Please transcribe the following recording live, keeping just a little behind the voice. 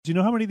Do you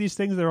know how many of these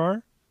things there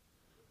are?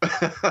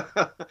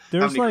 How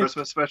There's many like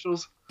Christmas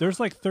specials? there's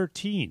like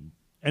 13,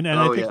 and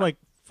I Oh think yeah, like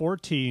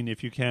 14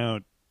 if you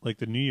count like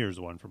the New Year's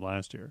one from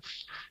last year.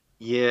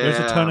 There's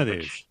a ton yeah. of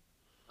Which these.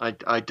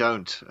 I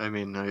don't. I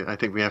mean, I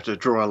think we have to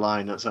draw a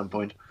line at some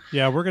point.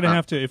 Yeah, we're gonna Uh,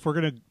 have to if we're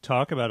gonna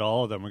talk about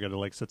all of them. We're gonna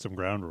like set some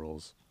ground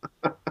rules.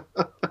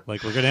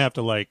 Like we're gonna have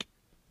to like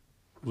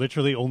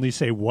literally only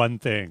say one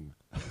thing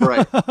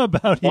right.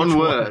 about each One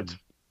word one.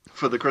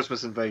 for the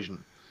Christmas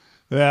invasion.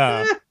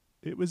 Yeah,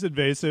 it was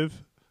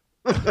invasive.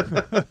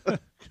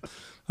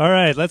 All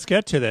right, let's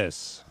get to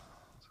this.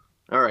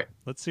 All right.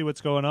 Let's see what's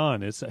going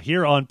on. It's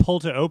here on Pull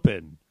to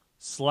Open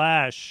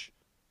slash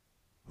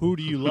Who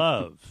Do You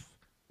Love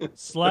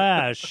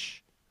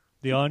slash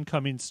The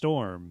Oncoming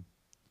Storm.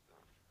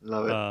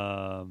 Love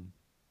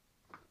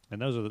it.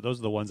 And those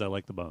are the ones I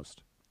like the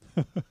most.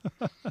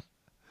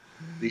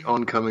 The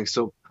oncoming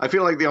storm. I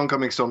feel like the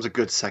oncoming storm's a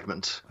good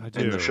segment I in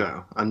the do.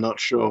 show. I'm not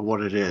sure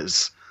what it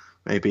is.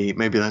 Maybe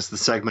that's the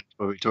segment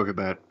where we talk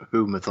about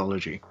Who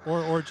mythology.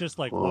 Or just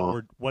like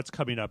Or what's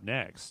coming up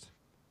next.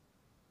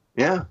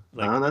 yeah,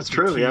 Like that's to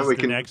true. Yeah, tease we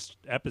the can. next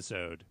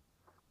episode.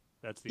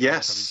 That's the oncoming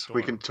Yes,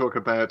 we storm. can talk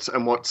about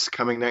and what's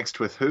coming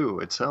next with Who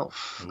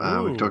itself. We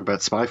can talk Ooh, about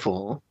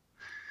Spyfall.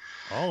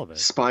 all of it.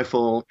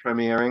 Spyfall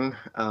premiering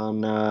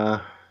on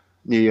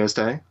New Year's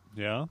Day,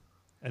 Yeah.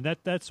 And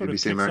that sort of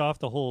BBC kicks America. off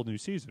the whole new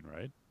season,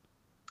 right?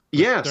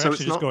 Yeah, They're so actually it's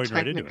just not going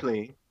right into it.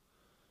 technically.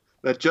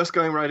 They're just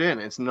going right in.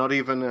 It's not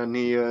even a New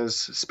Year's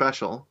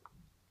special.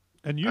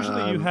 And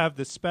usually you Um, have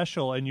this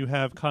special and you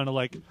have kind of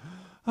like you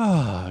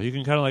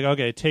can kind of like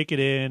okay, take it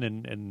in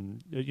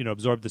and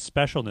absorb the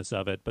specialness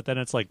of it, but then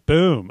it's like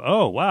boom,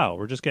 oh wow,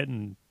 we're just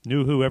getting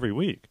new Who every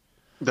week.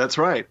 That's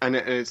right, and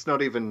it's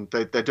not even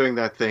they're doing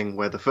that thing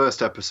where the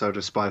first episode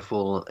of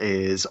Spyfall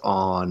is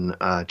on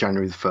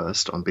January the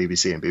 1st on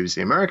BBC and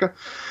BBC America.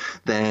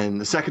 Then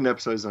the second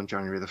episode is on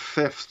January the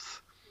 5th.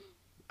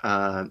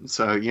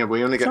 So we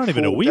only It's get not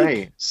even a four week.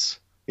 days.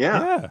 Yeah,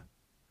 Yeah.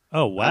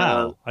 Oh uh,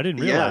 wow, I didn't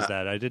realize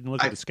yeah. that. I didn't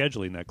look at I the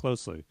scheduling that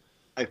closely.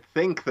 I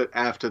think that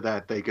after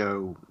that they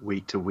go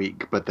week to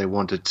week, but they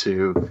wanted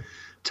to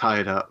tie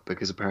it up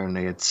because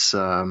apparently it's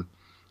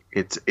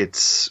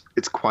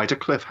quite a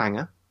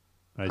cliffhanger.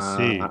 I Uh,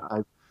 see.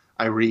 I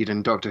I read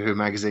in Doctor Who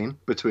magazine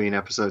between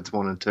episodes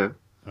 1 and 2.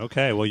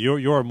 Okay, well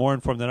you're more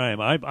informed than I am.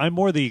 I'm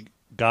more the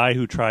guy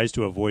who tries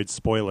to avoid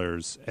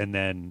spoilers and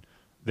then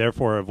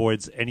therefore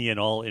avoids any and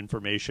all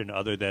information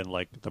other than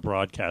like the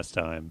broadcast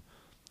time.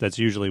 That's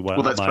usually Well,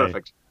 what that's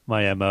perfect.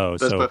 my MO.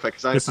 That's So perfect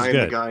because this is I'm the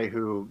good. guy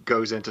who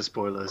goes into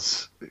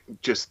spoilers,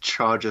 just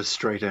charges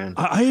straight in.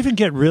 I even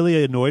get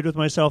really annoyed with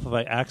myself if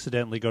I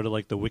accidentally go to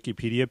like the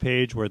Wikipedia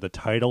page where the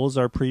titles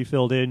are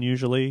pre-filled in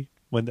usually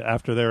when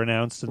after they're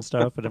announced and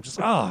stuff, and I'm just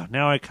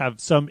now I have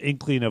some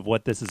inkling of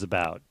what this is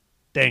about.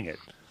 Dang it!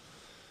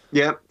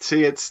 Yeah,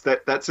 see,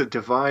 that's a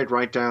divide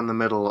right down the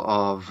middle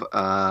of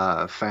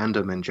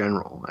fandom in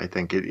general. I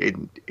think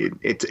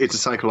it's a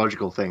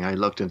psychological thing. I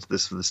looked into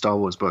this for the Star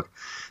Wars book,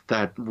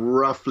 that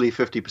roughly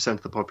 50%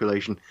 of the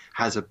population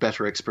has a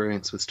better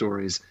experience with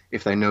stories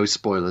if they know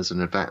spoilers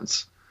in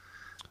advance,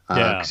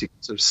 Yeah, because you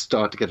can sort of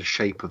start to get a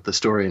shape of the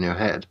story in your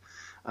head.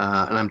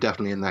 And I'm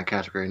definitely in that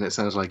category, and it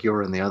sounds like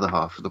you're in the other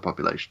half of the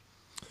population.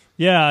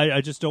 yeah.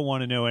 I just don't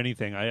want to know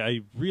anything.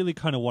 I really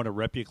kind of want to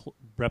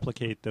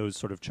replicate those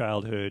sort of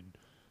childhood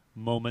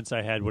moments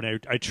I had when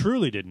I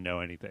truly didn't know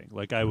anything.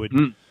 Like I would,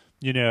 Mm.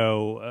 you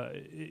know,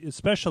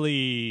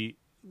 especially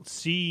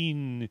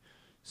seeing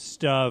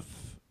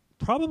stuff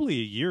probably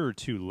a year or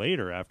two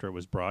later after it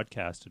was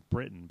broadcast in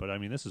Britain. But I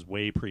mean, this is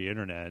way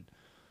pre-internet,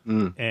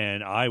 Mm.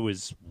 and I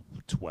was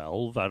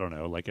 12. I don't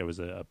know, like I was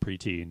a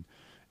preteen,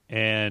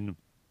 and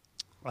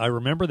I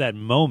remember that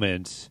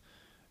moment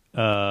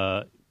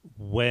uh,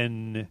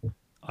 when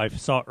I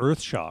saw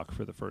Earthshock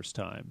for the first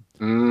time.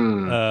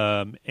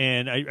 Mm.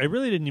 And I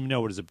really didn't even know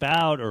what it was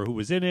about or who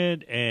was in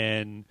it.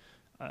 And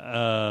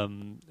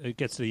it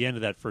gets to the end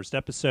of that first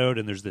episode,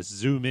 and there's this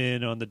zoom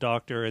in on the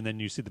Doctor, and then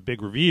you see the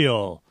big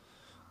reveal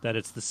that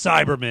it's the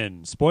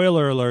Cybermen.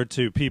 Spoiler alert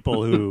to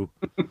people who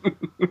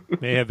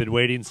may have been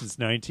waiting since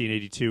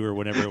 1982 or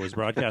whenever it was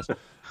broadcast.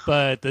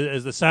 But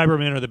as the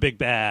Cybermen are the big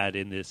bad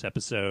in this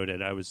episode,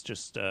 and I was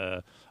just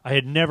I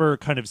had never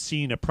kind of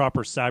seen a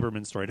proper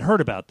Cyberman story. I'd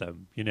heard about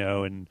them,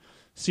 and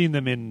seen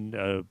them in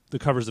the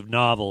covers of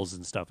novels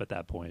and stuff at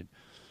that point.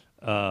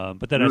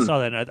 But then I Mm. saw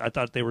that, and I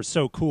thought they were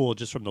so cool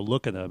just from the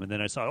look of them. And then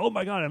I saw, oh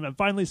my god, I'm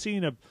finally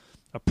seeing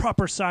a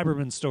proper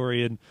Cyberman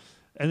story, and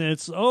then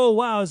it's, oh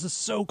wow, this is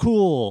so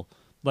cool.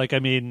 Like, I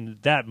mean,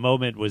 that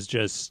moment was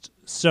just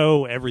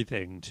so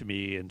everything to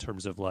me in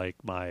terms of like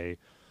my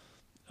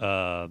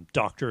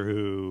Doctor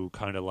Who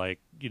kind of like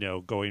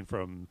going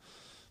from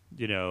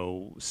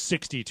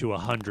 60 to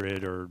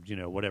 100 or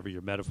whatever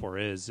your metaphor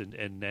is,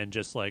 and then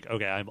just like,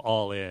 okay, I'm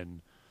all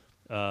in.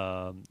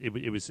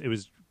 It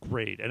was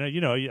great, and I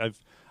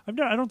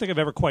don't think I've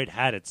ever quite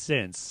had it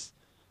since.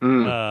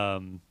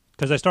 Mm.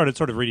 Because I started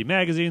sort of reading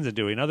magazines and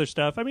doing other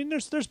stuff. I mean,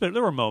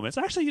 there were moments.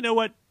 Actually, you know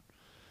what?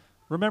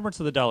 Remembrance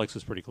of the Daleks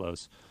was pretty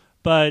close,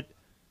 but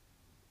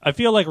I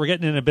feel like we're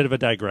getting in a bit of a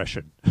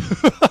digression.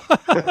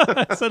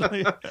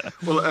 Suddenly,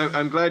 Well,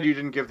 I'm glad you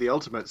didn't give the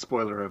ultimate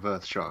spoiler of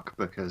Earthshock,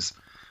 because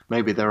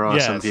maybe there are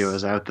some yes.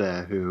 viewers out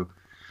there who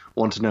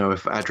want to know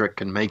if Adric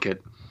can make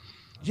it.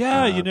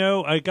 Yeah,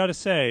 I got to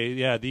say,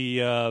 yeah,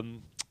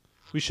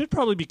 we should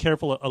probably be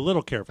a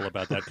little careful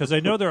about that, because I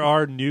know there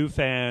are new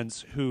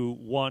fans who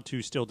want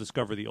to still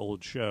discover the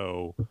old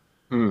show,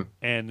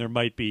 and there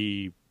might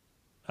be,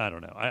 I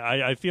don't know.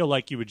 I feel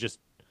like you would just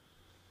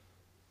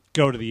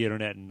go to the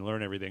internet and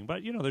learn everything,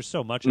 but there's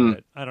so much of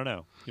it. I don't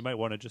know. You might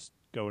want to just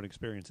go and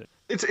experience it.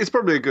 It's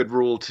probably a good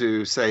rule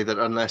to say that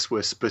unless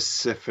we're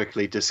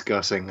specifically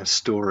discussing a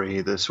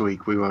story this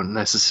week, we won't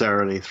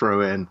necessarily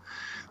throw in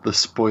the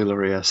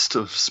spoileriest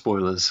of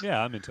spoilers.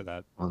 Yeah, I'm into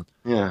that.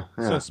 Yeah.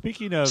 So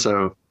speaking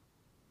of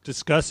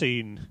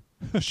discussing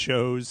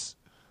shows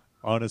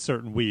on a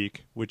certain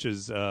week, which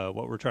is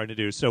what we're trying to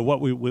do. So what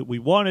we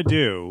want to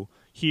do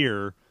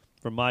here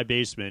from my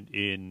basement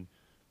in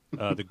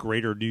the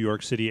greater New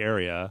York City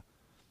area,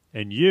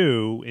 and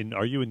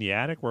are you in the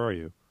attic? Where are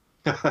you?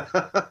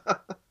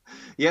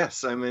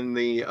 Yes, I'm in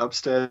the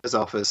upstairs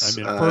office.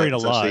 I'm inferring a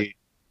lot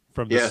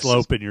from the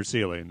slope in your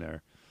ceiling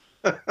there.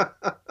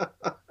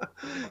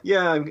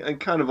 Yeah, I'm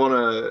kind of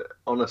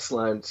on a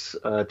slant,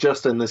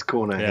 just in this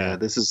corner here.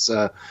 This is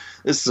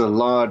a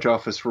large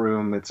office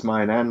room. It's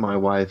mine and my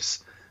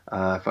wife's.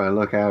 If I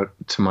look out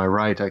to my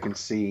right, I can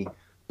see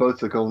both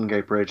the Golden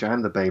Gate Bridge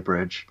and the Bay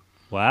Bridge.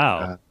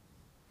 Wow.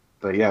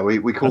 But yeah,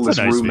 we call That's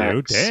this a nice Room view.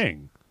 X.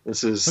 Dang.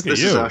 This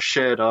is our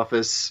shared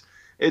office.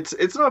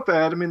 It's not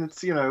bad. I mean,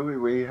 it's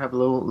we have a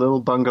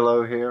little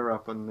bungalow here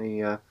up on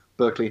the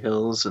Berkeley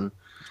Hills, and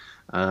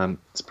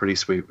it's pretty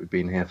sweet. We've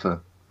been here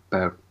for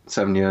about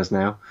 7 years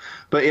now.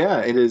 But yeah,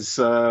 it is.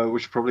 We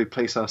should probably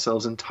place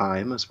ourselves in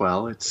time as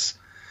well. It's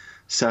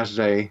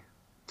Saturday,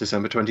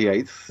 December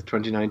 28th,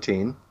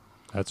 2019.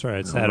 That's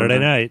right. Saturday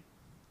night.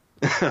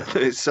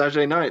 It's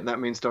Saturday night, and that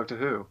means Doctor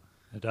Who.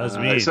 It does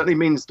mean. It certainly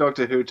means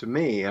Doctor Who to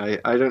me.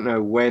 I don't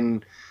know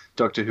when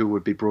Doctor Who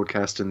would be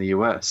broadcast in the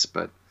US,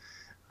 but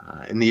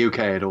in the UK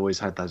it always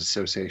had that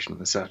association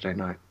with Saturday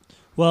night.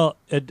 Well,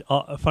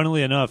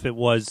 funnily enough, it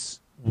was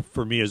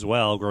for me as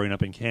well, growing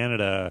up in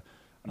Canada,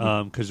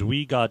 because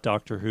we got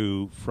Doctor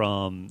Who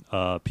from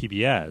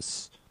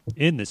PBS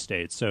in the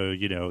States. So,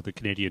 the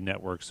Canadian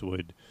networks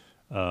would,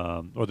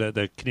 or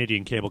the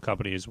Canadian cable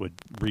companies would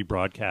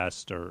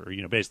rebroadcast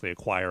or, basically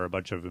acquire a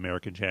bunch of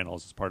American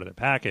channels as part of their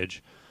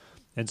package.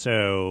 And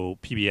so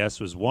PBS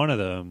was one of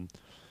them,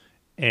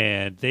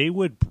 and they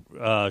would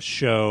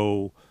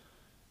show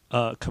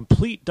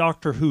complete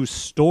Doctor Who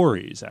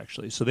stories,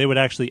 actually. So they would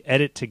actually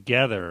edit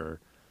together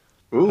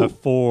a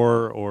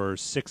 4 or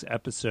 6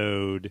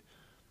 episode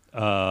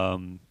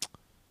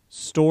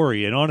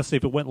story. And honestly,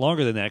 if it went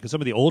longer than that, because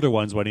some of the older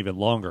ones went even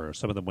longer.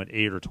 Some of them went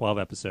 8 or 12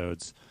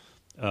 episodes.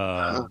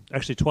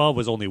 Actually, 12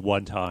 was only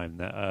one time,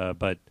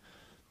 but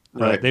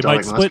they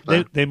might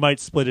split. They might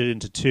split it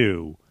into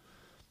 2.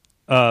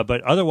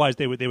 But otherwise,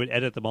 they would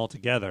edit them all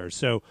together.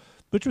 So,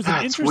 which was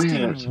an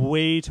interesting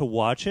way to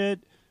watch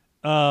it.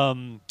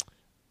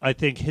 I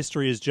think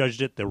history has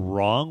judged it the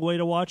wrong way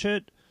to watch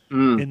it,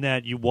 in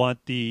that you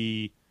want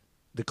the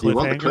cliffhangers. You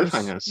want the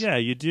cliffhangers. Yeah,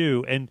 you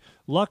do. And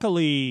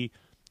luckily,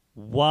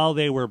 while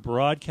they were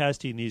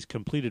broadcasting these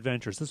complete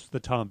adventures, this was the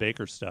Tom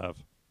Baker stuff.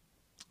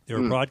 They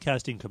were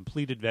broadcasting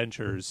complete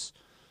adventures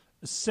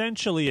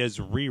essentially as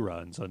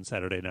reruns on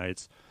Saturday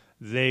nights.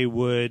 They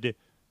would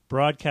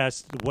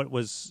broadcast what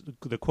was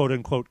the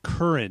quote-unquote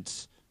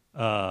current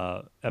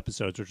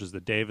episodes, which was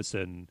the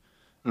Davison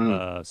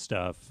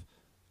stuff.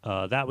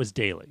 That was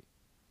daily.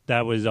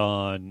 That was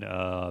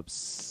on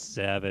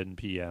 7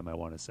 p.m., I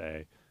want to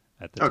say,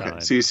 at the time. Okay,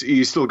 so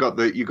you still got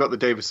the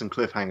Davison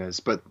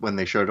cliffhangers, but when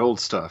they showed old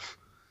stuff,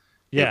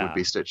 it would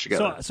be stitched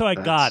together. So I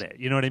got it.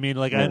 You know what I mean?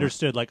 Like, I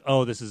understood, like,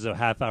 oh, this is a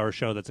half-hour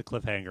show that's a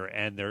cliffhanger,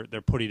 and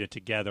they're putting it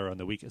together on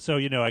the weekend. So,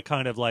 I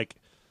kind of, like,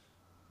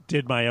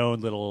 did my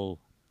own little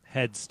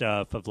head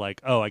stuff of,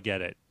 like, oh, I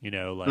get it. I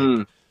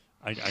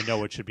know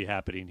what should be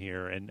happening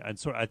here. And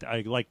so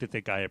I like to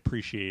think I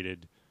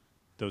appreciated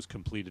those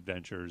complete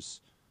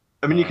adventures.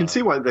 I mean, you can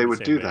see why they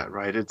would do that,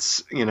 right?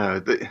 It's you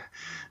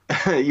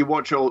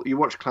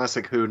watch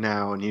classic Who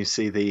now, and you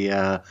see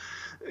the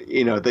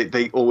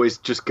they always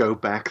just go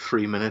back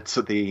 3 minutes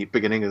at the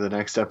beginning of the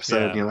next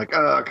episode, and you're like,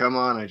 oh, come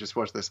on, I just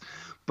watched this.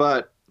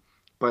 But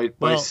by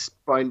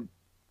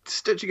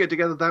stitching it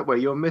together that way,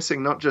 you're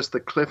missing not just the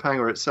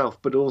cliffhanger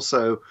itself, but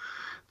also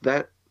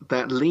that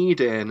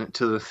lead in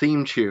to the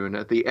theme tune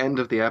at the end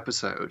of the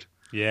episode.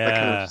 Yeah, that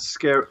kind of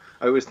scare.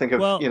 I always think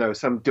of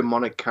some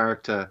demonic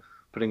character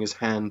putting his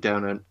hand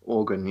down an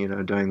organ,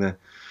 doing the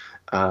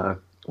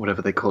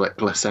whatever they call it,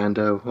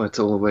 glissando. It's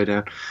all the way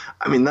down.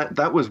 I mean,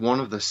 that was one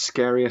of the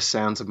scariest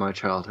sounds of my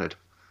childhood.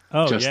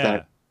 Oh, just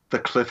the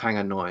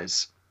cliffhanger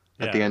noise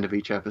at the end of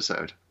each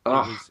episode.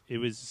 It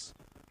was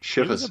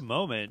shivers. It was a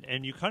moment,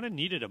 and you kind of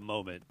needed a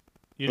moment,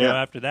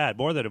 after that,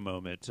 more than a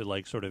moment to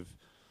like sort of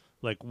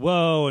like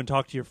whoa and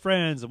talk to your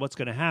friends and what's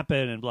going to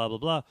happen and blah blah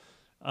blah.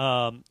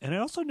 And I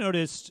also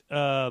noticed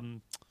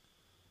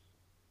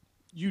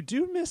you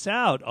do miss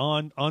out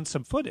on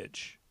some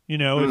footage. You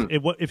know,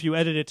 if you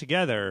edit it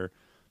together,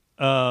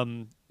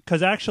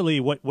 because actually,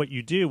 what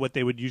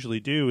they would usually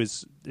do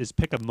is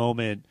pick a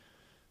moment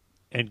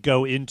and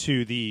go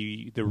into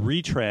the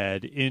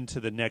retread into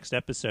the next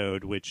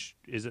episode, which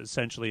is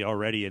essentially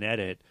already an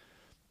edit.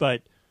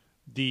 But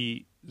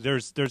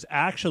there's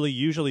actually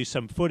usually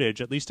some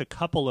footage, at least a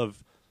couple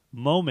of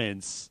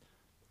moments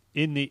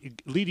in the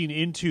leading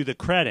into the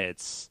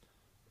credits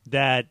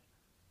that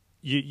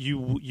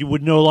you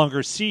would no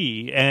longer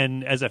see.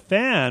 And as a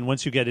fan,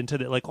 once you get into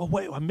the, like, oh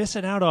wait, I'm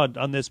missing out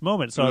on this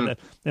moment. So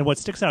and what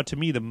sticks out to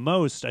me the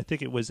most, I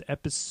think it was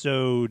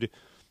episode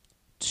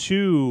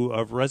 2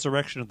 of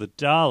Resurrection of the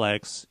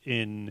Daleks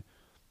in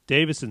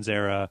Davison's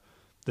era.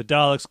 The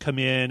Daleks come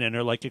in and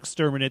are like,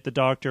 exterminate the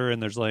Doctor,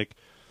 and there's like,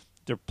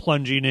 they're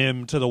plunging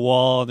him to the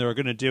wall and they're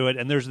going to do it.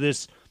 And there's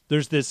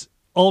this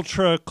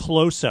ultra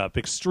close-up,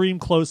 extreme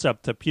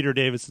close-up to Peter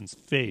Davison's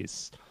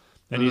face.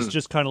 And he's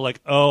just kind of like,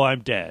 oh,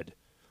 I'm dead.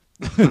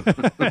 And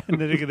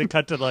then they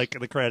cut to like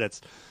the credits.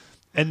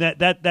 And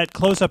that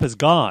close-up is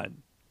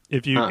gone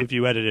if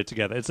you edit it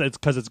together. It's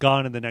because it's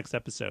gone in the next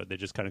episode. They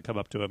just kind of come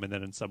up to him, and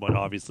then in someone,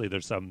 obviously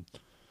there's some,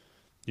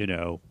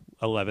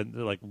 11,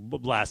 like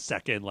last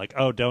second, like,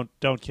 oh, don't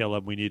kill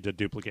him. We need to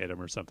duplicate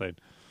him or something.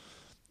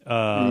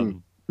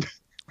 So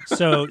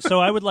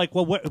I would like,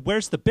 well,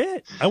 where's the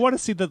bit? I want to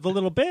see the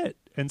little bit.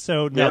 And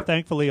so now,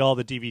 thankfully, all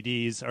the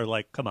DVDs are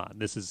like, come on,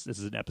 this is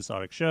an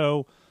episodic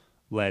show.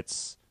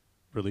 Let's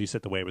release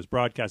it the way it was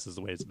broadcast, is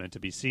the way it's meant to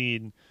be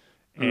seen.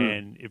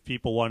 And if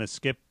people want to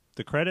skip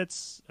the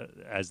credits,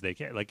 as they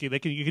can, like you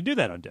can do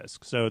that on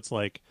disc. So it's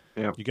like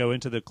you go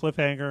into the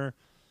cliffhanger,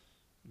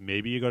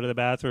 maybe you go to the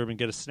bathroom and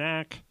get a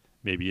snack,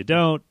 maybe you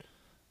don't,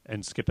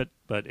 and skip it.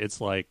 But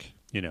it's like,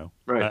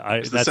 right.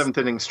 It's the 7th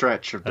inning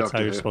stretch of Doctor Who. That's how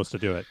you're supposed to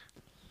do it.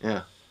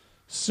 Yeah.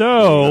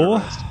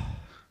 So,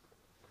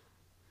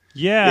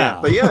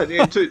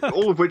 but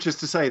all of which is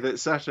to say that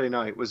Saturday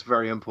night was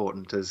very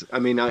important. I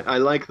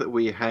like that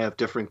we have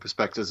differing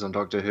perspectives on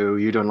Doctor Who.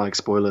 You don't like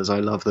spoilers.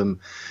 I love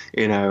them.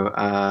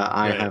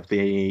 I have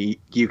the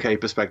UK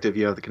perspective.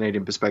 You have the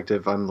Canadian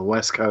perspective. I'm on the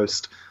West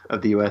Coast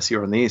of the US.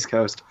 You're on the East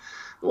Coast.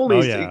 All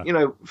these,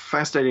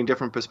 fascinating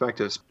different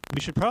perspectives.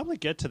 We should probably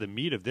get to the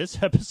meat of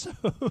this episode,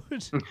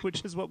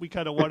 which is what we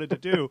kind of wanted to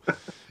do.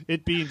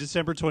 It being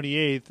December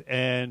 28th,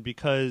 and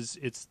because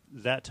it's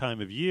that time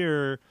of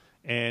year,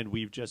 and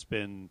we've just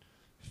been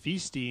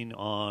feasting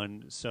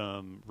on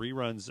some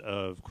reruns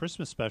of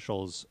Christmas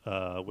specials,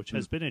 which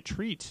has been a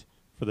treat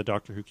for the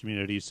Doctor Who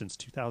community since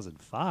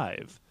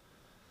 2005.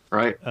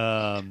 Right.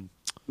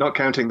 Not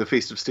counting the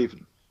Feast of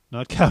Stephen.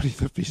 Not counting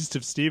the Feast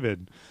of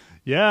Stephen.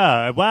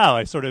 Yeah, wow,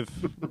 I sort of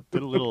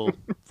did a little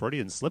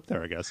Freudian slip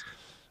there, I guess.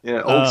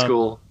 Yeah, old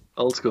school.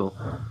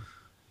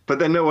 But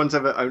then no one's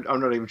ever, I'm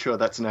not even sure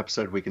that's an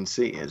episode we can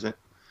see, is it?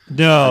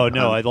 No,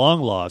 I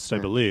long lost, I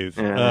believe.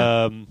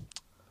 But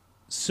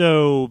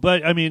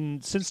I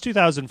mean, since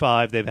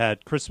 2005, they've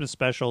had Christmas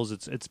specials.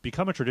 It's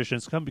become a tradition.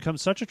 It's become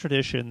such a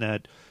tradition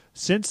that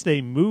since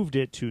they moved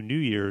it to New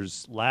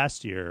Year's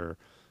last year,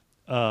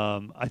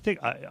 I think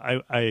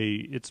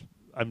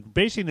I'm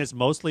basing this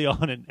mostly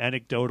on an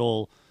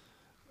anecdotal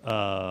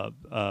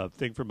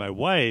thing from my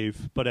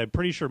wife, but I'm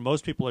pretty sure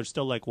most people are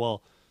still like,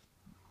 well,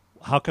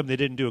 how come they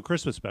didn't do a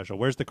Christmas special?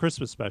 Where's the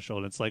Christmas special?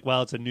 And it's like,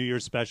 well, it's a New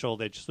Year's special.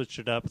 They just switched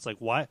it up. It's like,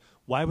 why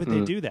would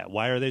they do that?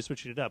 Why are they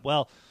switching it up?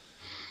 Well,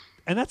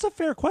 and that's a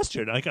fair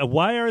question. Like,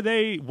 why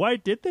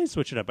did they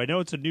switch it up? I know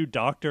it's a new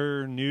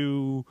Doctor,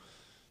 new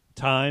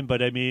time,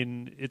 but I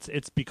mean,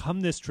 it's become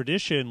this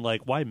tradition.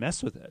 Like, why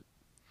mess with it?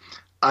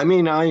 I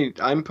mean,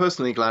 I'm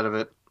personally glad of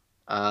it.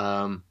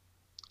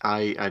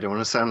 I don't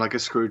want to sound like a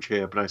Scrooge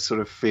here, but I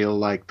sort of feel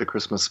like the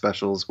Christmas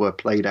specials were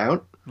played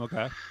out.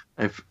 Okay.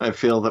 I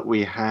feel that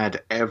we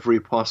had every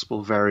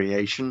possible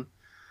variation.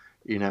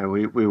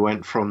 We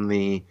went from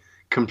the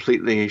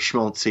completely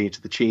schmaltzy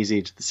to the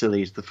cheesy to the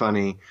silly to the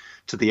funny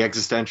to the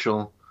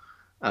existential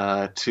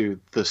to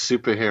the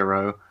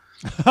superhero.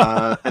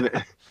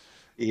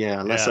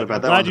 Less so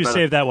about that. Glad you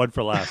saved that one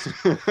for last.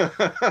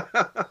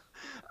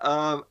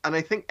 And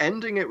I think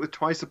ending it with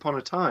Twice Upon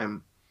a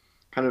Time,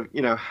 kind of,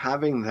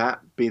 having that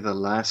be the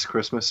last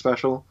Christmas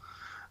special,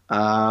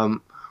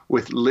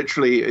 with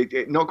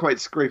literally not quite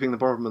scraping the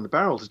bottom of the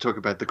barrel to talk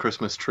about the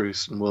Christmas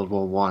truce in World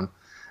War One,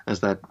 as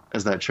that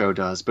show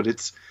does, but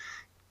it's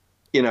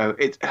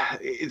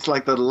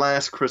like the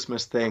last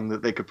Christmas thing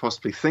that they could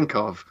possibly think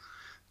of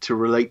to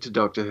relate to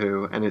Doctor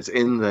Who, and it's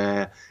in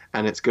there,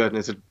 and it's good, and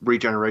it's a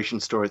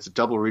regeneration story. It's a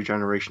double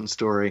regeneration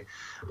story.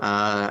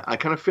 I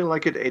kind of feel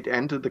like it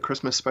ended the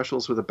Christmas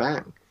specials with a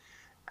bang.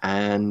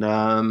 And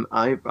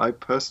I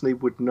personally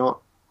would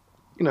not,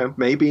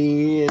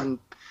 maybe in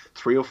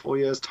 3 or 4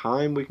 years'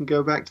 time we can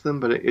go back to them,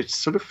 but it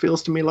sort of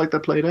feels to me like they're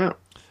played out.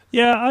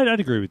 Yeah, I'd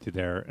agree with you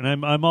there,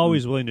 and I'm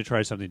always willing to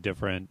try something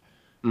different.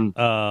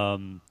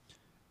 I'm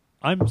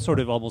sort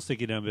of almost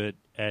thinking of it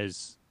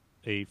as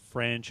a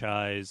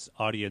franchise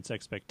audience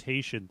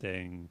expectation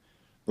thing.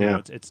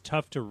 Yeah, it's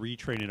tough to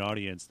retrain an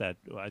audience that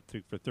I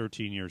think for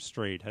 13 years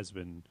straight has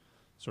been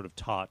sort of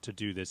taught to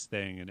do this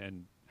thing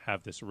and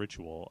have this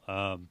ritual.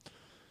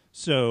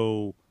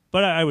 So,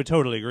 but I would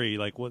totally agree.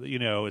 Like, you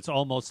know, it's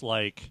almost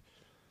like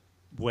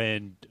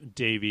when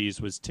Davies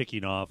was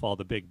ticking off all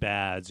the big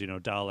bads, you know,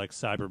 Dalek,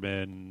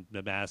 Cybermen,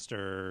 the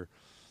Master,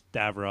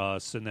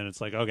 Davros, and then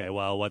it's like, okay,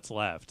 well, what's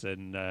left?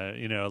 And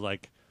you know,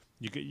 like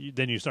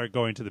then you start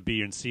going to the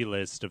B and C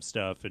list of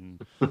stuff,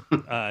 and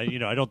you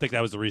know, I don't think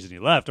that was the reason he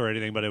left or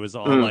anything, but it was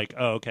all like,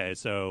 oh, okay,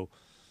 so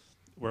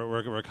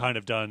we're kind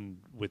of done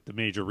with the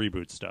major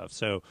reboot stuff.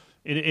 So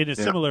in a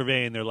similar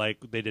vein, they're like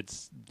they did,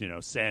 you know,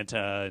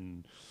 Santa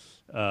and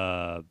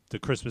the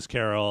Christmas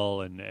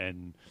Carol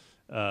and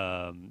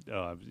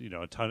you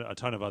know, a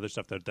ton of other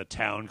stuff. The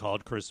town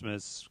called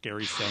Christmas,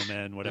 Scary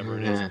Snowmen, whatever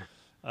it is.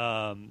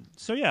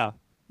 So yeah.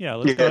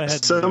 Let's go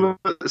ahead.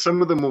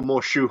 Some of them were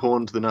more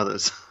shoehorned than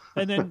others.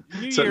 And then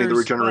certainly the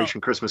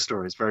Regeneration Christmas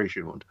story is very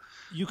shoehorned.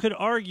 You could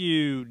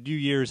argue New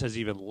Year's has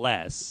even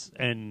less,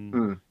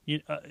 and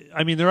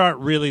I mean, there aren't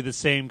really the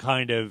same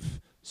kind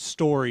of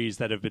stories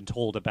that have been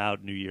told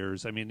about New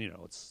Year's. I mean, you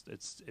know,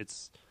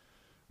 it's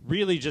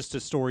really just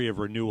a story of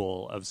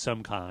renewal of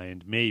some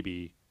kind,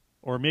 maybe.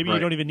 Or maybe you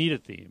don't even need a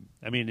theme.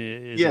 I mean,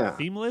 is it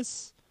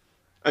themeless?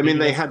 I mean,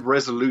 they had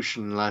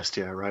Resolution last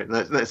year, right?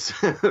 That's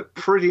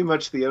pretty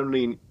much the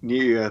only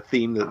New Year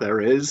theme that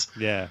there is.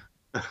 Yeah.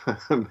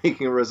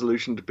 Making a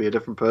resolution to be a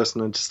different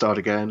person and to start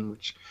again,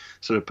 which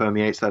sort of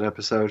permeates that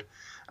episode.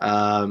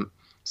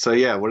 So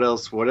yeah, what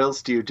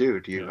else do you do?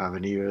 Do you have a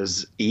New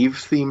Year's Eve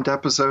themed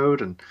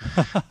episode and,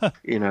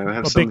 you know,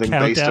 have something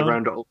based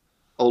around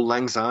Old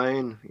Lang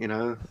Syne, you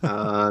know,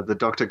 the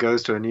Doctor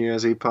goes to a New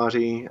Year's Eve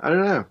party. I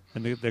don't know.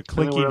 And they're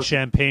clinking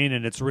champagne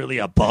and it's really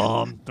a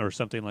bomb or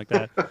something like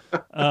that.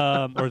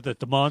 Or the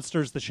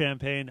monster's the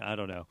champagne. I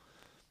don't know.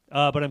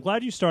 But I'm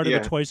glad you started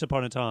with Twice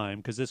Upon a Time,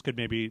 because this could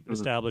maybe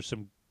establish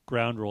some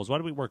ground rules. Why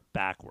don't we work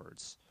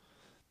backwards?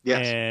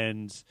 Yes.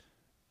 And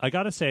I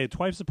got to say,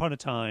 Twice Upon a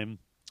Time,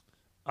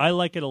 I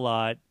like it a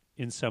lot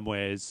in some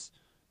ways,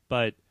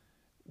 but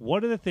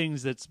one of the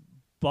things that's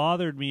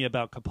bothered me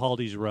about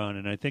Capaldi's run,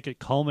 and I think it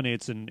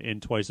culminates in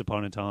Twice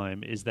Upon a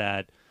Time, is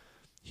that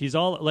he's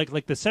all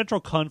like the central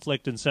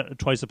conflict in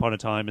Twice Upon a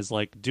Time is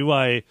like,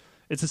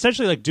 it's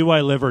essentially like, do I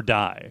live or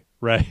die,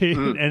 right?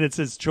 And it's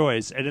his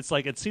choice, and it's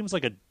like, it seems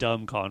like a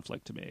dumb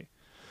conflict to me.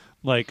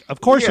 Like, of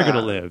course you're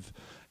gonna live.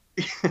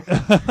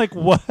 Like,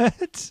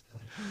 what?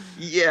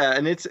 Yeah,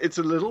 and it's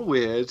a little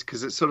weird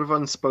because it's sort of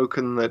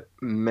unspoken that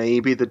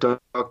maybe the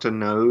Doctor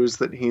knows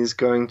that he's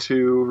going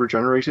to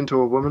regenerate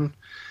into a woman.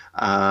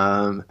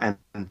 And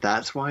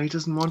that's why he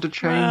doesn't want to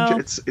change. Well,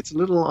 it's a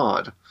little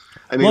odd.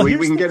 I mean,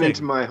 we can get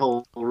into my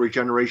whole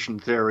regeneration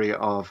theory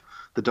of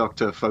the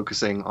Doctor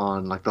focusing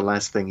on like the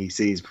last thing he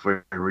sees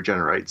before he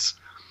regenerates.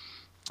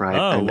 Right?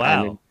 Oh,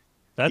 wow.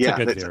 That's a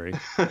good theory.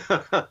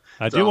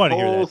 I do want to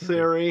hear that. Whole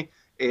theory.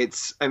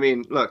 It's, I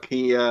mean, look,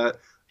 he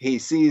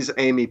sees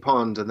Amy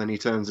Pond and then he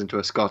turns into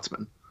a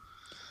Scotsman.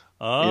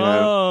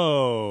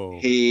 Oh.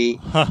 You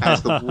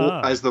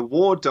know, as the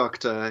War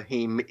Doctor,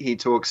 he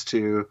talks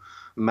to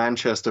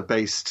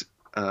Manchester-based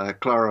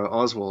Clara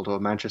Oswald, or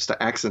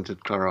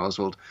Manchester-accented Clara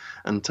Oswald,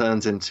 and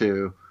turns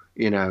into,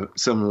 you know,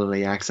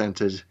 similarly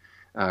accented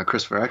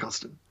Christopher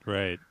Eccleston.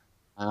 Right.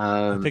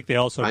 I think they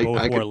also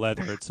both wore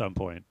leather at some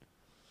point.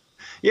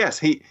 Yes,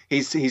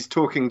 he's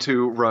talking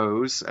to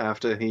Rose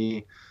after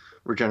he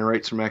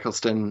regenerates from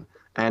Eccleston,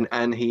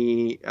 and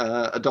he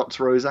adopts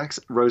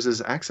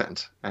Rose's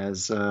accent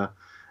as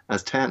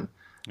Ten,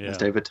 as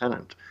David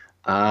Tennant.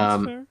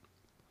 That's fair.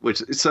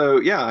 Maybe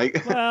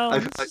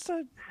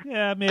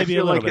I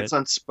feel like it's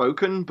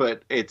unspoken,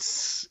 but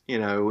it's, you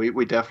know,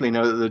 we definitely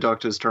know that the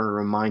Doctor's trying to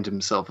remind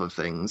himself of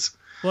things.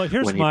 Well,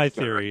 here's my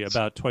theory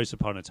about Twice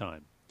Upon a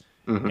Time,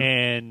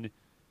 and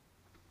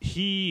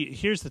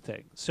here's the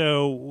thing.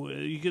 So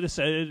you gotta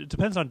say it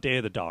depends on Day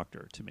of the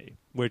Doctor to me,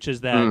 which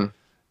is that,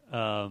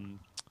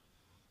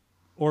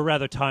 or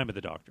rather Time of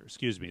the Doctor.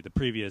 Excuse me, the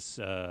previous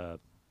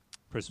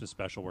Christmas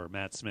special where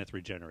Matt Smith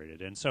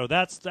regenerated, and so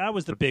that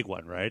was the big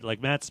one, right?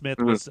 Like Matt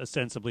Smith was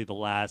ostensibly the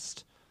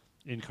last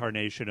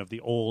incarnation of the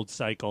old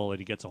cycle, and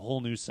he gets a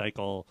whole new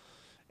cycle,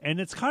 and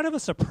it's kind of a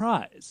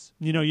surprise.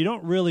 You know, you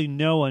don't really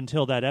know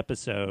until that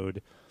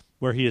episode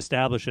where he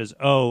establishes,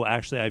 oh,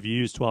 actually I've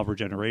used 12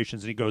 regenerations,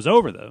 and he goes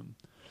over them,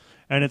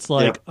 and it's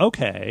like,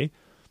 okay,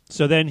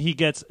 so then he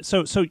gets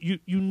so you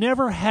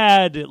never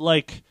had,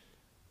 like,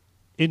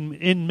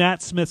 in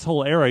Matt Smith's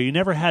whole era, you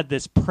never had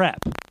this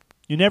prep.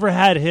 You never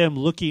had him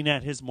looking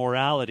at his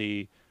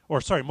mortality,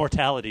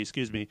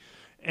 excuse me,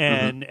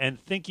 and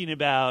thinking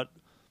about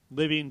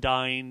living,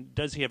 dying.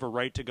 Does he have a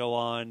right to go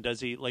on?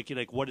 Does he like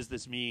what does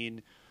this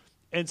mean?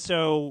 And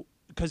so,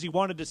 because he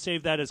wanted to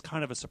save that as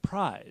kind of a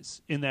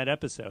surprise in that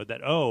episode,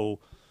 that, oh,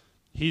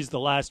 he's the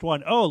last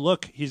one. Oh,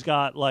 look, he's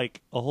got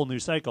like a whole new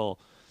cycle.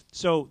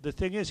 So the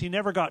thing is, he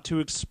never got to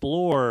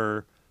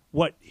explore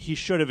what he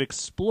should have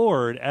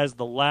explored as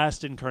the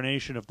last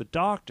incarnation of the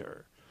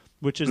Doctor,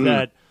 which is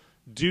that,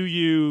 do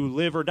you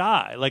live or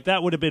die? Like,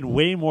 that would have been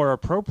way more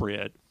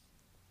appropriate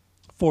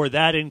for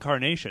that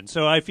incarnation.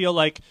 So I feel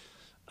like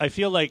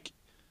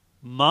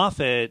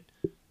Moffat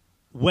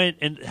went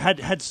and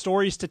had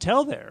stories to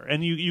tell there,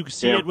 and you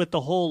see it with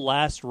the whole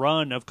last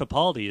run of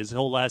Capaldi, his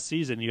whole last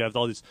season. You have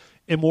all these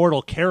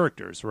immortal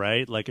characters,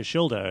 right, like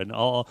Ashilda and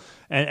all,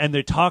 and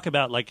they talk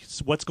about like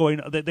what's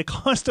going on. They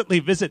constantly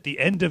visit the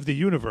end of the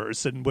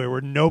universe and where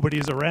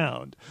nobody's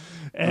around,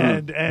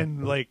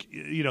 and like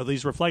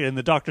these reflect. And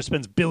the Doctor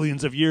spends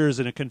billions of years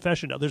in a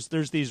confession.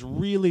 There's these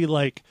really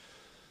like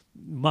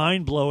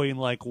mind blowing,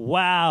 like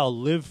wow,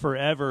 live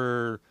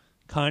forever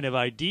kind of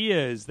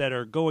ideas that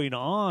are going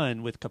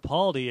on with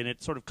Capaldi, and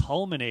it sort of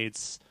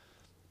culminates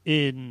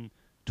in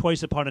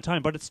Twice Upon a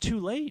Time, but it's too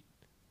late.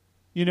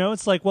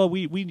 It's like, well,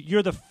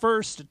 you're the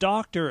first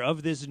Doctor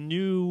of this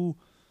new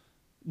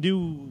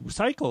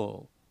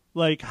cycle.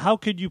 Like, how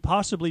could you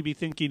possibly be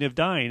thinking of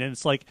dying? And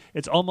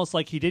it's almost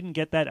like he didn't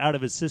get that out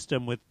of his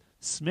system with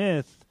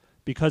Smith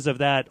because of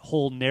that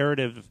whole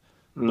narrative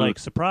like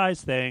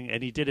surprise thing,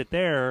 and he did it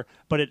there,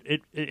 but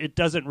it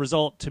doesn't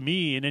result to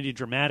me in any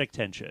dramatic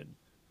tension.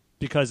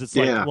 Because it's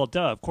like, well,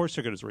 duh, of course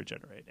you're going to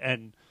regenerate.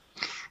 And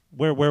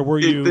where were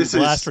you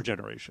last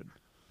regeneration?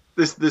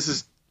 This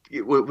is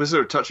we're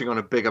sort of touching on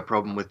a bigger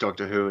problem with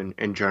Doctor Who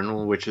in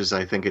general, which is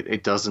I think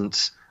it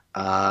doesn't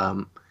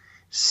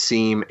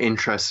seem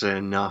interested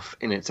enough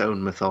in its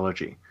own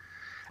mythology,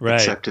 right?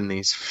 Except in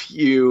these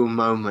few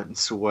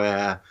moments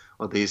or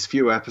these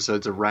few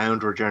episodes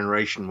around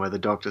regeneration where the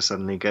Doctor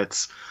suddenly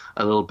gets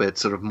a little bit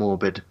sort of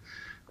morbid.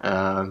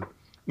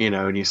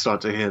 And you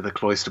start to hear the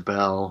cloister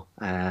bell,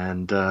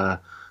 and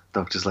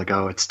Doctor's like,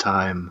 "Oh, it's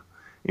time."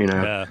 You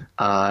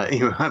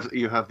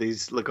have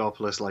these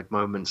Logopolis like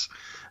moments,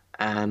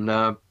 and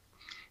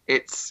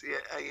it's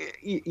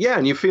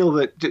and you feel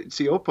that,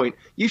 to your point,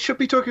 you should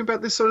be talking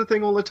about this sort of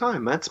thing all the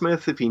time. Matt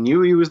Smith, if he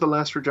knew he was the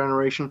last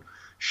regeneration,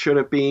 should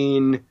have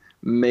been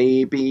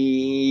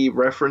maybe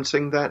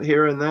referencing that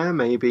here and there.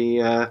 Maybe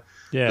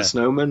the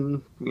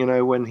Snowman,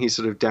 when he's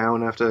sort of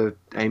down after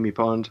Amy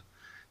Pond.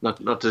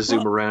 Not to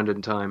zoom around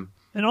in time.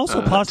 And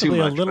also possibly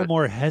a little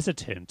more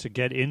hesitant to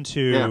get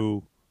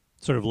into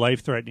sort of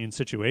life-threatening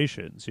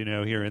situations,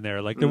 here and there.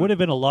 Like, there would have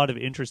been a lot of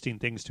interesting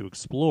things to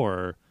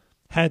explore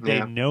had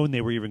they known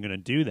they were even going to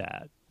do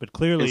that. But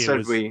clearly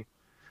instead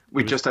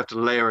we just have to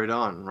layer it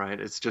on, right?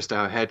 It's just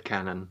our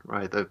headcanon,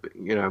 right?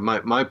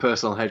 My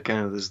personal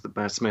headcanon is that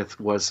Matt Smith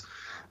was,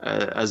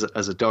 as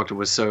a Doctor,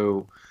 was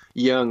so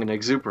young and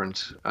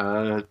exuberant,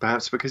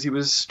 perhaps because he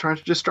was trying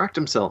to distract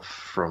himself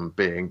from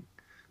being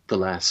the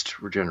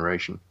last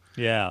regeneration.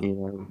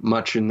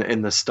 Much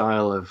in the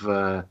style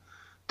of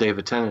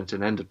David Tennant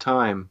in End of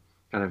Time.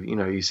 Kind of,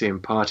 you see him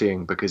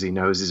partying because he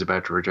knows he's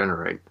about to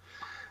regenerate.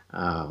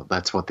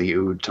 That's what the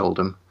Ood told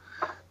him.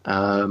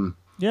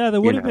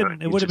 There would have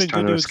been. It would have been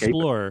good to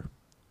explore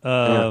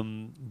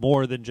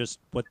more than just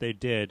what they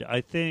did.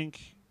 I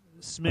think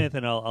Smith,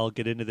 and I'll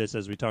get into this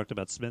as we talked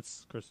about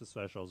Smith's Christmas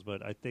specials,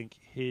 but I think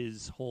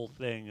his whole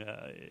thing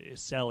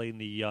is selling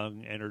the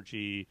young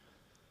energy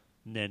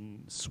and then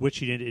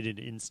switching it in an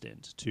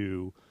instant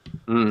to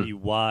the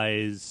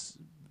wise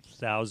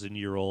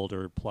 1,000-year-old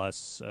or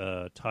plus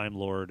Time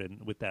Lord,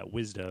 and with that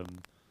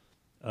wisdom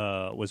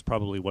was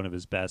probably one of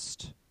his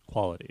best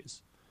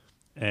qualities.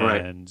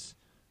 And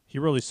he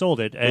really sold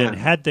it. And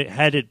had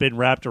it been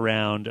wrapped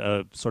around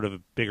a sort of a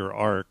bigger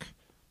arc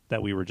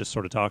that we were just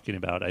sort of talking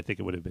about, I think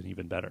it would have been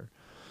even better.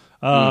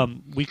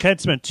 We can't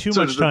spend too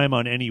much time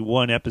on any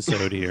one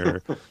episode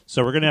here,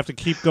 so we're going to have to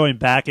keep going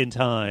back in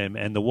time.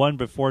 And the one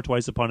before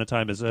Twice Upon a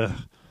Time is,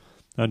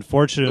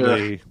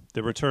 unfortunately,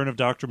 the return of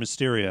Dr.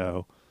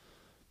 Mysterio,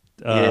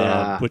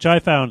 which I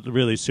found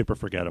really super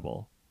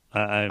forgettable.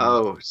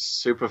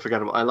 Super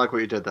forgettable. I like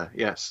what you did there.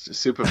 Yes,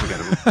 super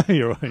forgettable.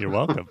 You're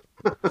welcome.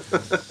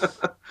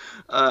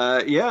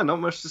 Not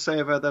much to say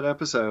about that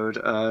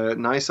episode.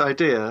 Nice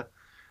idea.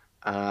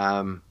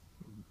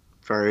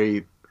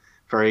 Very...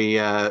 very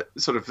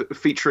sort of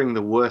featuring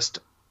the worst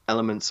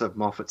elements of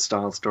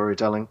Moffat-style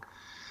storytelling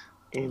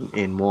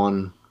in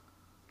one,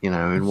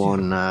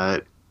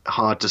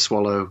 hard to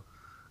swallow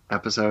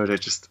episode. It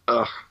just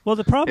well,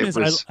 the problem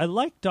is I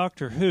like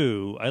Doctor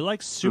Who. I like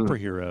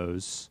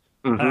superheroes.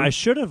 I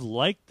should have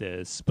liked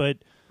this, but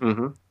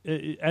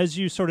as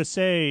you sort of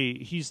say,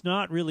 he's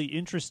not really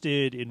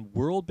interested in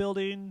world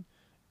building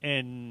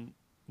and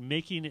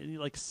making it,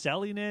 like,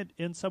 selling it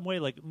in some way.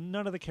 Like,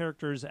 none of the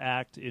characters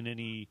act in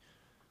any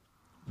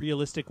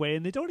realistic way,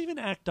 and they don't even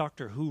act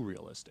Doctor Who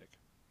realistic.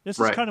 This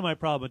is kind of my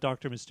problem with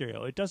Dr.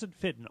 Mysterio. It doesn't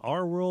fit in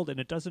our world, and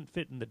it doesn't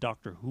fit in the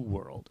Doctor Who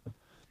world.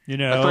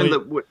 I find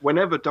that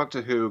whenever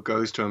Doctor Who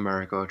goes to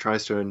America or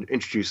tries to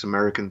introduce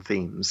American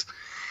themes,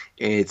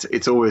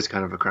 it's always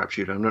kind of a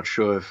crapshoot. I'm not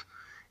sure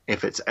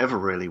if it's ever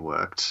really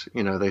worked.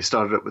 They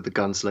started up with the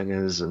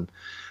gunslingers, and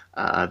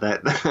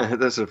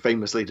that sort of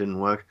famously didn't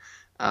work.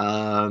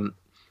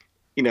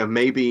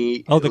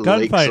 Maybe... Oh, the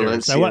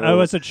gunfighters. I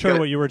wasn't sure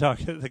what you were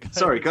talking about.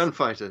 Sorry,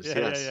 gunfighters,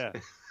 yes. Yeah.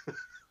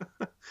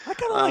 I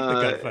kind of like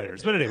the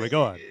gunfighters, but anyway,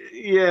 go on.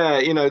 Yeah,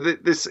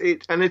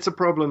 and it's a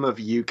problem of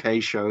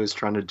UK shows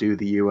trying to do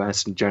the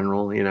US in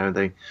general.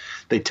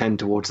 They tend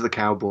towards the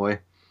cowboy,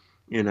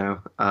 You know,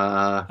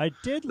 I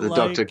did the like.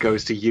 Doctor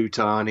goes to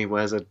Utah and he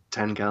wears a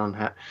 10-gallon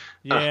hat.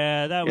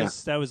 Yeah, Yeah. that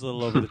was a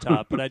little over the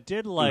top, but I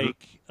did Mhm.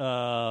 like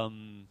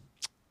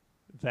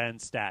Van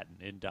Staten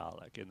in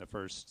Dalek in the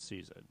first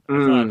season.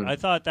 Mm, I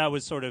thought that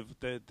was sort of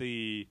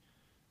the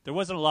there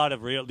wasn't a lot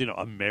of real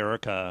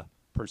America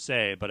per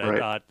se, but I right.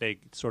 thought they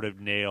sort of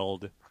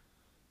nailed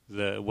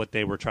what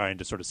they were trying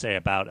to sort of say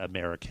about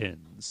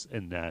Americans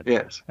in that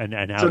Yes. and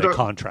how So, they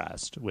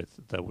contrast with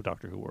the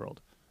Doctor Who world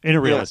in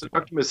a yeah, so realistic way.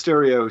 Dr.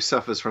 Mysterio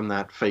suffers from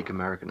that fake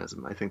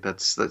Americanism. I think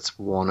that's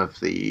one of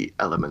the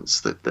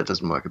elements that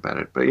doesn't work about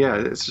it. But yeah,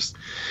 it's just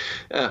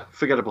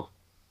forgettable.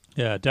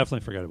 Yeah,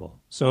 definitely forgettable.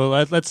 So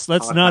let's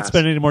Hard not pass.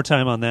 spend any more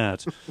time on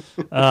that.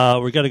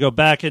 We're going to go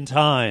back in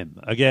time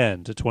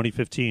again to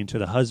 2015 to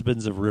the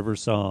Husbands of River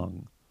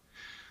Song.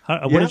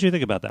 What Yeah, did you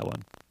think about that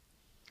one?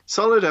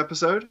 solid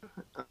episode.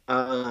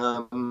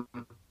 Um,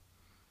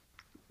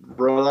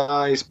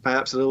 Relies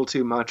perhaps a little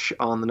too much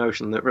on the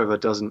notion that River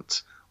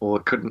doesn't or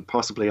couldn't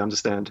possibly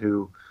understand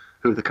who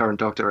the current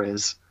Doctor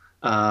is.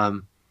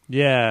 Um,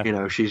 Yeah,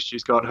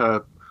 she's got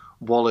her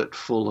wallet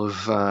full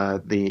of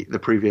the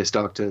previous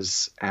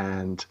Doctors,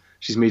 and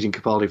she's meeting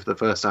Capaldi for the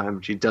first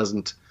time. She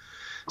doesn't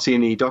see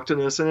any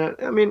Doctorness in it.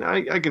 I mean,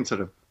 I can sort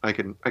of I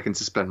can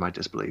suspend my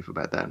disbelief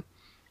about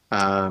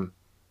that.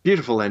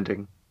 Beautiful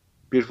ending,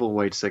 beautiful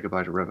way to say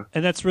goodbye to River.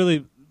 and that's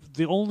really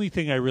the only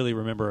thing I really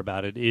remember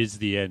about it is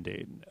the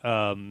ending,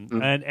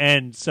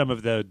 and some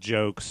of the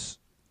jokes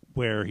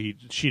where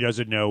she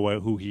doesn't know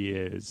who he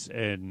is,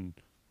 and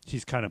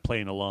he's kind of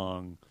playing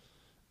along.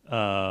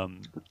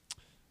 Um,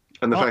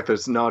 And the oh, fact that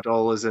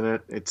Nardole is in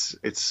it,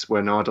 it's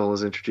where Nardole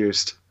is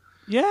introduced.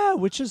 yeah,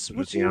 which Was he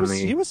the was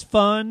only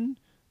fun.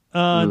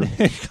 mm,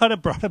 They kind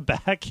of brought him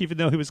back, even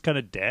though he was kind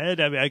of dead.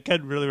 I mean, I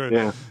couldn't really.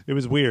 yeah, It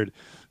was weird.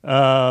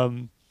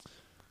 Um,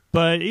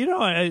 But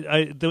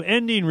the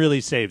ending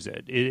really saves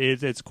it.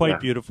 It's quite yeah,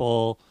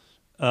 beautiful,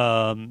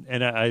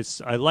 and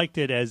I liked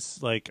it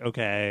as like,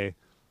 okay,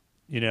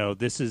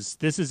 this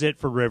is it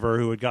for River,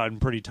 who had gotten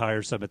pretty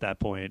tiresome at that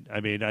point. I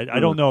mean, I mm,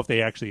 don't know if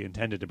they actually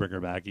intended to bring her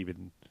back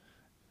even,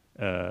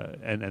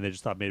 and they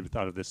just maybe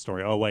thought of this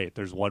story. Oh wait,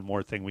 there's one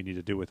more thing we need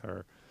to do with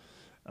her.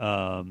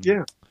 Um,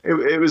 yeah.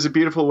 It was a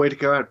beautiful way to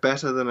go out,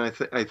 better than I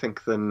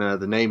think than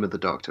the Name of the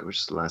Doctor, which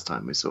is the last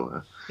time we saw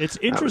her. it's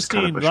That was kind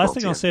interesting. of a Last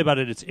thing schmaltzy I'll say ending. about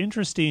it, it's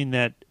interesting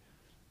that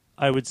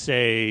I would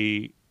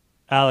say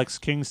Alex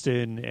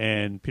Kingston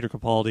and Peter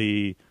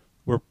Capaldi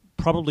were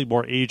probably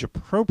more age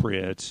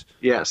appropriate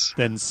Yes,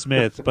 than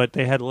Smith, but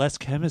they had less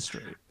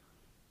chemistry.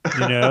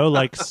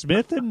 Like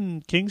Smith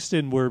and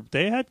Kingston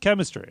they had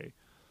chemistry.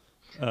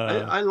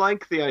 I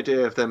like the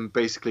idea of them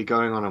basically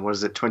going on a, what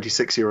is it,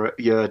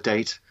 26-year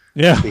date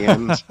Yeah, at the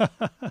end.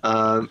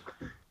 Um,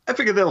 I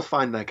figure they'll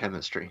find their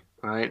chemistry,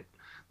 right?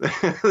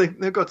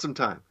 They've got some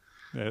time.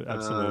 yeah,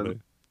 absolutely.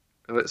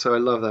 So I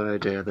love that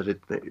idea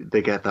that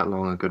they get that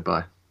long a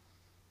goodbye.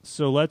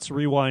 So let's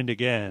rewind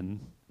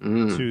again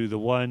Mm. to the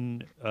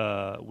one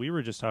we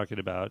were just talking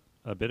about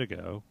a bit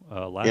ago,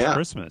 Last Yeah.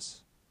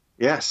 Christmas.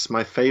 Yes,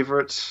 my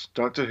favorite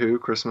Doctor Who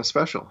Christmas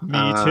special.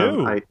 Me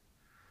too.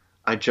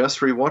 I just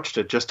rewatched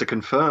it just to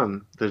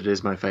confirm that it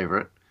is my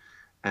favorite,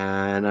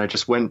 and I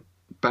just went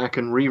back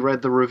and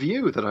reread the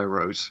review that I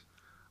wrote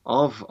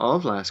of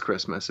Last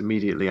Christmas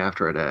immediately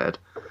after it aired,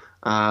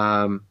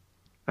 and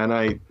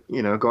I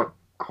got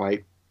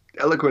quite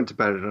eloquent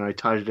about it, and I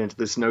tied it into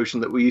this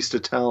notion that we used to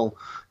tell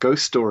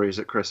ghost stories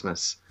at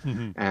Christmas,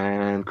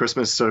 and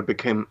Christmas sort of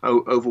became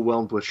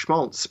overwhelmed with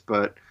schmaltz,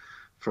 but.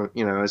 From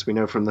as we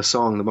know from the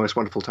song "The Most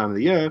Wonderful Time of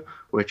the Year,"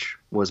 which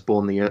was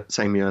born the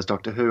same year as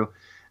Doctor Who,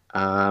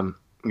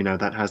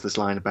 that has this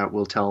line about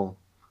we'll tell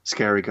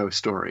scary ghost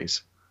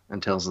stories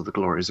and tells of the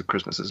glories of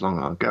Christmases long,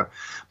 long ago.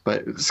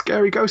 But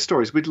scary ghost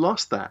stories, we'd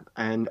lost that,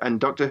 and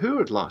Doctor Who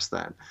had lost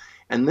that,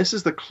 and this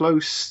is the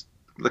closest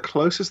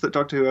that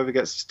Doctor Who ever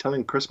gets to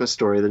telling a Christmas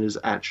story that is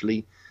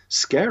actually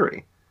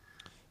scary.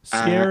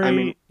 Scary. I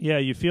mean, Yeah,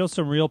 you feel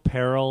some real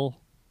peril.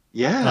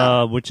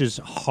 yeah, Which is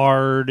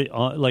hard.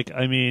 I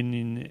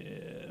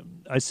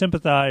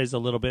sympathize a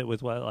little bit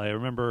with what I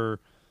remember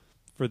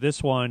for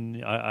this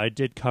one. I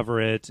did cover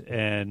it,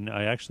 and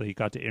I actually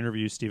got to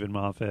interview Stephen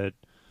Moffat.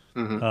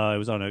 hmm It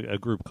was on a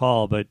group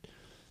call, but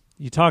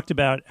he talked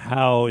about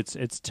how it's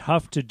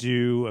tough to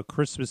do a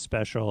Christmas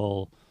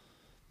special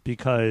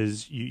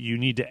because you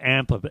need to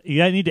amp up.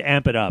 You need to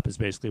amp it up. Is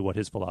basically what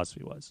his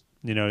philosophy was.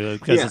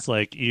 Because yeah, it's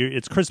like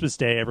it's Christmas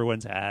Day.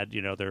 Everyone's had.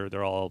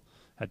 They're all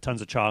had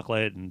tons of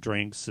chocolate and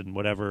drinks and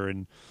whatever,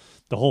 and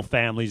the whole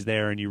family's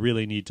there, and you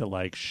really need to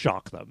like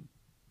shock them.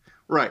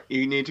 right.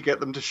 You need to get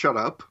them to shut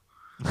up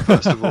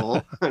first of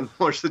all, and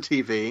watch the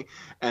TV.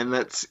 And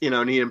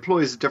and he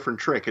employs a different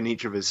trick in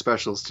each of his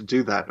specials to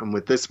do that. And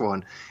with this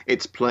one,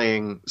 it's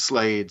playing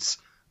Slade's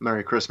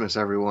Merry Christmas,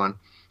 Everyone.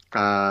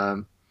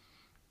 In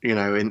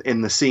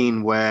the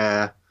scene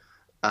where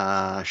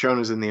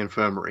Shona's in the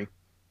infirmary.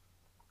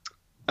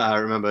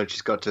 Remember,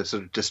 she's got to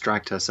sort of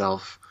distract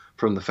herself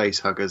from the face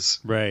huggers.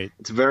 Right.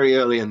 It's very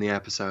early in the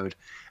episode,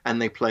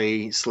 and they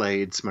play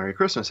Slade's Merry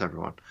Christmas,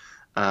 Everyone.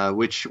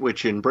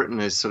 which in Britain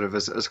is sort of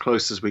as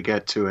close as we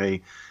get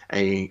to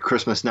a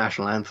Christmas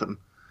national anthem.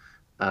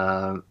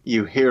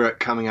 You hear it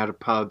coming out of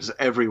pubs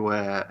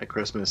everywhere at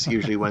Christmas,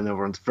 usually when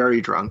everyone's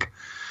very drunk.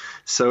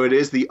 So it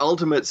is the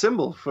ultimate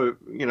symbol for,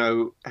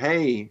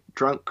 hey,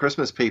 drunk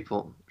Christmas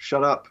people,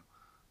 shut up,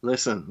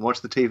 listen,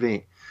 watch the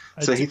TV.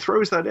 So he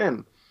throws that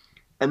in.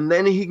 And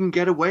then he can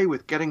get away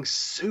with getting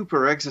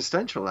super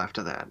existential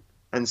after that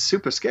and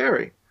super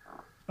scary.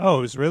 Oh,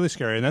 it was really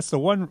scary. And that's the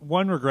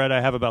one regret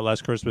I have about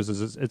Last Christmas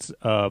is it's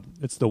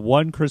the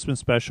one Christmas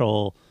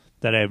special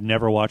that I've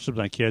never watched with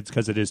my kids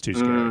because it is too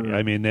scary.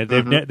 I mean,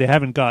 they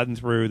haven't gotten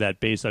through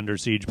that base under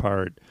siege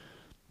part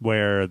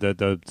where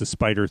the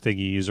spider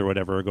thingies or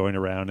whatever are going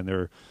around, and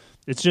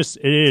it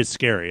is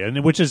scary,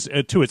 and which is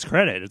to its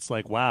credit. It's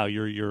like, wow,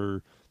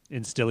 you're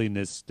instilling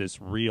this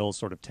real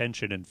sort of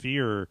tension and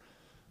fear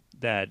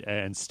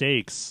and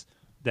stakes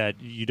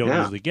that you don't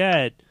usually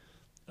get.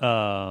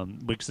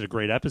 Which is a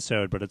great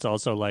episode, but it's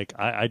also like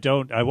I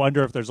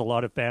wonder if there's a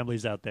lot of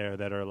families out there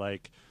that are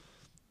like,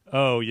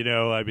 oh,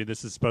 I mean,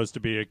 this is supposed to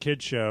be a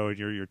kid show, and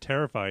you're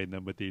terrifying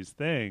them with these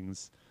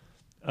things.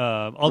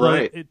 Although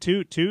right.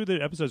 To the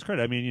episode's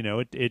credit, I mean,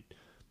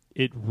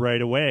 it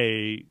right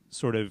away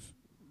sort of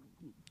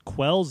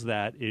quells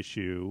that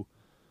issue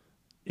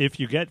if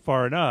you get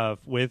far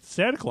enough with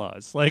Santa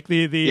Claus, like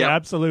the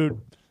absolute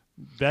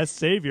best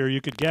savior you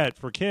could get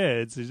for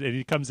kids, and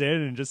he comes in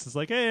and just is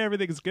like, hey,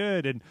 everything's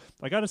good. And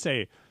I gotta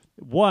say,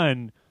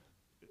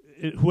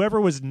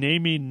 whoever was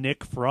naming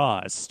Nick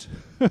Frost,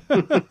 it's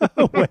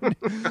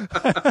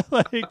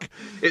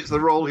the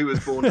role he was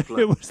born to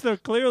play. It was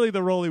clearly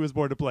the role he was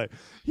born to play.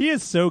 He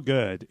is so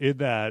good in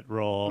that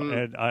role,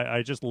 and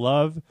I just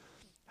love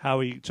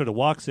how he sort of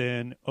walks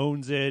in,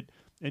 owns it,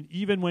 and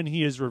even when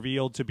he is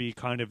revealed to be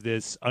kind of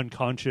this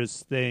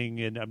unconscious thing,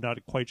 and I'm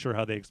not quite sure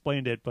how they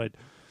explained it, but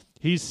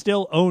he's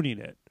still owning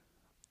it.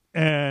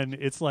 And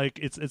it's like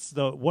it's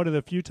the one of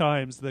the few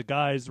times the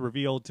guy's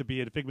revealed to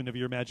be a figment of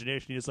your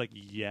imagination. He's like,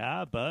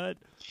 yeah, but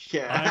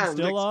I'm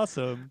still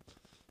awesome.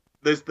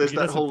 There's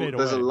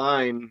a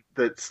line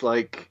that's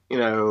like,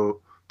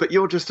 but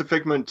you're just a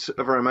figment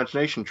of our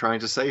imagination trying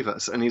to save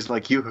us. And he's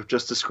like, you have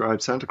just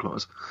described Santa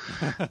Claus.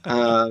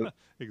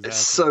 Exactly.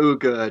 It's so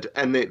good.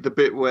 And the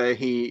bit where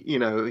he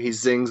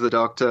zings the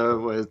doctor,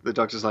 where the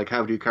doctor's like,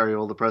 how do you carry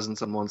all the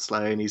presents on one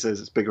sleigh? And he says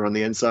it's bigger on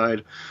the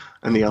inside.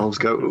 And the elves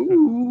go,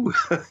 ooh.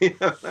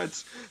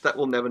 That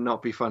will never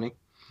not be funny.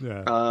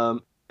 Yeah.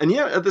 And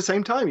at the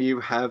same time, you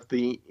have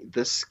the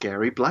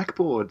scary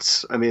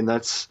blackboards. I mean,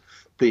 that's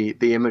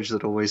the image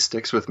that always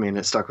sticks with me, and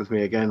it stuck with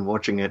me again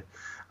watching it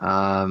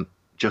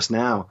just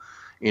now.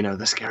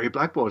 The scary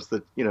blackboards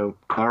that,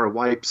 Clara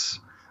wipes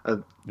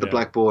the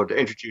blackboard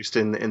introduced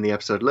in the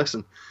episode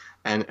Listen,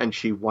 and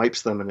she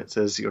wipes them, and it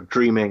says you're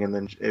dreaming, and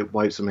then it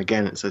wipes them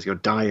again, and it says you're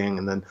dying,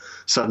 and then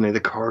suddenly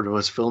the corridor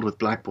is filled with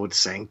blackboards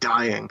saying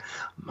dying.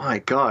 My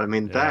God, I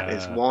mean, that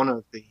is one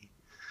of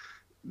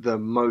the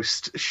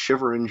most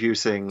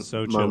shiver-inducing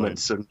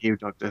moments of new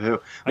Doctor Who.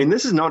 I mean,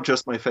 this is not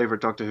just my favorite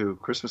Doctor Who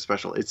Christmas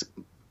special.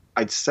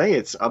 I'd say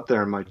it's up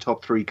there in my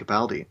top 3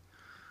 Capaldi.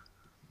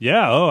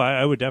 Yeah,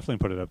 I would definitely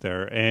put it up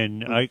there.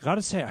 And I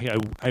gotta say,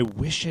 I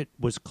wish it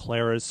was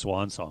Clara's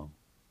swan song.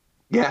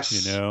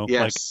 Yes,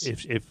 yes. Like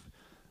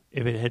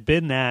if it had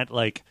been that,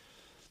 like,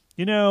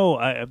 this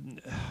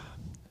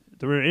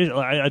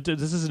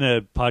isn't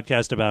a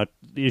podcast about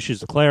the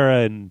issues of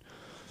Clara and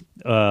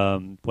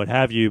what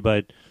have you,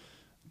 but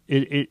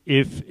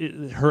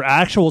if her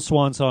actual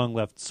swan song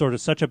left sort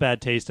of such a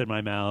bad taste in my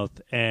mouth,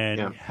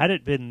 and had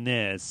it been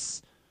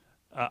this,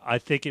 I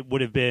think it would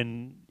have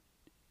been.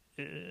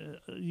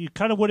 You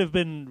kind of would have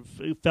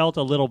felt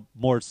a little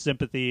more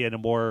sympathy and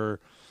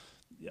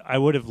I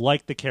would have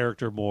liked the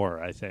character more,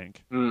 I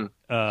think. I'm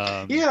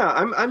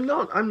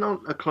not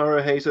a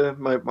Clara hater.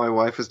 My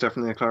wife is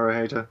definitely a Clara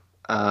hater.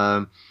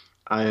 I'm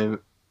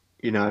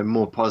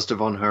more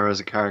positive on her as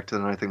a character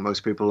than I think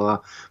most people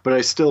are, but I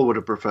still would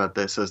have preferred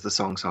this as the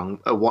swan song,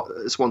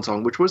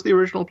 which was the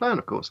original plan,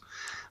 of course.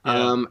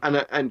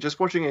 And just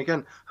watching it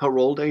again, her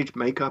old age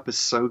makeup is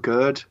so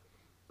good.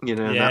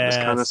 That was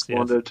kind of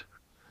squandered. Yes.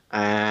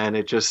 And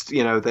it just,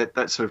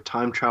 that sort of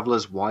time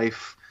traveler's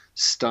wife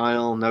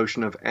style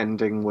notion of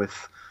ending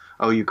with,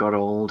 oh, you got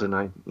old and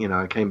I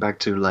came back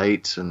too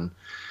late. And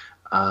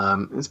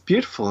it's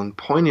beautiful and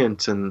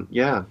poignant. And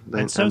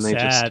and so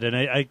sad. And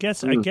I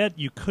guess I get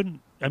you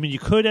couldn't, I mean, you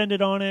could end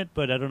it on it,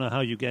 but I don't know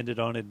how you end it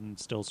on it and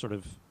still sort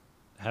of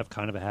have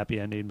kind of a happy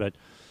ending. But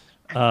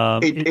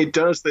it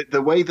does,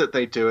 the way that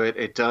they do it,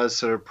 it does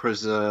sort of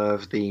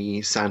preserve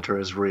the Santa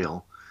is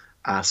real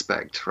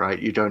aspect, right?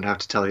 You don't have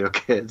to tell your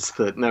kids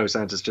that no,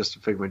 Santa's just a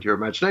figment of your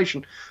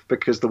imagination,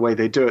 because the way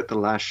they do it, the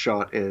last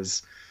shot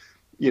is,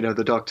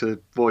 the Doctor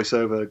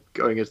voiceover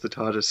going into the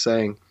TARDIS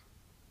saying,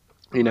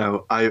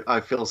 I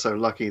feel so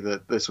lucky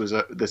that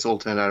this all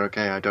turned out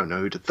okay. I don't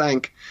know who to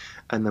thank,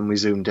 and then we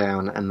zoom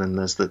down, and then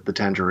there's the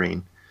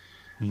tangerine,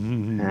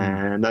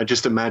 And I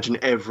just imagine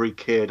every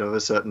kid of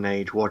a certain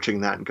age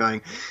watching that and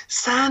going,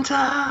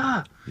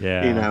 Santa!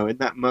 Yeah. In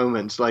that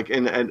moment, like,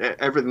 and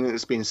everything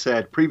that's been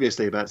said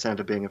previously about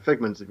Santa being a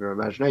figment of your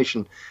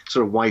imagination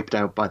sort of wiped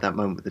out by that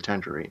moment with the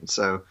tangerine.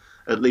 So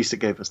at least it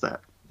gave us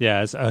that.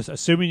 Yeah,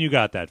 assuming you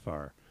got that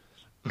far,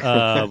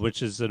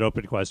 which is an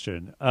open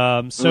question.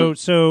 So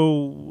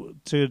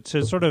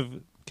to sort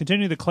of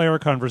continue the Clara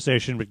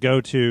conversation, but go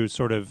to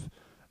sort of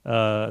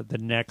the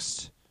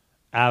next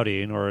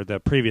outing, or the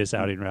previous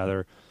outing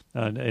rather,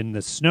 in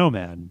the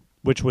Snowman,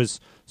 which was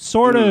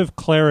sort of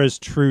Clara's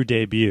true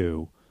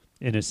debut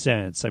in a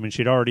sense. I mean,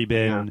 she'd already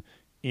been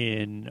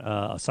in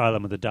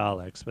Asylum of the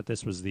Daleks, but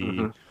this was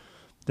the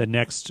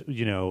next.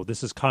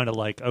 This is kind of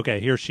like, okay,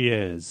 here she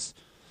is,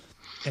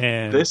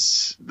 and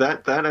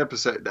that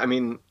episode. I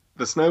mean,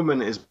 the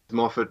Snowman is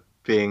Moffat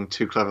being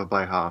too clever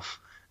by half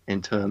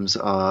in terms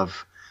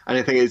of, and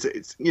I think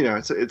it's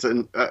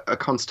a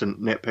constant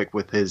nitpick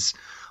with his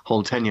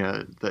whole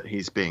tenure that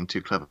he's being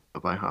too clever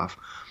by half.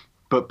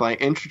 But by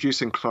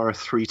introducing Clara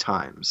 3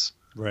 times,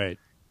 right,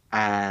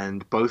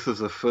 and both of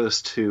the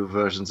first 2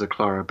 versions of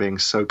Clara being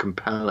so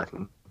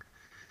compelling,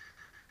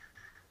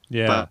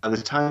 yeah. But by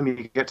the time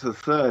you get to the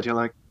third, you're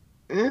like,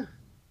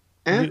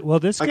 Well,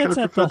 this gets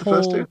at the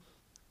first whole. 2.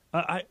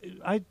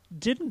 I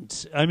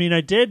didn't. I mean,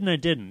 I did and I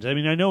didn't. I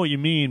mean, I know what you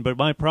mean, but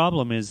my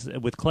problem is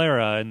with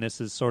Clara, and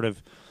this is sort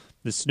of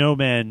the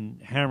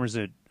Snowman hammers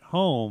it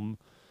home,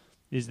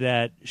 is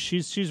that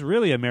she's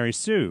really a Mary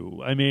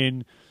Sue. I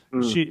mean,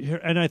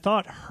 and I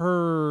thought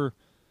her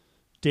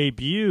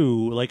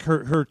debut, like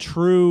her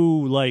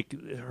true, like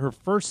her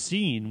first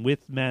scene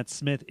with Matt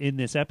Smith in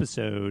this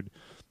episode,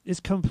 is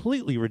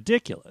completely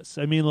ridiculous.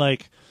 I mean,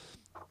 like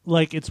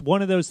it's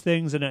one of those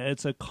things, and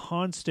it's a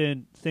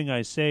constant thing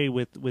I say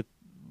with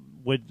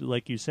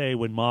like you say,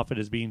 when Moffat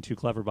is being too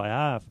clever by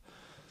half.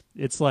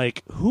 It's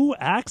like, who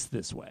acts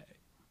this way?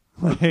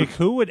 Like,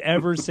 who would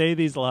ever say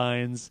these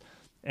lines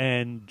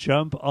and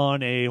jump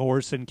on a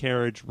horse and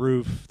carriage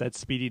roof that's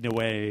speeding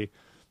away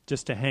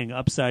just to hang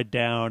upside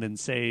down and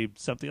say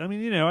something? I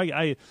mean,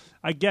 I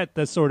get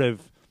the sort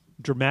of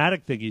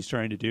dramatic thing he's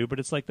trying to do, but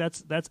it's like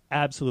that's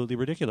absolutely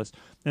ridiculous.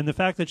 And the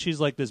fact that she's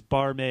like this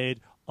barmaid,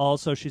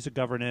 also she's a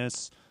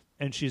governess,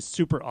 and she's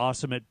super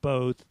awesome at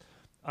both.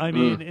 I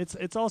mean,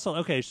 it's also,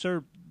 okay,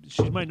 sure,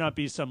 she might not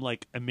be some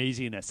like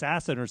amazing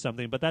assassin or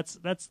something, but that's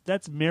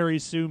Mary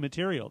Sue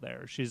material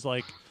there. She's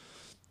like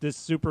this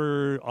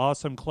super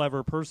awesome,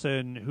 clever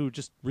person who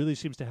just really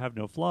seems to have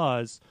no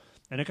flaws.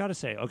 And I got to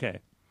say, okay,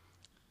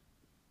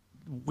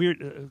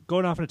 weird,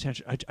 going off on a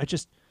tangent. I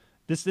just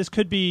this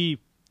could be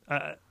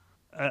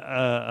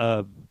a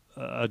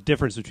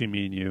difference between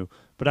me and you,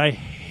 but I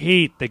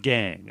hate the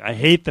gang. I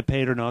hate the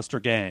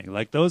Paternoster gang.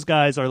 Like, those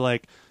guys are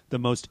like the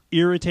most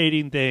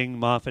irritating thing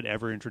Moffat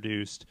ever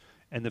introduced.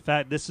 And the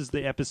fact this is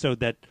the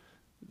episode that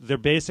they're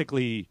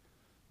basically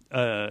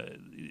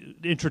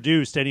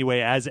introduced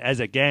anyway as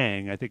a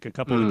gang. I think a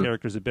couple of the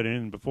characters have been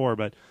in before,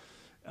 but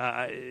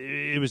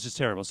it was just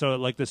terrible. So,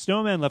 like, the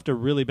Snowman left a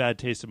really bad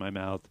taste in my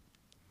mouth.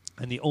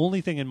 And the only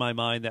thing in my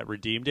mind that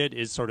redeemed it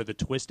is sort of the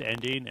twist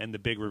ending and the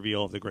big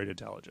reveal of the Great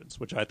Intelligence,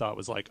 which I thought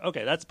was like,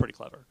 okay, that's pretty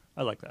clever.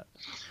 I like that.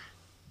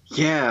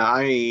 Yeah,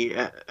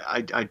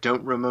 I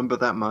don't remember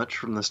that much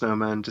from the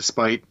Snowman,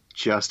 despite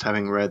just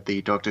having read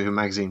the Doctor Who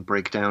magazine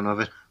breakdown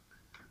of it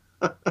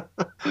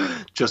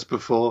just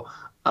before.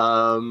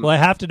 Well, I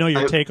have to know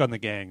your take on the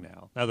gang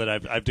now. Now that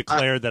I've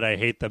declared that I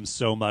hate them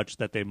so much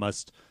that they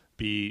must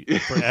be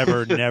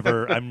forever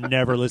never. I'm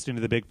never listening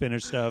to the Big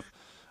Finish stuff.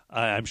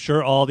 I'm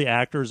sure all the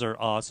actors are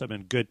awesome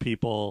and good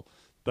people,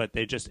 but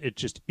it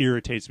just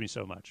irritates me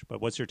so much.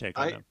 But what's your take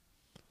on them?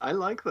 I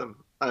like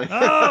them.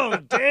 Oh,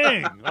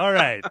 dang. All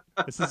right.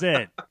 This is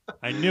it.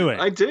 I knew it.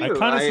 I do. I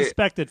kind of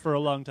suspected for a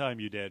long time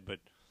you did, but...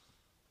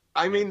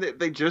 I mean,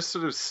 they just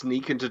sort of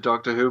sneak into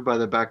Doctor Who by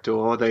the back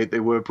door. They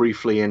were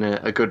briefly in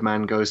A Good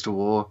Man Goes to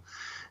War.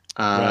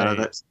 Right.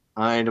 That's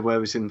kind of where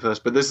we've seen them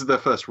first. But this is their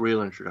first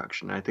real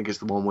introduction. I think it's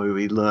the one where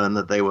we learn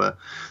that they were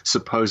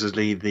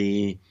supposedly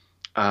the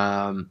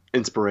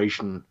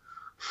inspiration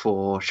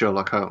for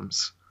Sherlock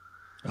Holmes.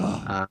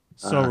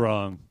 So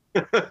wrong.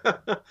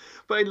 But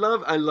I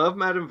love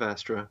Madame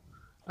Vastra.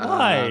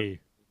 Why?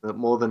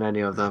 More than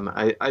any of them.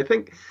 I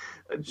think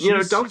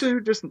Doctor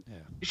Who just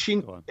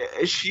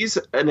she's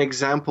an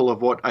example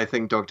of what I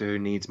think Doctor Who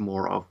needs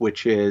more of,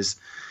 which is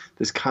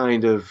this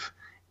kind of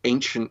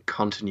ancient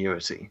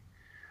continuity,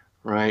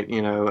 right?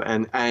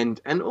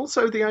 And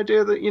also the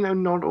idea that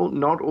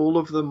not all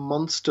of the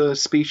monster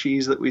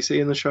species that we see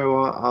in the show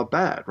are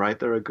bad, right?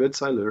 There are good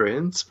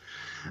Silurians,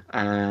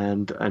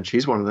 and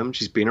she's one of them.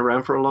 She's been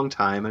around for a long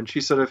time, and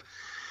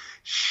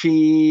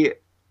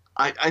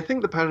I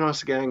think the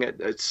Paternoster Gang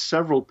at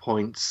several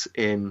points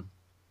in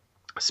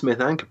Smith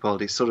and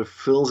Capaldi sort of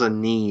fills a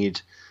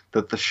need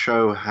that the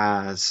show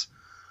has,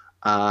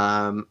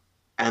 and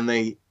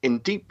they, in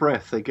Deep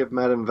Breath, they give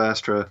Madame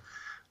Vastra,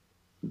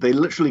 they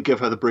literally give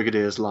her the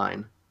Brigadier's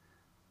line,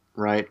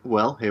 right?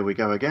 Well, here we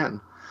go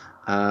again.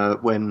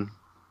 When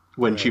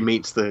when she Right.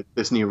 meets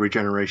this new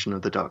regeneration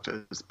of the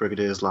Doctor. It's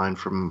Brigadier's line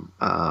from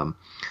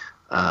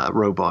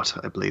Robot,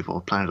 I believe,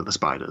 or Planet of the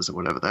Spiders, or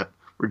whatever that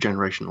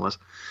regeneration was.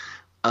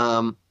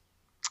 Um,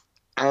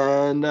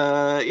 and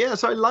yeah,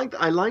 so I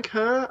like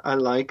her. I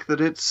like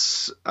that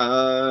it's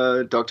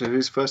Doctor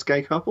Who's first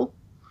gay couple.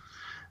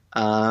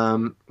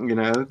 The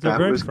That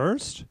very was,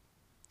 first.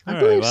 I All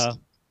right. believe,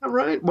 Well,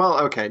 right. Well,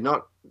 okay,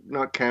 not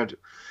count,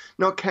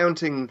 not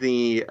counting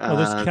well,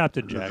 there's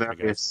Captain the Jack, I guess.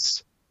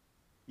 various.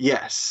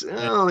 Yes, And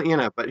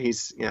well, but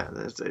he's, yeah,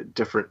 there's a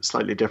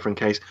slightly different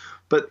case.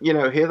 But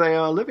here they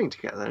are living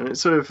together, and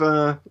it's sort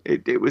of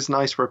it was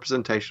nice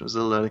representation. It was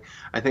a little early.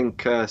 I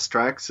think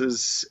Strax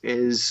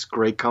is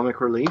great comic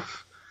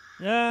relief.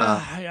 Uh,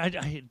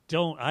 I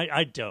don't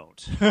I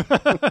don't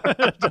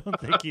I don't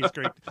think he's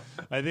great.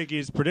 I think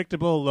he's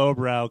predictable,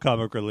 lowbrow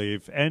comic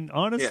relief, and yeah,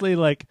 honestly,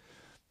 like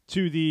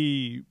to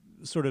the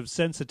sort of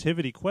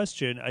sensitivity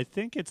question, I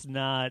think it's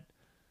not.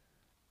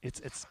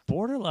 It's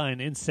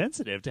borderline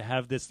insensitive to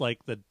have this like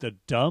the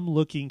dumb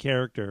looking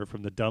character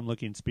from the dumb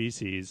looking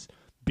species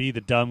be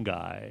the dumb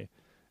guy.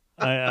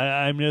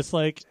 I'm just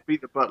like, be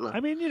the butler. I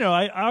mean,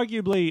 I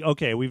arguably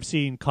okay. We've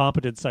seen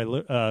competent,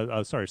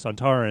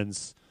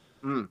 Santarans,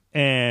 Mm.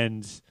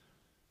 and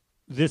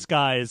this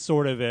guy is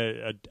sort of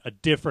a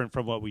different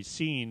from what we've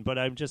seen. But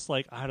I'm just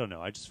like, I don't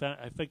know. I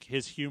think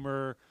his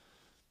humor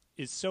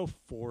is so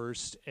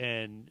forced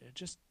and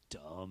just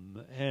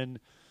dumb, and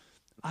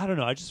I don't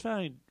know. I just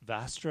find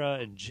Vastra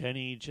and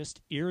Jenny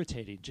just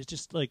irritating.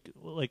 Just like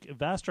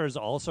Vastra is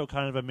also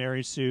kind of a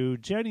Mary Sue.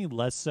 Jenny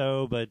less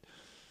so, but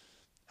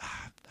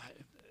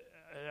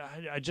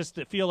I just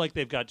feel like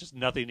they've got just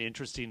nothing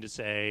interesting to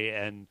say,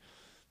 and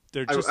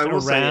they're just I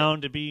will say,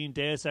 around being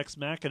Deus Ex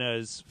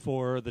Machinas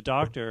for the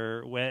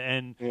Doctor.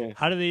 And yeah.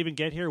 how do they even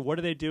get here? What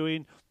are they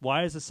doing?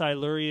 Why is the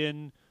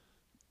Silurian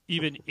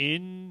even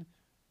in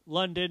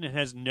London and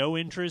has no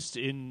interest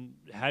in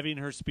having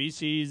her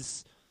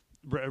species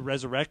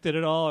resurrected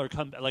at all, or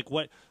come like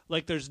what?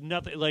 Like there's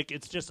nothing. Like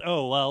it's just the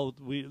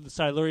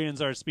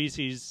Silurians are a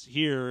species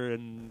here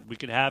and we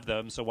can have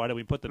them. So why do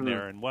we put them Mm.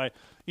 there? And why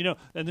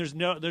And there's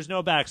no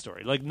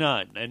backstory, like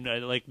none. And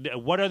like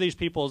what are these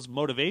people's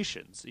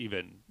motivations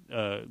even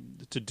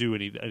to do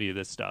any of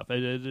this stuff?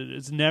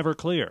 It's never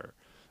clear.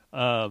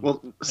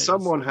 Well,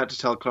 someone had to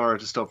tell Clara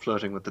to stop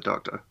flirting with the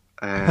Doctor,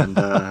 and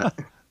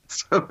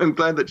so I'm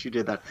glad that she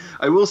did that.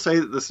 I will say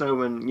that the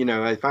Snowmen,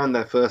 I found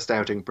their first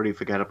outing pretty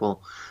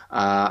forgettable.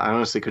 I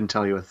honestly couldn't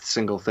tell you a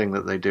single thing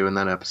that they do in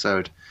that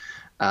episode,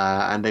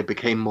 and they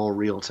became more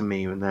real to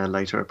me in their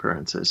later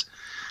appearances.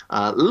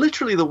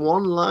 Literally, the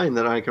one line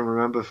that I can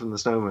remember from the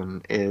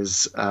Snowmen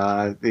is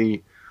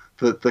the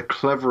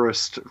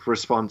cleverest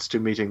response to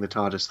meeting the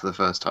TARDIS for the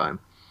first time,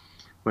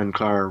 when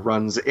Clara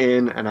runs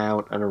in and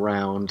out and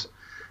around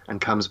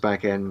and comes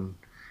back in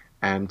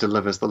and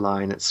delivers the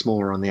line, "It's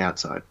smaller on the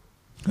outside."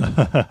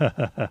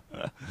 that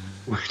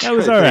Which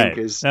was I all think right.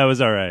 is, That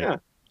was all right.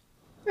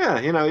 yeah,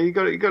 yeah. You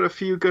got a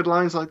few good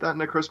lines like that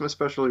in a Christmas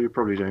special. You're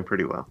probably doing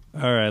pretty well.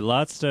 All right,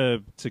 lots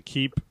to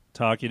keep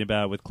talking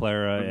about with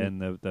Clara Mhm.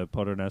 and the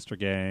Podonestor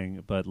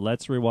gang, but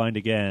let's rewind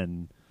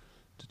again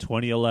to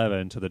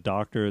 2011 to the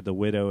Doctor, the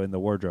Widow, and the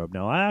Wardrobe.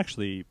 Now, I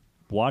actually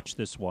watched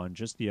this one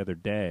just the other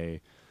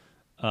day.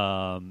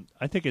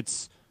 I think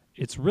it's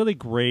really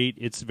great.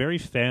 It's very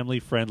family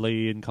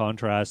friendly in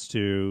contrast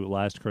to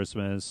Last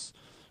Christmas.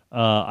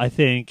 I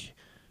think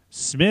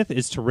Smith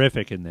is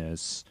terrific in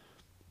this.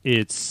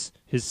 It's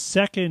his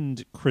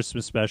second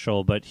Christmas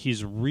special, but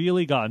he's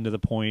really gotten to the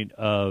point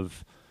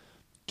of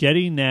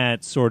getting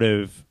that sort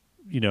of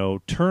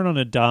turn on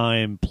a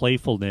dime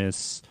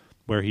playfulness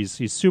where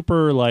he's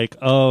super like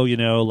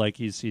like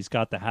he's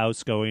got the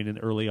house going and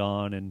early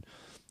on and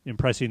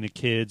impressing the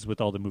kids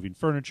with all the moving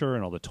furniture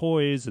and all the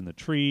toys and the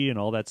tree and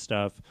all that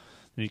stuff.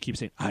 And he keeps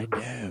saying, "I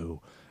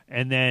know,"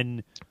 and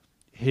then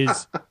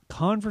his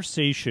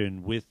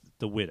conversation with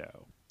the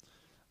widow,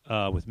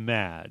 with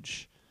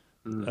Madge,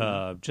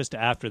 just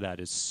after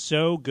that is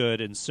so good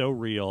and so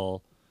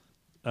real,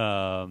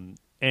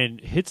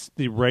 and hits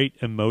the right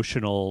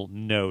emotional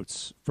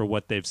notes for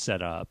what they've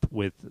set up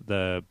with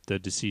the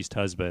deceased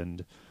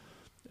husband,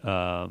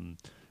 and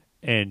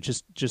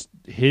just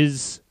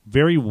his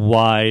very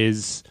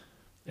wise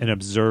and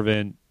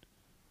observant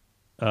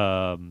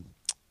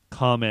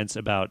comments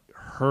about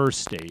her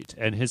state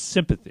and his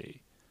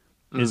sympathy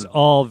is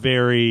all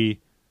very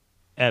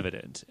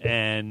evident,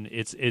 and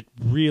it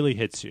really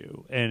hits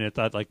you. And it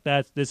thought like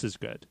this is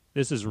good.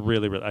 This is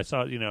really, really. I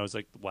saw I was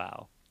like,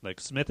 wow, like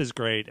Smith is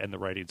great and the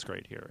writing's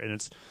great here. And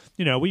it's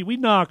we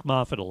knock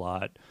Moffat a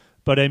lot,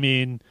 but I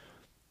mean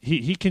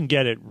he can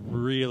get it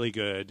really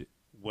good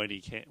when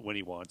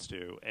he wants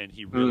to, and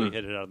he really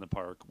hit it out in the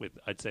park with,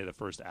 I'd say, the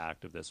first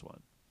act of this one.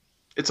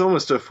 It's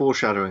almost a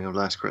foreshadowing of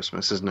Last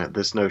Christmas, isn't it?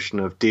 This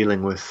notion of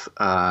dealing with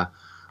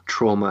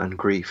trauma and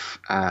grief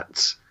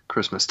at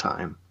Christmas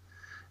time.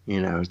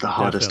 The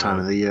hardest time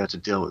of the year to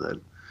deal with it.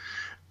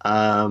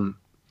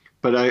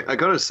 But I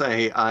got to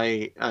say,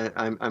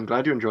 I'm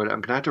glad you enjoyed it.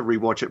 I'm going to have to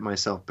rewatch it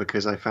myself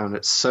because I found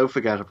it so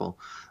forgettable.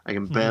 I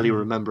can barely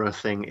remember a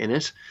thing in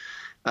it.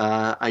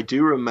 I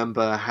do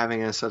remember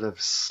having a sort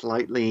of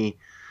slightly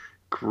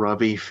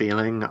grubby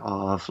feeling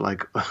of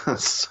like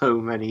so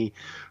many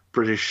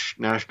British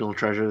national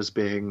treasures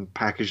being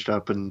packaged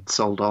up and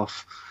sold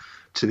off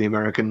to the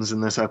Americans in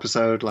this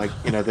episode. Like,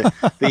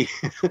 the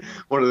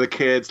one of the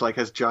kids like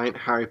has giant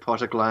Harry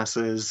Potter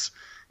glasses,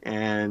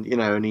 and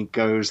and he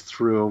goes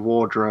through a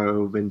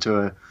wardrobe into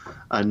a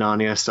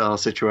Narnia style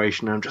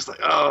situation. I'm just like,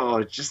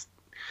 oh, just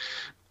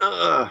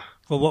Well,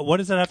 what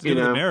does that have to do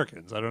with know.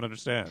 Americans? I don't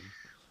understand.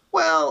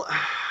 Well,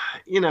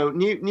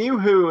 New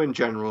Who in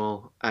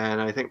general,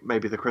 and I think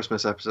maybe the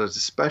Christmas episodes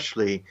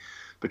especially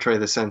portray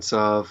the sense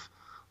of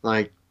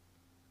like,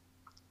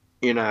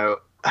 you know,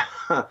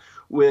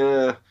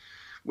 we're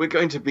we're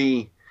going to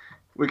be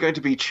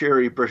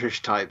cheery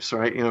British types,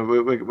 right?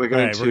 We're going Right, we're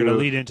going to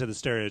lead into the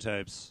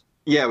stereotypes.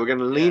 yeah, we're going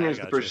to lean Yeah, I into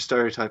the got you. British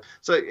stereotype.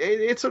 So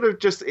it sort of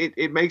just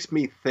it makes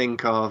me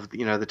think of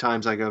the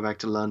times I go back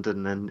to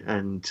London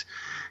and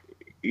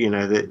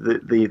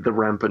the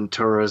rampant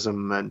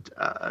tourism, and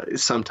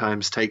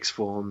sometimes takes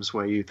forms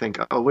where you think,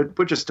 oh,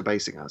 we're just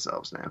debasing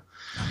ourselves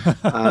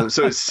now.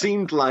 So it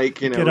seemed like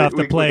Get off the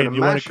we're plane. gonna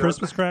You want a mash up.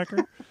 Christmas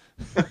cracker?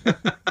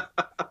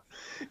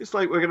 It's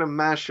like we're going to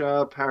mash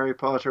up Harry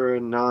Potter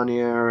and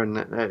Narnia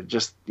and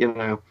just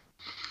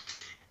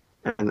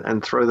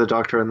and throw the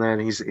Doctor in there,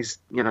 and he's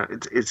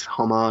it's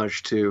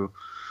homage to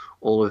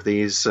all of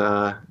these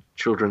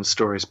children's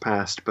stories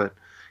past, but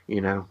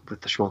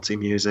with the schmaltzy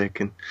music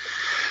and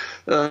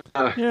I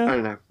Yeah,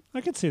 don't know. I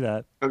could see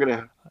that. I'm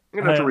gonna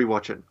have to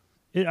rewatch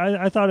it.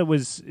 I thought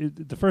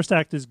the first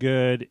act is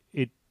good.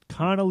 It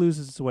kind of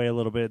loses its way a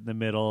little bit in the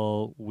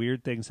middle.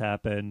 Weird things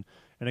happen,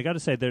 and I got to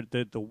say,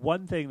 the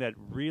one thing that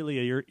really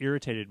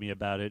irritated me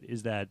about it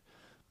is that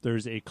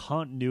there's a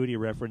continuity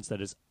reference that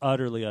is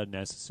utterly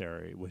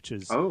unnecessary, which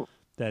is Oh,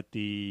 that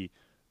the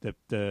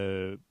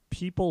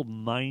people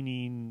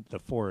mining the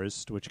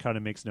forest, which kind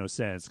of makes no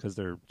sense because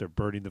they're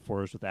burning the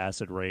forest with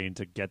acid rain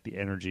to get the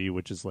energy,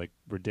 which is like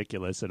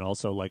ridiculous, and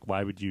also like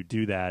why would you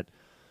do that?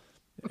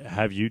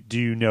 Do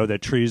you know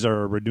that trees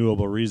are a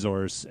renewable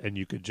resource and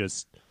you could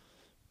just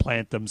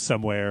plant them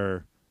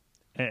somewhere,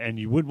 and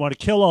you wouldn't want to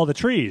kill all the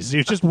trees?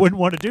 You just wouldn't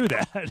want to do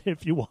that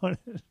if you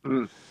wanted.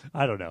 mm.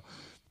 I don't know,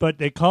 but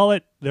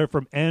they're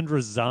from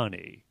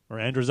Androzani or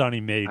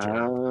Androzani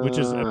Major, which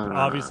is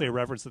obviously a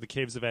reference to the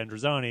caves of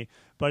Androzani,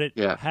 but it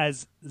Yeah.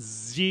 has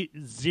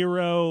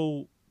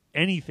zero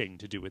anything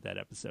to do with that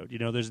episode.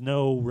 There's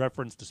no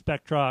reference to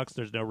Spectrox.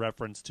 There's no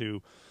reference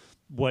to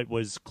what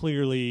was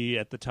clearly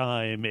at the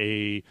time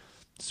a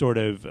sort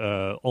of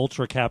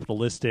ultra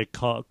capitalistic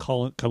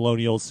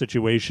colonial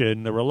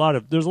situation. There's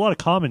a lot of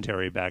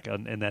commentary back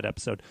in that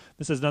episode.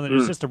 This is nothing.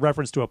 It's just a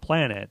reference to a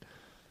planet,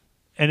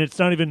 and it's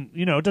not even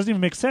it doesn't even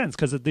make sense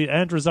because the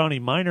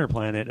Androzani minor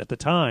planet at the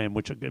time,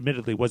 which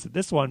admittedly wasn't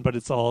this one, but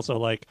it's also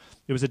like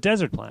it was a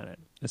desert planet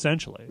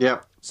essentially. Yeah.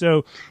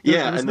 So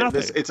Yeah, there's and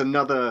nothing. it's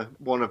another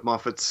one of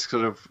Moffat's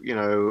sort of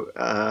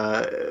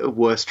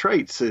worst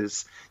traits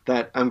is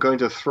that I'm going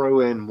to throw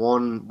in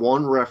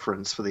one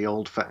reference for the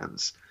old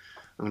fans.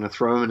 I'm going to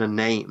throw in a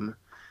name,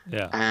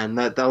 Yeah, and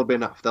that'll be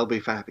enough. They'll be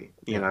happy.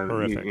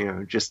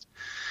 horrific. Just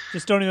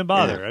don't even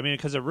bother. Yeah. I mean,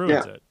 because it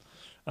ruins Yeah. it.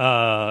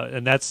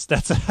 And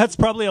that's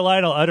probably a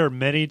line I'll utter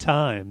many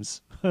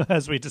times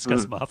as we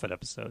discuss Moffat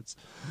episodes.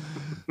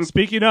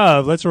 Speaking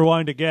of, let's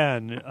rewind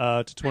again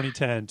to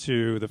 2010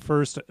 to the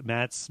first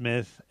Matt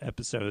Smith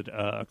episode,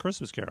 A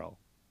Christmas Carol.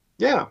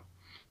 yeah.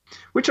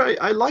 Which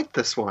I liked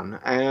this one,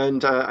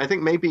 and I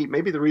think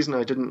maybe the reason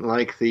I didn't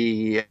like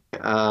the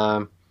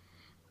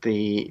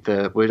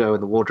Widow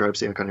and the Wardrobe.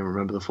 See, I can't even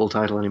remember the full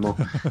title anymore.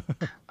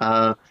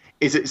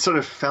 Is it sort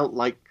of felt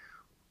like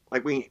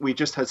we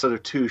just had sort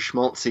of two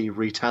schmaltzy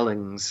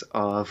retellings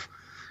of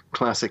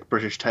classic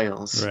British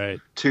tales, Right.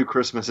 2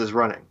 Christmases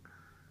running.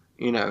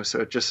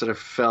 So it just sort of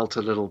felt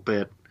a little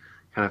bit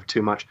kind of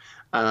too much.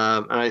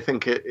 And I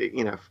think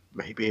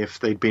maybe if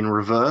they'd been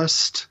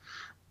reversed,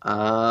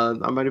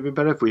 that might have been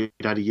better if we'd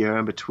had a year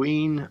in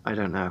between. I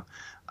don't know.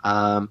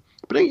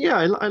 But yeah,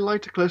 I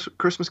liked A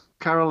Christmas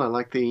Carol. I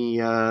like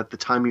the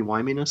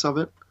timey-wiminess of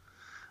it.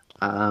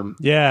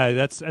 Yeah,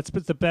 that's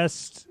the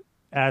best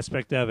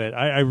aspect of it.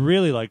 I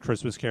really like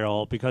Christmas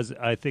Carol because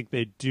I think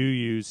they do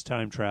use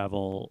time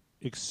travel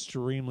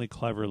extremely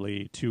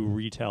cleverly to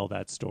retell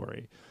that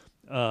story.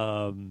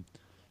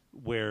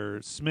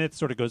 Where Smith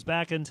sort of goes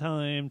back in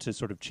time to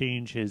sort of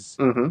change his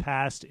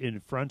past in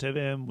front of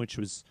him, which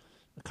was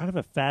kind of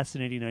a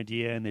fascinating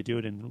idea, and they do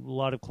it in a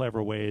lot of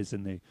clever ways,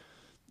 and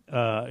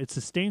it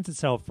sustains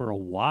itself for a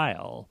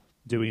while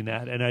doing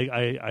that. And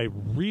I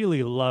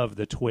really love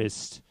the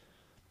twist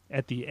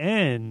at the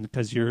end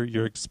because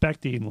you're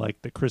expecting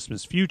like the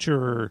Christmas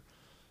future,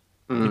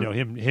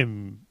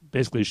 him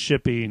basically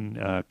shipping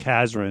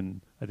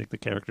Kazran, I think the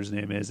character's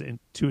name is,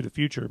 into the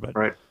future, but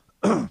Right.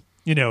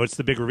 it's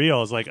the big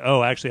reveal. It's like,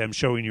 oh, actually, I'm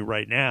showing you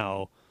right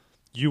now,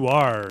 you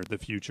are the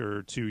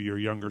future to your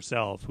younger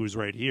self, who's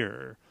right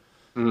here.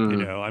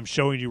 I'm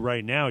showing you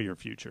right now your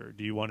future.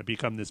 Do you want to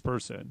become this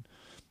person?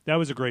 That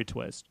was a great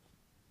twist.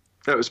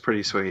 That was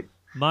pretty sweet.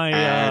 My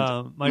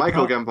And my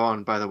Michael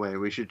Gambon, by the way,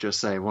 we should just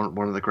say one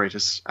of the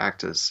greatest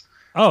actors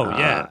Oh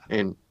yeah,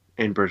 in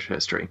British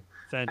history,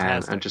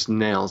 fantastic. and just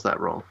nails that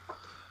role.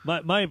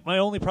 My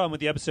only problem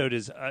with the episode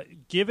is,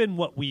 given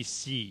what we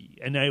see,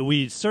 and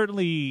we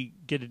certainly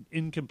get an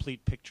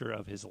incomplete picture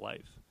of his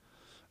life,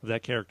 of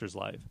that character's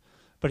life,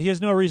 but he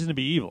has no reason to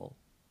be evil.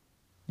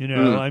 You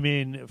know, I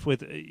mean,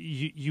 with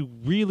you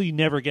really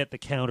never get the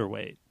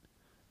counterweight.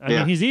 I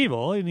mean, he's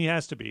evil, and he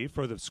has to be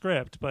for the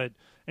script,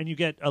 and you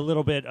get a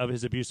little bit of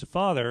his abusive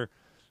father,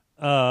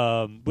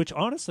 which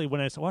honestly,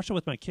 when I watched it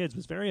with my kids,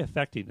 was very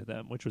affecting to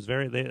them. Which was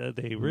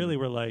they really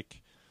were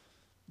like,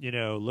 you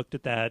know, looked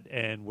at that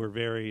and were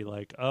very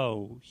like,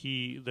 oh,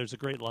 there's a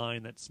great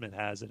line that Smith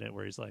has in it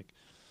where he's like,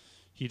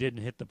 he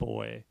didn't hit the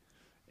boy,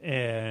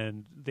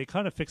 and they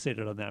kind of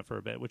fixated on that for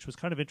a bit, which was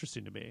kind of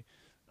interesting to me.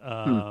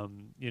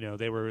 You know,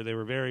 they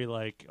were very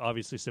like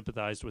obviously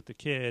sympathized with the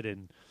kid,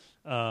 and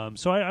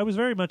so I was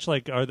very much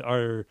like,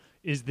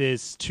 is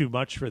this too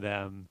much for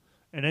them?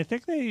 And I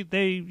think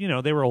they you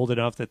know, they were old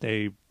enough that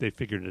they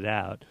figured it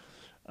out.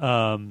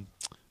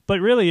 But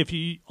really, if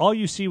all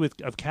you see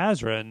of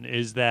Kazran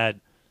is that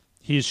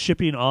he's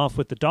shipping off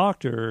with the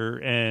doctor,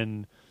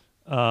 and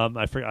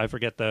I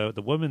forget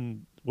the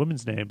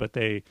woman's name, but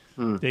they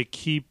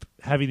keep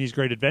having these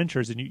great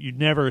adventures, and you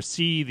never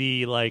see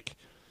the like,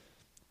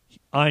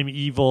 I'm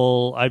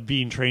evil, I'm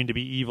being trained to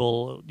be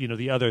evil, you know,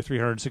 the other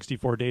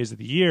 364 days of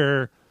the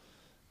year,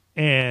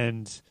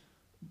 and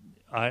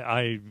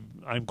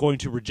I'm going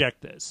to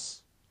reject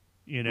this,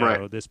 you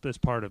know, this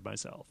part of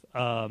myself.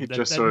 He's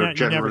just sort of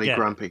generally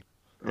grumpy.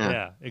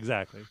 Yeah,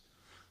 exactly.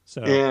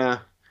 So yeah,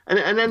 and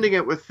ending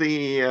it with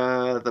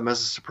the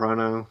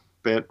mezzo-soprano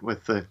bit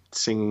with the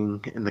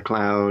singing in the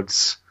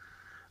clouds.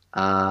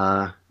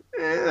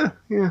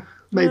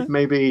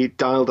 Maybe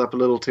dialed up a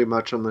little too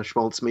much on the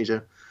Schmaltz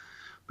meter.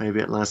 Maybe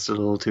it lasted a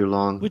little too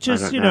long. Which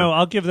is, you know,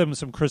 I'll give them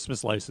some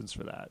Christmas license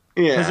for that.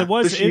 Yeah,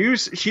 she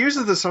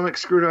uses the sonic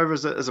screwdriver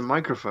as a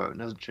microphone,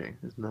 doesn't she?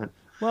 Isn't that?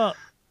 Well,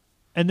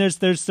 and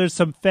there's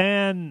some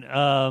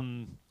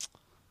fan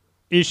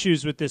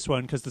issues with this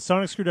one because the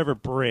sonic screwdriver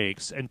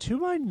breaks, and to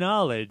my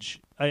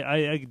knowledge,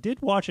 I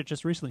did watch it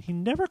just recently. He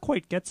never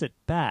quite gets it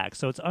back,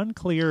 so it's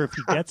unclear if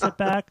he gets it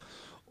back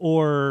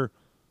or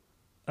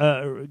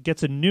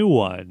gets a new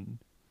one.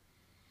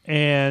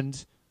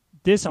 And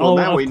this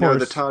now we know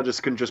the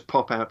TARDIS can just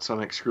pop out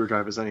sonic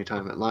screwdrivers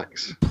anytime it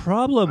likes.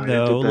 Problem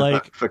though,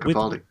 like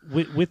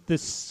with the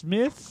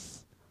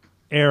Smith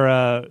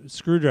era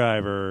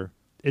screwdriver,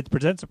 it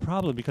presents a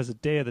problem because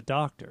of Day of the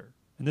Doctor,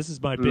 and this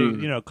is my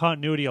big, you know,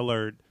 continuity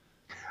alert.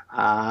 You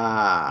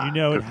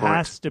know, it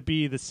has to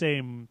be the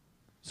same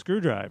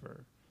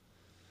screwdriver.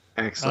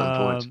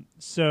 Excellent point.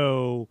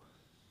 So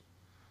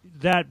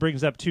that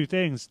brings up two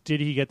things: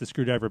 did he get the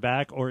screwdriver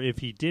back, or if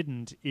he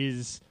didn't,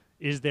 is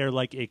there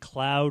like a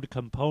cloud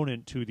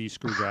component to the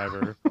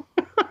screwdriver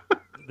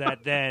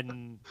that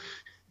then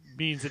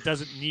means it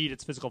doesn't need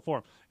its physical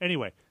form?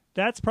 Anyway,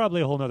 that's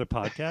probably a whole nother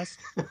podcast.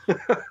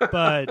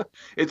 But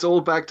it's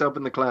all backed up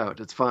in the cloud.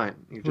 It's fine.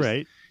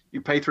 You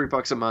pay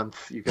 $3 a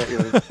month. You get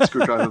your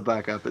screwdriver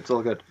back up. It's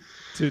all good.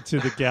 To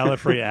the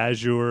Gallifrey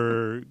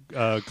Azure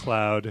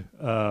cloud.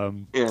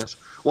 Yes.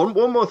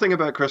 One more thing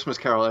about Christmas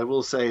Carol, I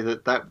will say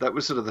that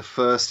was sort of the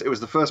first. It was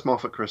the first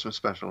Moffat Christmas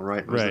special, right?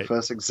 It was the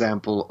first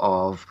example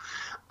of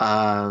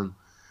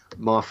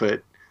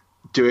Moffat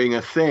doing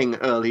a thing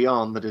early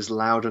on that is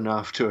loud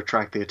enough to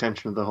attract the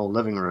attention of the whole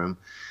living room.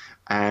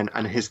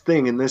 And his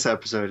thing in this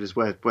episode is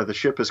where the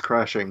ship is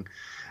crashing,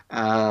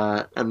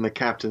 and the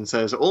captain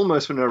says,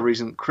 almost for no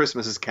reason,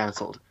 Christmas is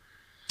cancelled.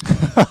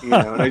 You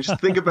know, and I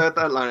just think about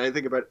that line. I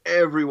think about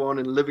everyone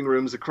in living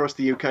rooms across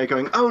the UK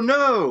going, "Oh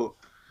no!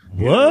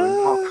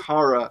 What?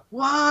 Horror!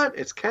 What?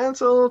 It's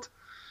cancelled.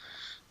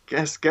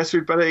 Guess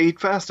we'd better eat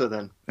faster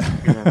then.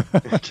 You know?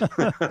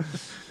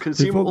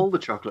 Consume all the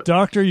chocolate."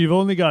 Doctor, you've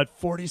only got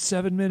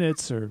 47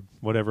 minutes or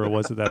whatever it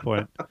was at that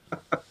point.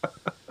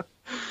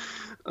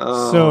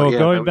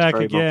 Going back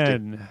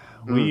again,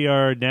 we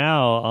are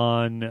now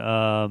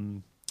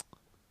on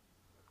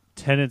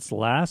Tennant's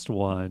last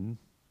one,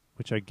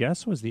 which I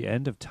guess was the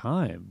end of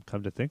time,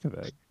 come to think of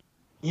it.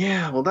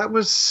 Yeah, well, that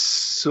was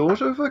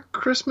sort of a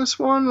Christmas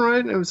one,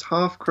 right? It was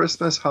half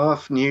Christmas,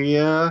 half New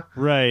Year.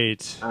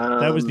 Right.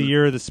 That was the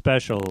year of the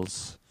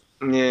specials.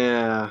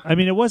 Yeah. I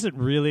mean, it wasn't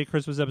really a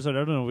Christmas episode.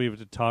 I don't know if we have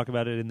to talk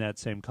about it in that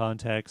same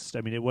context.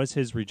 I mean, it was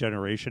his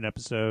regeneration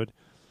episode,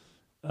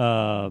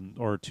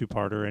 or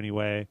two-parter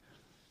anyway.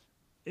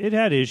 It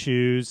had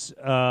issues.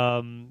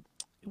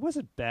 It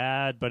wasn't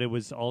bad, but it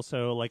was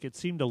also like it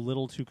seemed a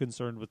little too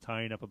concerned with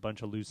tying up a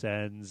bunch of loose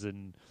ends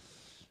and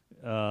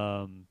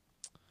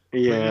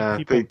bringing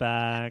people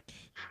back.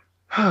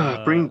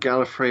 Bring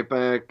Gallifrey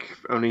back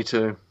only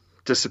to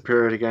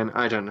disappear it again.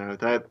 I don't know.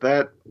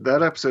 That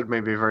episode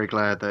made me very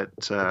glad that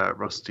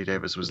Russell T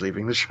Davies was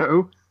leaving the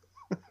show.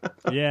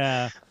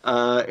 Yeah.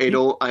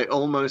 I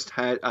almost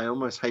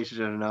hated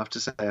it enough to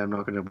say I'm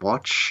not going to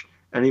watch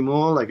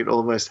anymore. Like it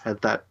almost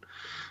had that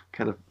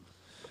kind of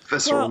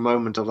visceral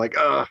moment of like,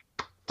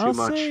 too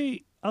much.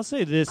 I'll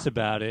say this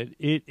about it.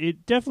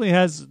 It definitely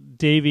has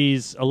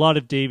a lot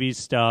of Davies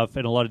stuff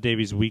and a lot of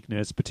Davies'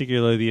 weakness,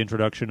 particularly the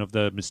introduction of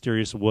the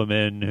mysterious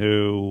woman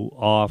who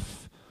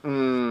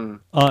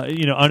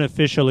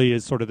unofficially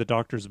is sort of the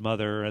Doctor's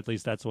mother. At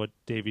least that's what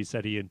Davies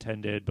said he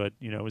intended, but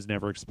it was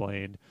never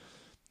explained.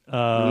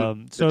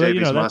 The So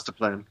Davies master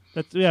plan.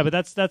 But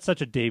that's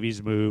such a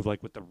Davies move,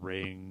 like with the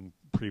ring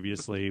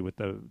previously, with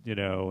the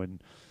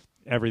and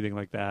everything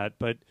like that.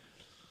 But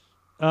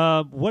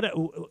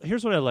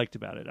here's what I liked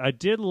about it. I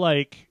did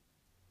like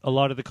a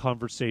lot of the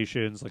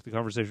conversations, like the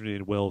conversation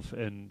between Wilf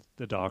and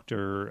the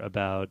Doctor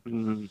about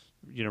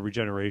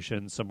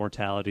regeneration, some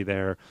mortality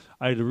there.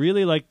 I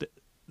really liked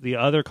the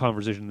other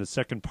conversation, the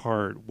second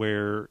part,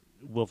 where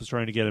Wilf is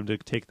trying to get him to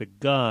take the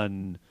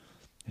gun,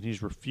 and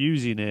he's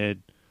refusing it,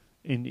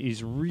 and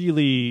he's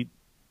really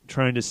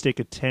trying to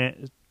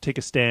take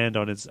a stand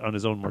on his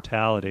own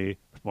morality.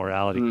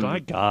 My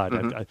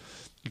God,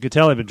 you could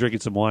tell I've been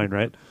drinking some wine,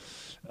 right?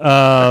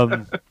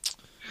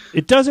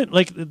 It doesn't,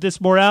 like,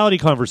 this morality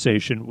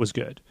conversation was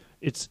good.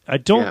 I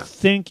don't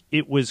think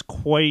it was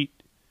quite.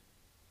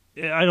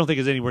 I don't think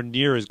it's anywhere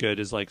near as good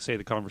as, like, say,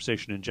 the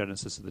conversation in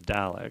Genesis of the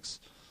Daleks.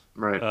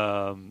 Right.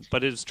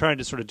 But it's trying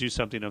to sort of do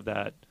something of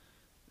that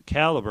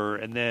caliber,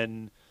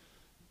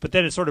 but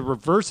then it sort of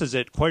reverses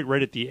it quite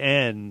right at the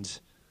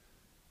end,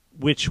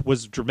 which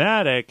was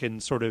dramatic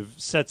and sort of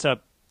sets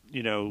up,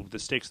 the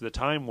stakes of the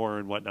Time War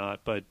and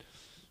whatnot. But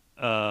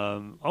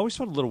always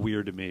felt a little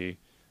weird to me.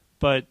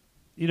 But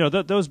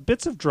those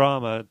bits of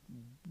drama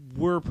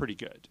were pretty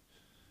good.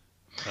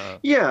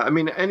 I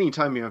mean, any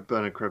time you have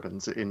Bernard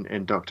Cribbins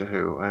in Doctor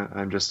Who,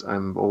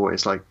 I'm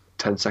always like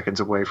 10 seconds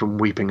away from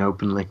weeping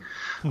openly.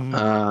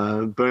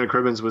 Bernard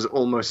Cribbins was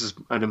almost as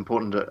an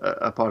important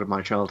a part of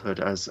my childhood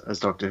as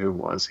Doctor Who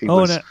was. He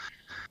was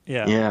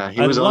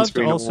on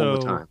screen all the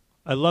time.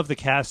 I love the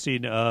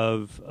casting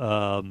of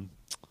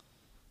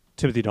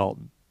Timothy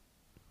Dalton.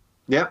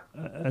 Yeah,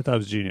 I thought it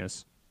was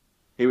genius.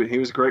 He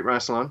was a great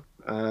Rassilon.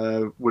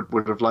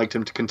 Would have liked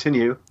him to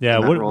continue. Yeah,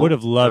 would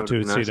have loved to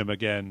have seen him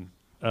again.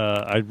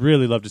 I'd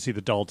really love to see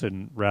the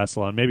Dalton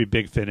Rassilon. Maybe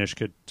Big Finish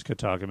could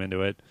talk him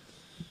into it.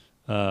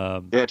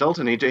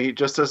 Dalton. He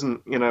just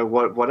doesn't.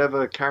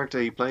 Whatever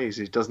character he plays,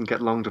 he doesn't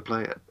get long to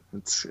play it.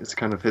 It's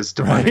kind of his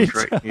defining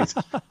trait.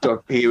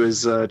 He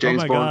was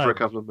James Bond for a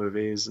couple of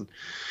movies, and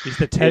he's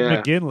the Ted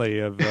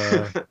McGinley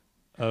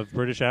of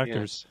British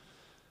actors. Yes.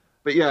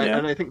 But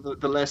and I think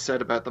the less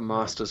said about the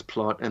Master's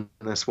plot in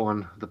this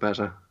one, the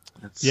better.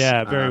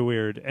 Very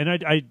weird. And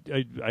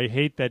I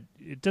hate that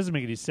it doesn't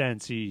make any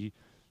sense.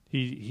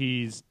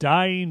 He's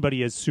dying, but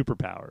he has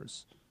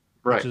superpowers.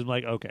 Right. Which is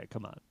like, okay,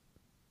 come on.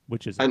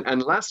 Which is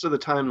and Last of the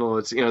Time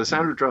Lords, the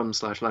Sound of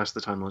Drums / Last of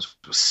the Time Lords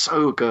was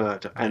so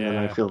good, and then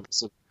I feel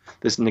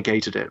this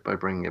negated it by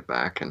bringing it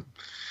back, and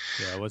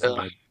it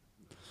wasn't good.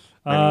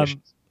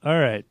 All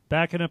right,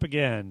 backing up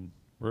again.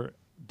 We're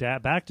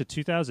back to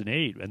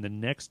 2008 and the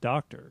Next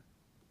Doctor.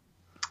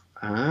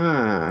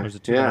 There's a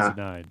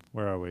 2009.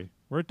 Where are we?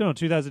 We're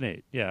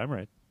 2008. Yeah, I'm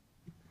right.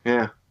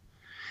 Yeah.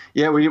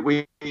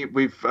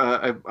 We've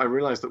I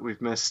realized that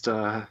we've missed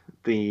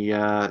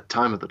the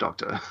Time of the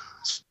Doctor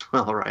as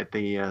well, right?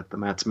 The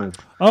Matt Smith.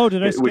 Oh,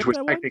 did I skip which was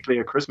that technically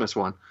a Christmas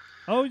one.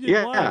 Oh,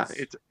 it was.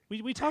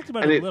 We talked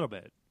about it a little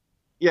bit.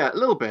 Yeah, a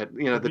little bit.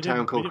 The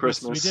Town Called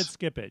Christmas. We did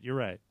skip it. You're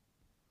right.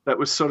 That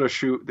was sort of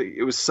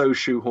it was so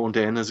shoehorned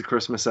in as a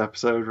Christmas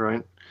episode,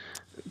 right?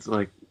 It's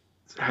like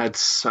had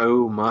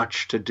so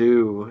much to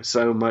do,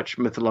 so much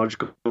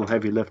mythological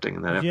heavy lifting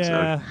in that episode.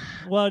 Yeah,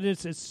 well, it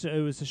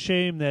was a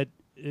shame that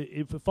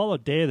it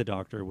followed Day of the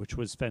Doctor, which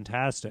was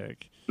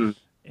fantastic,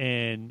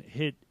 and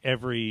hit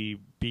every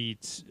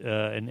beat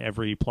and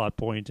every plot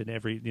point, and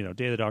every Day of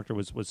the Doctor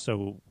was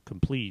so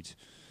complete.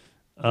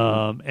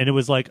 And it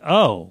was like,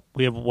 oh,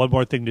 we have one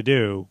more thing to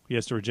do. He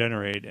has to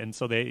regenerate, and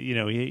so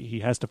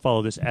he has to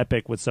follow this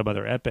epic with some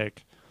other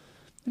epic,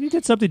 and he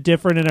did something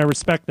different, and I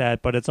respect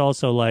that. But it's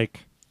also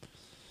like,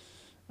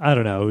 I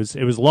don't know.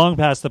 It was long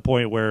past the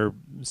point where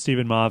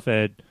Stephen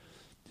Moffat,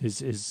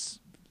 his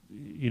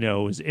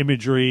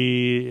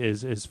imagery,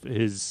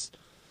 his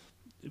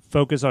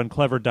focus on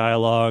clever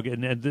dialogue,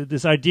 and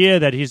this idea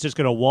that he's just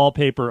going to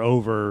wallpaper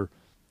over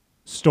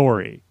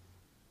story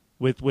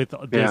with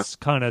this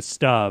kind of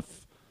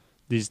stuff,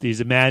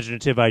 these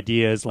imaginative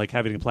ideas like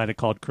having a planet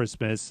called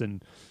Christmas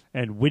and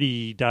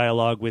witty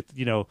dialogue with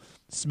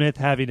Smith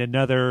having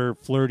another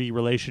flirty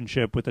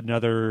relationship with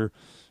another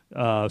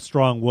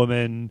strong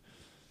woman.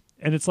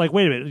 And it's like,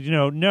 wait a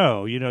minute,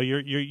 no,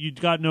 you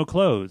got no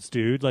clothes,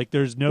 dude. Like,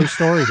 there's no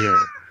story here.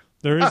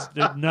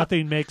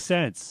 Nothing makes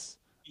sense.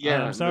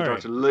 Yeah, I'm sorry. The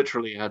Doctor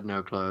literally had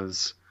no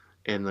clothes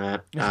in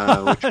that,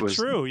 which was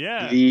true.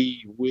 Yeah, the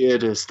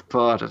weirdest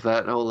part of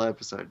that whole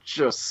episode.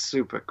 Just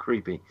super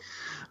creepy.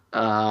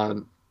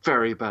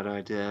 Very bad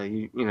idea.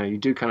 You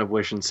do kind of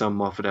wish in some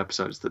Moffat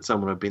episodes that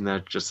someone had been there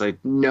to just say,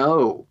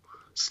 no,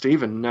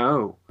 Stephen,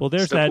 no. Well,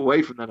 there's Step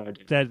away from that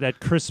idea. That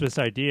Christmas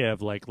idea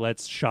of like,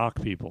 let's shock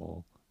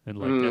people. And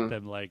get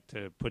them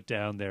to put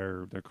down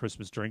their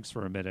Christmas drinks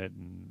for a minute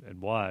and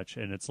watch,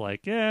 and it's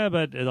like, yeah,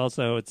 but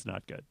it's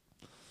not good.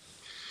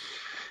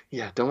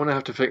 Yeah, don't want to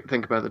have to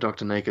think about the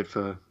Doctor naked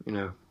for,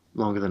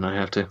 longer than I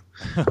have to.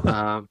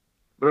 Um,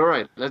 but all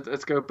right,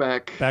 let's go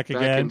Back back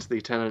again. into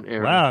the Tennant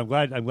era. Wow,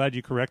 I'm glad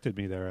you corrected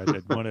me there. I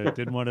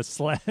didn't want to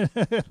slam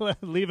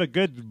leave a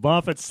good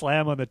Moffat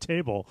slam on the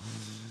table.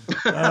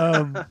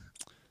 Um,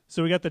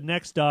 so we got the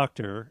next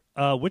Doctor,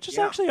 which is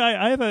Yeah, actually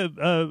I have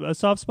a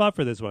soft spot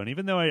for this one,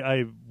 even though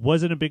I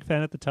wasn't a big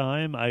fan at the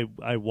time.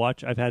 I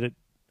watch I've had it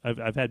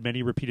I've had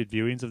many repeated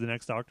viewings of the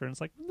next Doctor, and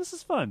it's like this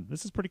is fun.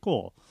 This is pretty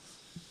cool.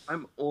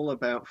 I'm all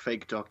about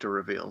fake Doctor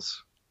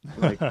reveals.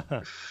 Like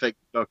fake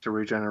Doctor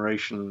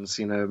regenerations,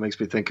 it makes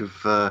me think of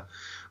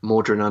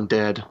Mordrin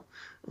Undead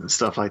and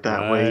stuff like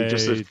that, where you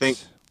just sort of think,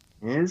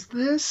 Right. is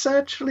this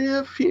actually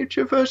a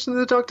future version of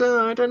the Doctor?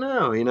 I don't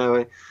know.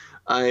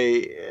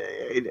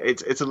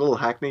 It's a little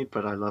hackneyed,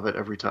 but I love it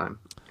every time.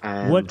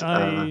 What And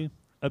I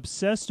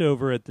obsessed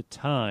over at the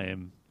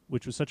time,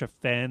 which was such a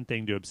fan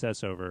thing to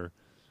obsess over,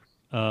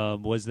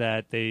 was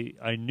that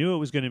I knew it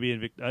was going to be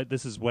in.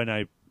 This is when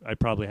I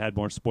probably had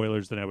more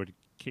spoilers than I would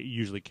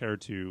usually care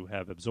to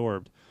have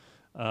absorbed.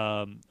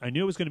 I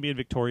knew it was going to be in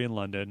Victorian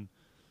London,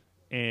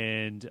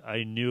 and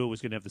I knew it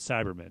was going to have the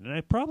Cybermen, and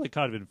I probably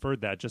kind of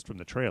inferred that just from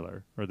the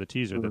trailer or the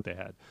teaser that they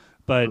had.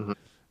 But mhm.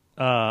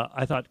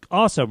 I thought,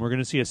 awesome, we're going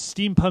to see a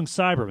steampunk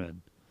Cyberman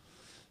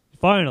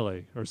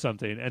finally, or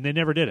something, and they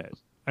never did it.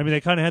 I mean,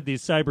 they kind of had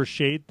these cyber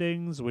shade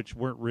things, which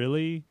weren't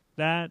really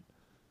that,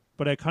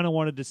 but I kind of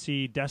wanted to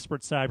see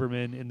desperate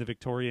Cybermen in the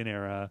Victorian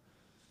era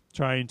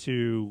trying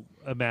to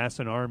amass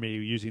an army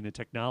using the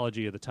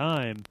technology of the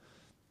time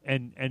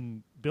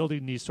and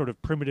building these sort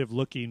of primitive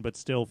looking but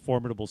still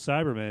formidable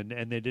Cybermen,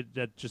 and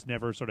that just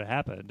never sort of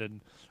happened.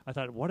 And I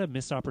thought, what a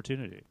missed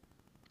opportunity.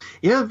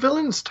 Yeah,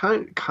 villains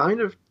kind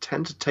of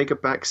tend to take a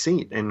back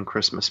seat in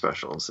Christmas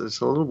specials. It's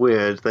a little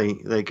weird.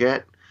 They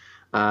get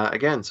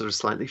again sort of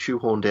slightly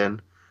shoehorned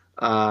in,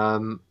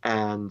 and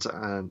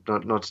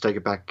not to take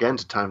it back again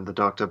to Time of the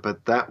Doctor,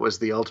 but that was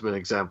the ultimate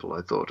example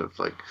I thought of.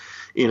 Like,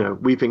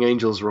 Weeping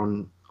Angels were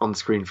on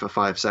screen for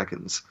 5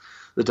 seconds.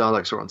 The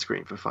Daleks were on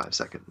screen for 5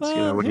 seconds.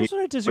 Well, here's what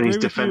I when disagree he's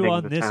with you defending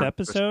on the this town.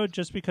 episode,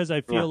 just because I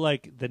feel Yeah,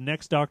 like the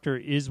next Doctor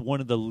is one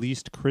of the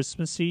least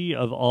Christmassy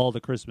of all the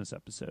Christmas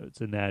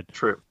episodes, in that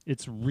true.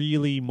 it's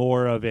really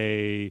more of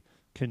a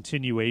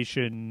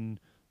continuation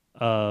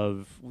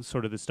of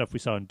sort of the stuff we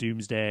saw in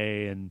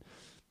Doomsday, and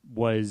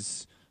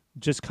was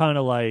just kind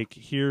of like,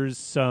 here's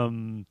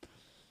some,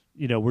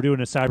 we're doing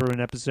a Cyberman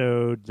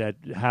episode that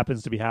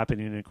happens to be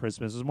happening at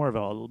Christmas. It's more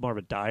of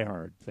a Die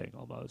Hard thing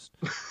almost.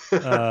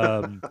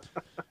 Um,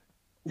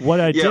 what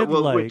I Yeah, did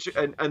well, like, which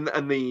and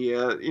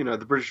the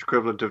the British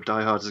equivalent of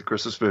Die Hard as a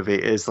Christmas movie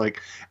is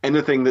like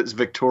anything that's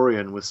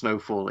Victorian with snow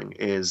falling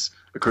is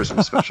a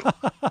Christmas special,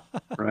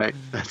 right?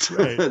 That's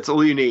right. that's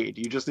all you need.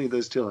 You just need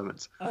those two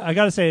elements. I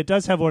got to say, it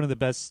does have one of the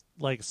best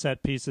like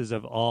set pieces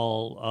of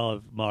all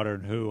of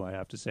modern Who. I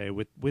have to say,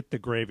 with the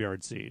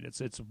graveyard scene,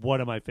 it's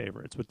one of my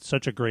favorites. With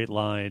such a great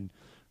line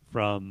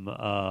from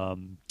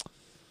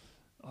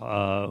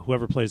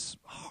whoever plays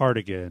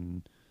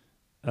Hardigan.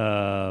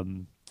 What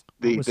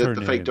The was the, her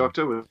the fake name?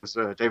 doctor was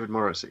David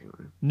Morrissey.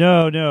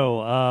 No.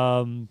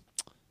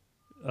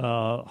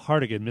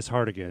 Hardigan, Miss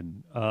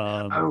Hardigan.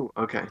 Oh,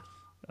 okay.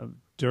 Mm.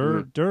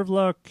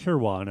 Dervla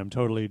Kirwan.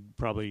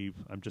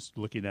 I'm just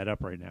looking that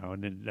up right now,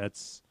 and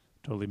that's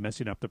totally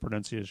messing up the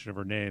pronunciation of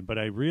her name. But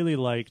I really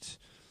liked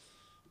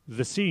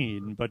the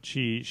scene. But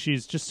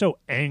she's just so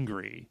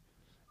angry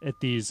at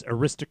these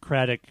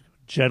aristocratic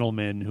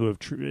gentlemen who have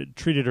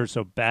treated her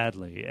so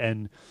badly,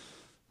 and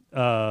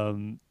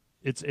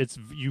it's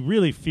you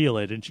really feel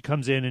it. And she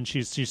comes in and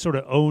she sort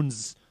of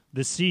owns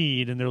the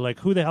scene, and they're like,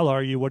 "Who the hell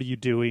are you? What are you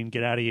doing?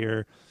 Get out of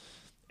here!"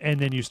 And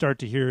then you start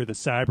to hear the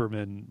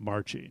Cybermen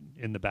marching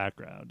in the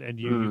background, and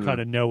you kind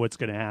of know what's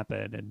going to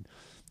happen. And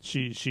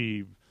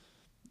she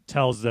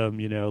tells them,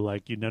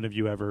 like, none of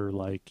you ever,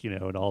 like, in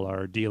all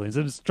our dealings,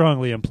 and it's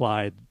strongly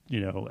implied,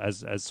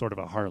 as sort of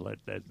a harlot,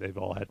 that they've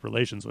all had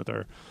relations with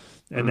her.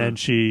 And then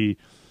she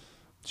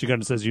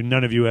kind of says,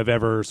 none of you have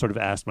ever sort of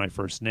asked my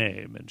first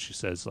name. And she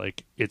says,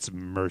 like, it's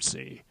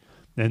Mercy.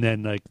 And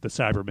then, like, the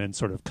Cybermen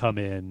sort of come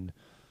in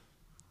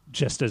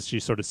just as she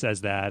sort of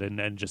says that,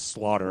 and just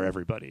slaughter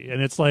everybody.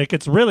 And it's like,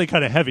 it's really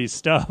kind of heavy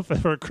stuff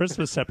for a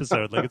Christmas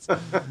episode. Like,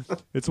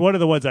 it's one of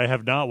the ones I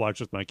have not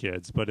watched with my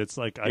kids, but it's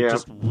like, I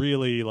just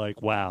really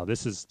like, wow,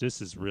 this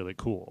is really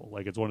cool.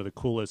 Like, it's one of the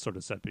coolest sort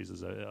of set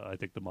pieces I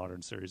think the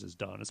modern series has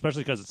done,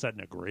 especially because it's set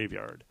in a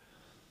graveyard.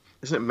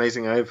 Isn't it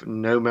amazing? I have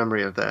no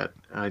memory of that.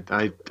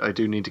 I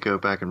do need to go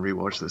back and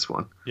rewatch this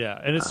one.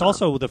 Yeah, and it's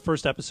also the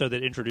first episode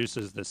that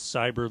introduces the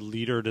cyber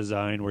leader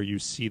design, where you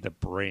see the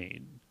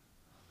brain.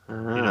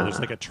 There's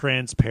like a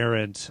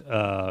transparent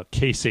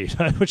casing,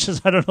 which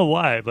is, I don't know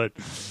why, but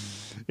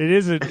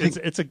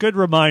it's a good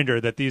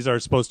reminder that these are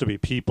supposed to be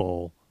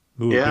people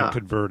who have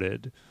been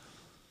converted.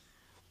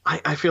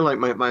 I feel like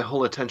my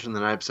whole attention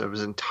in that episode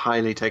was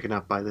entirely taken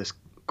up by this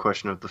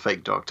question of the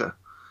fake doctor.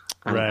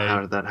 And how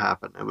did that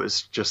happen? It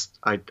was just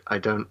I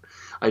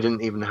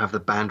didn't even have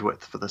the bandwidth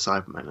for the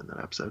Cybermen in that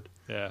episode.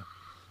 Yeah.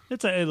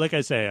 It's a, like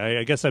I say,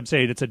 I guess I'm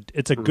saying it's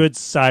a good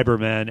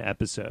Cyberman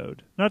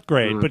episode. Not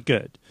great, but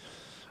good.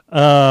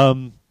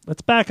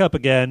 Let's back up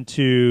again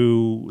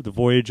to the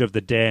Voyage of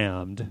the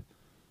Damned,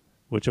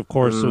 which of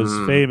course was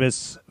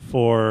famous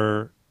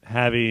for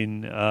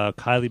having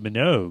Kylie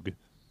Minogue,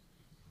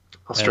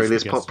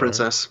 Australia's pop star.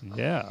 princess.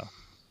 Yeah.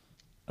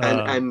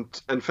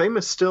 And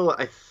famous still,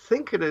 I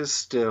think it is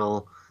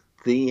still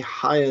the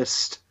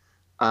highest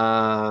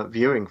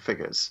viewing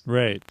figures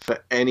Right.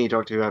 for any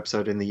Doctor Who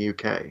episode in the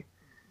UK,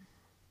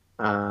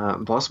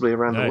 possibly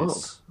around the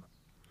world.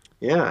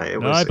 Yeah,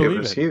 it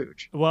was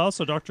huge. Well,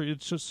 also Doctor,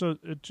 it's just so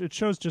it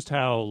shows just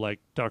how like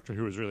Doctor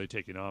Who was really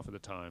taking off at the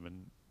time,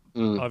 and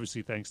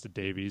obviously thanks to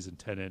Davies and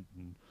Tennant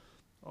and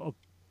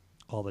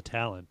all the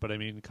talent. But I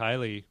mean,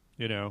 Kylie,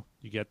 you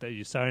get that,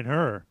 you sign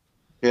her.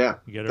 Yeah,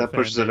 you get her that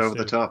pushes it over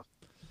the top.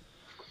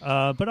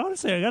 But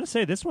honestly, I got to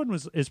say, this one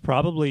is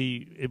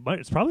probably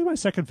it's probably my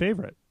second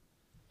favorite.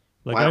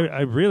 Like Wow.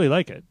 I really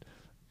like it.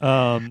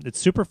 It's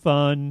super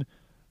fun.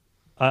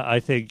 I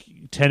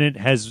think Tennant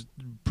has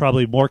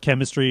probably more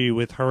chemistry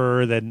with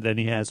her than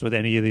he has with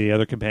any of the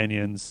other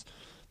companions.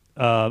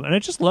 And I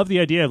just love the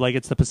idea of like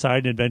it's the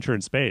Poseidon adventure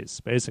in space,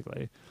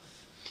 basically.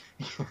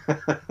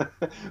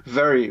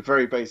 Very,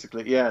 very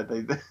basically, yeah.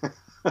 They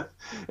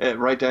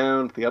right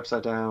down to the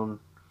upside down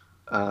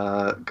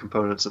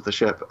components of the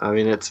ship. I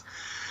mean,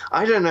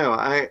 I don't know.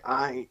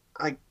 I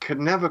could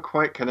never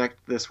quite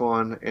connect this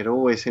one. It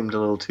always seemed a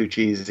little too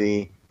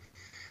cheesy,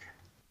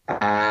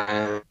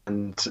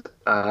 and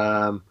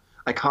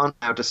I can't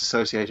now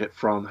disassociate it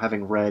from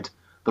having read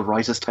The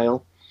Writer's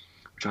Tale,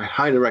 which I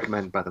highly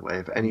recommend, by the way.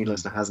 If any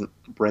listener hasn't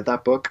read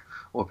that book,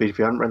 or if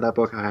you haven't read that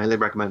book, I highly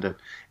recommend it.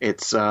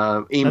 It's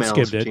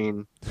emails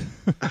between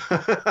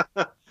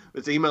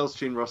it's emails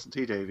between Russell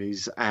T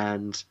Davies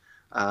and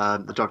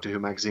the Doctor Who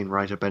magazine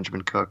writer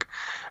Benjamin Cook,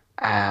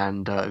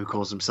 and who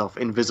calls himself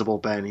Invisible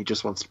Ben. He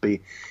just wants to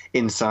be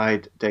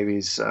inside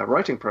Davies'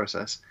 writing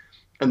process,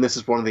 and this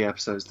is one of the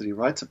episodes that he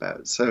writes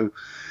about. So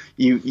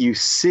you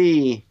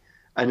see.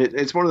 And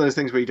it's one of those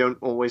things where you don't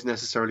always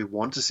necessarily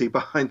want to see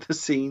behind the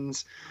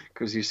scenes,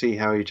 because you see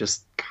how he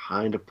just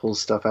kind of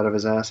pulls stuff out of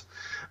his ass.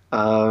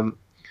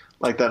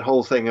 Like that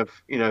whole thing of,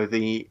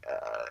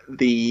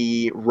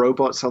 the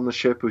robots on the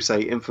ship who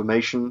say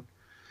information.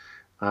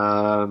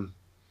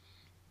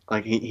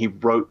 Like he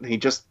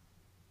just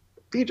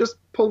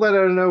pulled that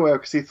out of nowhere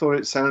because he thought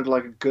it sounded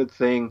like a good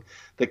thing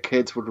that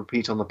kids would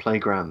repeat on the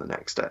playground the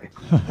next day.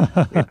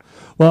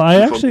 Well,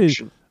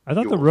 I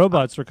thought the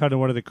robots were kind of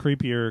one of the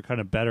creepier, kind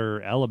of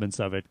better elements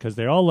of it, because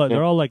they're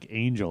all like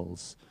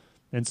angels,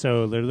 and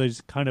so they're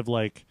just kind of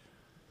like,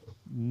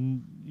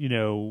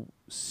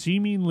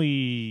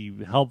 seemingly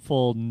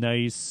helpful,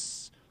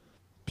 nice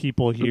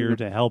people here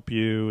to help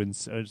you and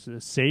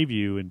save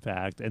you, in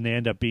fact, and they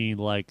end up being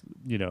like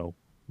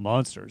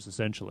monsters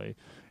essentially,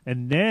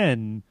 and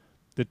then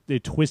they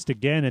twist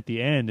again at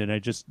the end, and I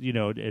just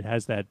it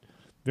has that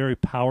very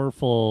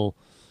powerful.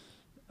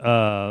 It's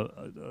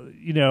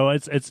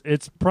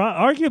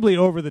arguably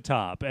over the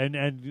top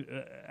and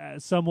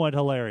somewhat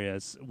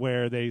hilarious,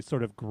 where they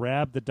sort of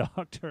grab the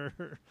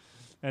Doctor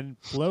and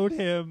float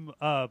him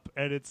up,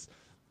 and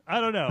I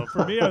don't know.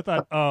 For me, I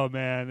thought, oh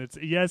man,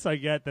 yes, I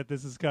get that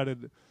this is kind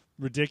of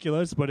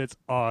ridiculous, but it's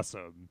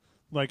awesome.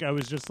 Like I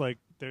was just like,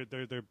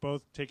 they're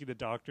both taking the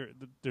Doctor.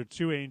 They're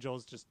two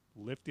angels just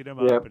lifting him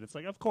up, and it's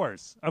like, of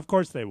course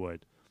they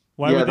would.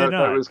 Why would they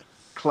not? That was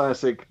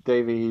classic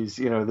Davies.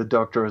 The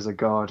Doctor as a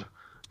god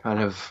kind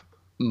of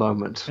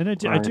moment. And I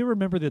do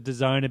remember the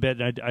design a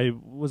bit, and I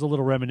was a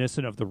little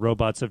reminiscent of the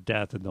Robots of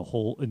Death in the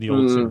old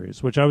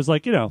series, which I was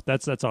like,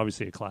 that's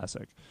obviously a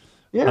classic.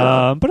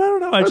 Yeah. But I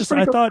don't know. I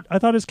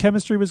thought his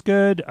chemistry was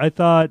good. I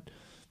thought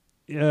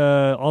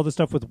all the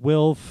stuff with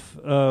Wilf,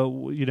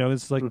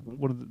 it's like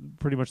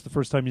pretty much the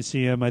first time you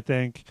see him, I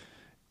think.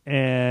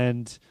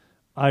 And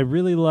I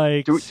really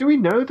liked. Do we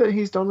know that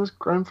he's Donna's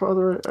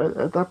grandfather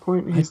at that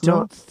point? I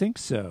don't think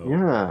so.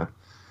 Yeah.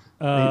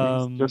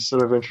 He's just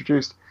sort of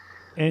introduced.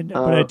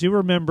 But I do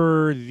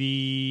remember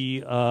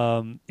it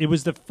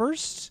was the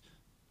first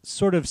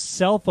sort of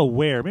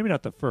self-aware, maybe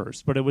not the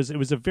first, but it was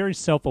a very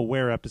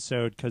self-aware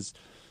episode, because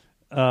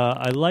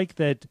I like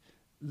that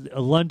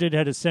London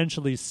had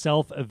essentially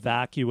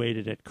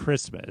self-evacuated at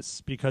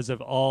Christmas because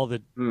of all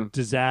the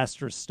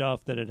disastrous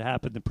stuff that had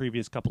happened the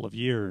previous couple of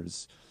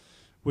years,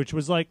 which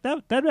was like,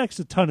 that makes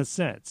a ton of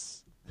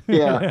sense.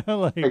 Yeah,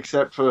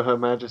 except for Her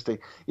Majesty.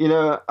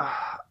 I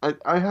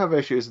have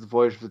issues with the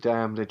Voyage of the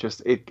Damned.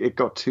 It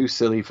got too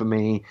silly for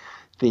me.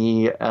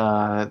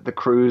 The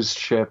cruise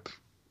ship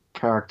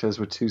characters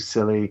were too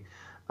silly.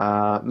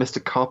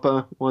 Mr.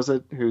 Copper, was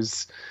it?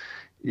 Who's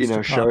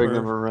showing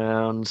them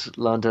around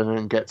London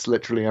and gets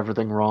literally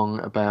everything wrong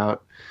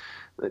about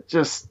it.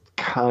 Just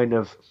kind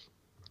of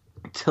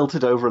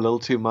tilted over a little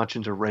too much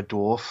into Red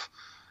Dwarf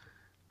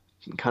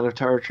kind of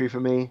territory for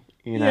me.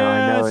 I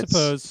know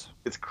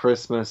it's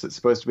Christmas. It's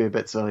supposed to be a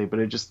bit silly, but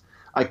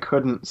I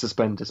couldn't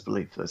suspend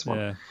disbelief for this one.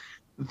 Yeah.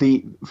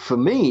 For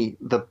me,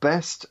 the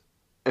best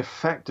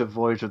effect of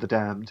Voyage of the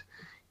Damned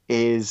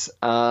is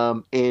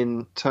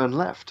in Turn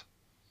Left.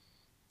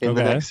 in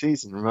the Okay. next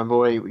season. Remember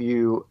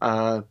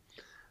where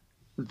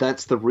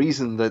that's the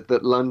reason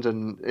that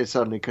London is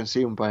suddenly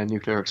consumed by a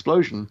nuclear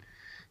explosion,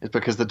 is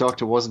because the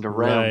Doctor wasn't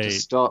around to Right.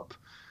 stop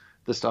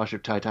the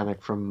Starship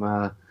Titanic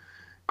from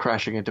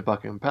crashing into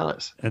Buckingham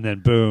Palace. And then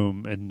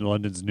boom, and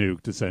London's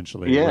nuked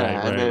essentially. Right,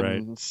 Yeah, and right, right.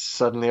 then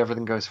suddenly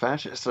everything goes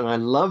fascist. And I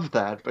love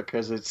that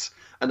because it's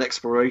an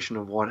exploration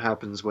of what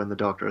happens when the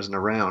Doctor isn't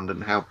around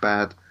and how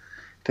bad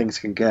things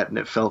can get. And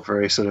it felt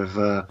very sort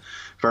of,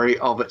 very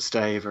of its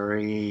day,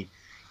 very,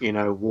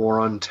 war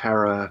on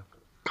terror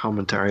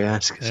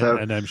commentary-esque. And, So,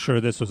 and I'm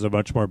sure this was a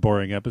much more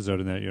boring episode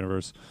in that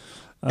universe.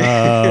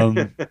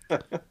 Um,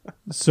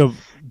 so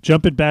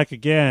jumping back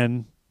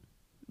again,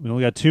 we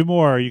only got two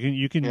more. yep,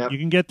 You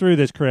can get through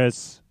this,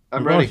 Chris.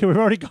 I'm ready. We've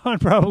already gone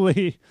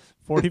probably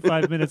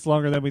 45 minutes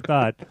longer than we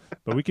thought,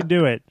 but we can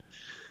do it.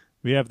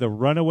 We have the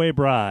Runaway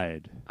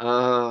Bride.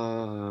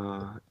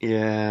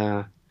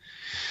 Yeah.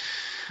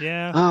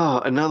 Yeah, Oh,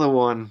 another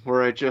one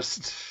where it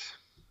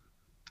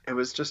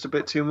was just a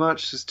bit too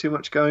much. There's too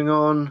much going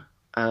on.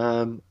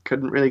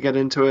 Couldn't really get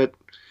into it.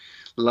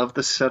 Love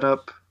the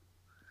setup.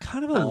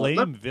 kind of a Look,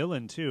 lame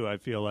villain too. I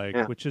feel like,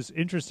 yeah. which is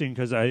interesting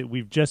because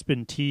we've just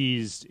been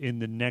teased in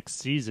the next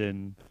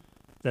season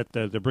that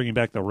they're bringing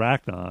back the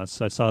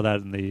Rachnos. I saw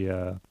that in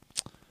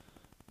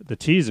the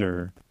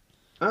teaser.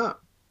 Oh,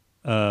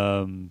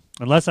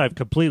 Unless I've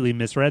completely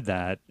misread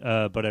that,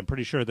 but I'm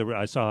pretty sure that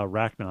I saw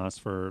Rachnos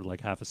for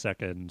like half a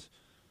second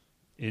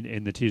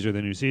in the teaser of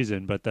the new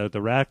season. But the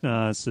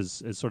Rachnos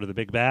is sort of the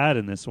big bad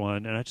in this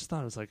one, and I just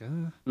thought it was like,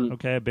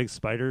 okay, a big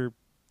spider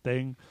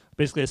thing,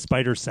 basically a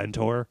spider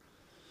centaur.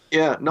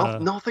 yeah.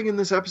 Nothing in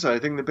this episode. I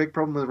think the big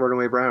problem with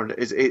Runaway Brown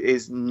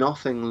is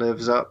nothing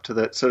lives up to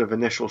that sort of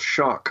initial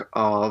shock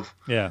of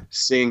Yeah,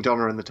 seeing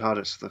Donna in the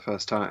TARDIS for the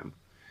first time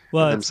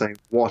well, and them saying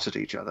what at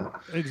each other.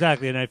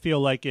 exactly, and I feel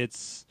like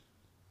it's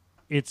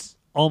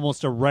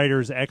almost a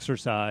writer's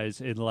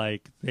exercise in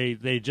like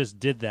they just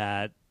did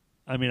that.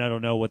 I mean, I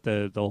don't know what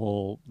the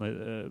whole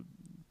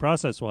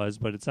process was,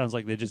 but it sounds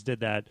like they just did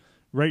that.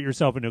 Write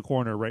yourself into a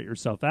corner, write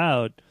yourself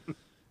out,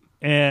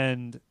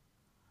 and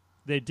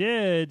they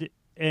did,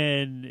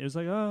 and it was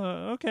like,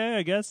 oh, okay,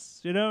 I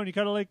guess, and you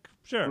kind of like,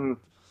 sure, Mm.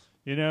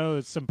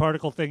 it's some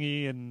particle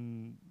thingy,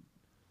 and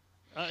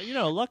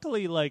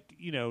luckily, like,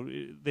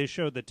 they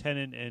showed the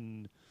Tennant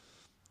and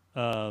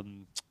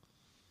um,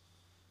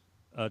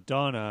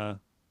 Donna,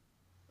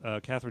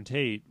 Catherine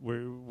Tate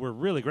were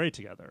really great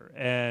together.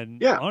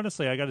 And Yeah.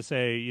 honestly, I got to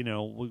say, we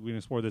can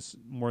explore this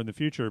more in the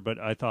future. But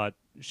I thought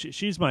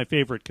she's my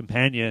favorite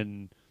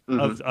companion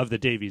of the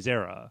Davies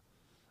era.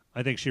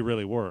 I think she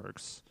really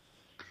works.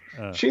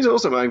 She's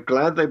awesome. I'm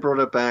glad they brought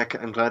her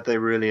back. I'm glad they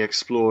really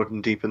explored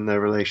and deepened their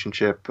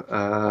relationship.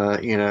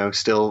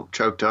 Still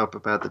choked up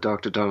about the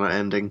Dr. Donna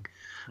ending.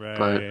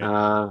 Right.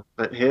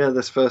 But here,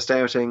 this first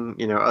outing,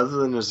 other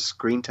than as a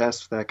screen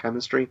test for their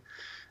chemistry,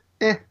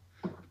 eh,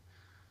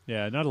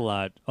 Yeah, not a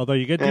lot. Although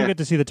you eh. get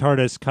to see the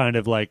TARDIS kind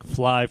of like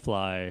fly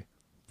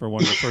for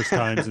one of the first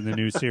times in the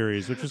new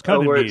series, which was kind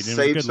of where neat. It was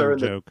a good little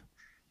joke.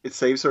 It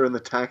saves her in the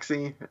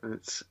taxi, and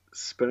it's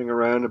spinning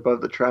around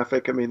above the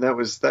traffic. I mean, that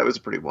was a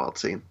pretty wild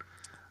scene.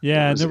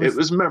 Yeah, It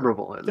was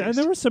memorable, at and least.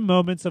 there were some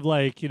moments of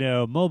like,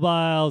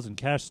 mobiles and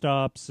cash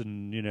stops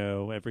and,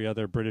 every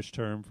other British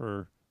term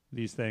for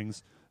these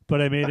things.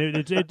 But I mean,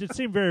 it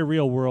seemed very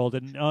real world.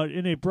 And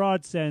in a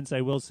broad sense,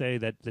 I will say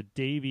that the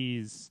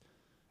Davies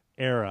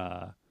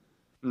era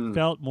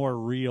felt more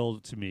real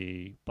to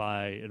me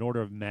by an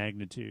order of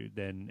magnitude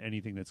than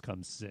anything that's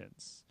come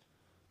since.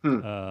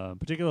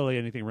 Particularly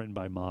anything written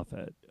by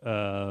Moffat.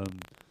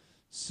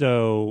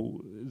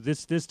 So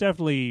this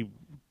definitely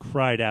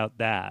cried out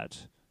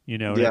that.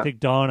 And I think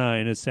Donna,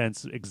 in a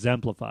sense,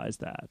 exemplifies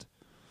that.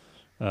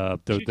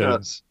 She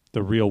does.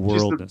 The real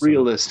She's world. the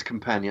realist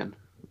companion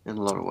in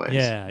a lot of ways.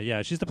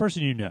 Yeah. She's the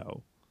person you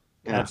know.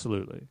 Yeah.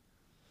 Absolutely.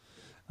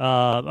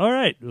 All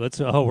right.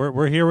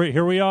 We're here.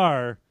 Here we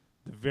are.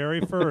 The very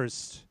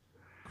first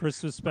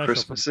Christmas special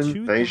Christmas from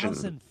Invasion.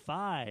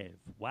 2005.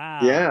 Wow.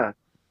 Yeah.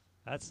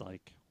 That's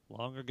like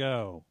long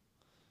ago.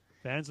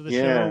 Fans of the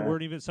Yeah. show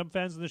weren't even. Some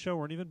fans of the show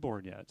weren't even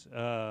born yet.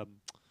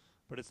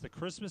 But it's the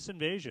Christmas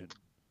Invasion.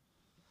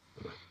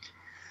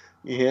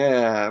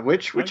 Yeah,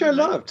 which How I you like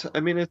loved. I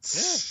mean,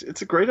 it's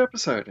a great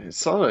episode. It's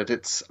solid.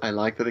 I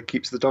like that it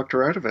keeps the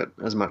Doctor out of it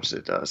as much as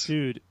it does.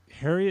 Dude,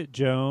 Harriet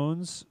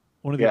Jones,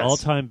 one of the Yes.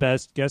 all-time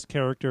best guest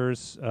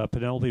characters.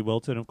 Penelope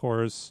Wilton, of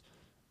course,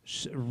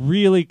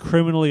 really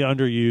criminally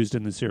underused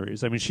in the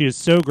series. I mean, she is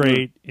so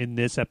great in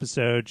this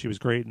episode. She was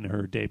great in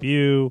her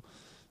debut.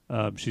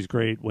 She's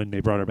great when they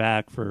brought her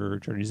back for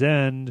Journey's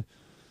End.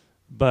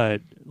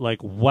 But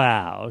like,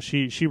 wow,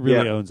 she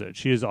really owns it.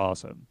 She is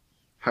awesome.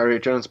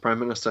 Harriet Jones, Prime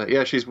Minister.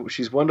 Yeah,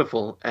 she's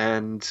wonderful,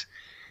 and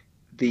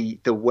the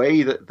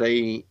way that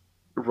they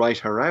write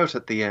her out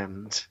at the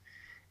end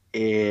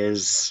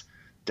is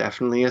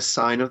definitely a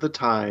sign of the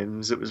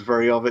times. It was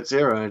very of its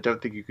era. I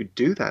don't think you could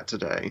do that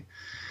today.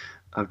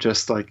 Of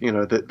just like,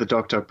 the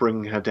Doctor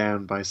bringing her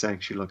down by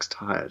saying she looks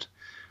tired,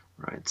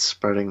 right?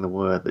 Spreading the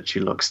word that she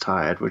looks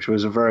tired, which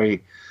was a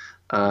very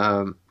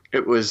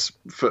it was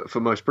for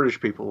most British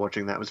people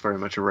watching that was very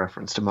much a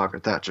reference to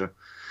Margaret Thatcher.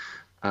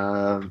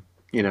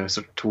 Sort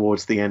of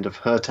towards the end of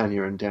her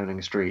tenure in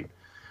Downing Street,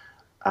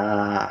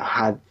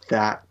 had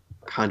that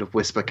kind of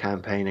whisper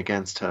campaign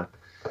against her.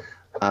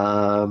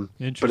 But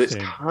it's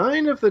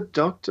kind of the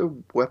Doctor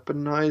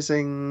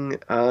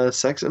weaponizing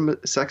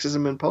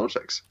sexism in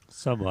politics.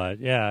 Somewhat,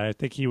 yeah. I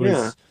think he was.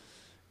 Yeah.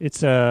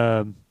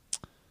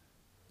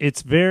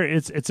 It's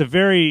a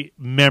very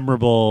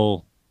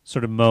memorable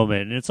sort of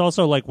moment, and it's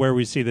also like where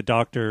we see the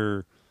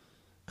Doctor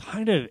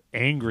kind of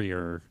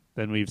angrier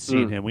than we've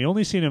seen him. We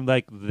only seen him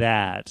like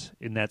that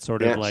in that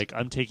sort of like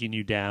I'm taking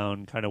you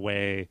down kind of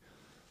way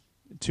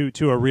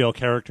to a real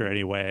character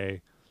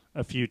anyway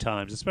a few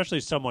times, especially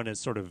someone as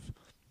sort of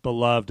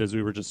beloved as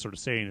we were just sort of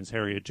saying as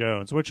Harriet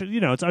Jones, which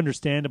it's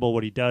understandable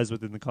what he does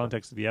within the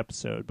context of the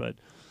episode, but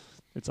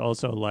it's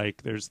also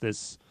like there's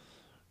this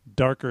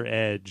darker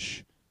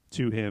edge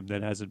to him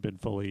that hasn't been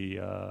fully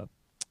I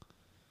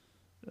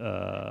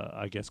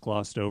guess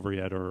glossed over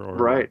yet or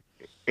right.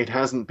 It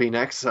hasn't been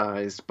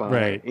excised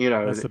by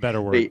that's the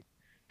better word.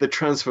 The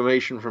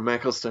transformation from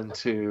Eccleston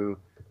to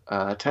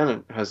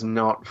Tennant has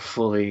not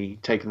fully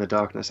taken the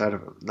darkness out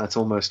of him. That's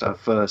almost our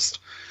first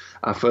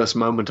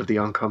moment of the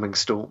oncoming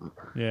storm.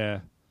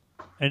 Yeah.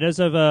 And as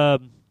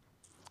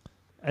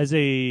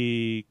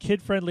a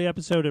kid-friendly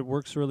episode, it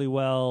works really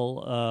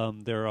well.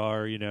 There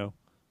are, there's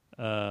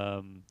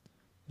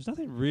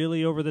nothing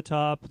really over the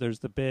top. There's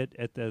the bit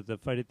at the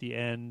fight at the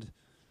end.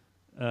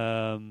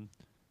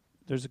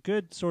 There's a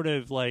good sort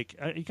of like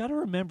you got to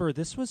remember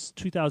this was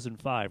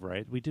 2005,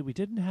 right? We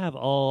didn't have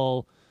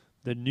all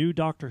the new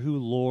Doctor Who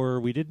lore.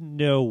 We didn't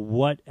know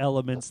what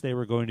elements they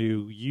were going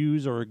to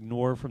use or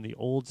ignore from the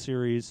old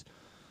series.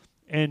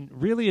 And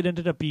really it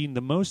ended up being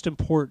the most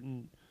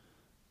important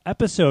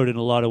episode in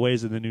a lot of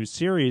ways in the new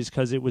series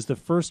because it was the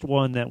first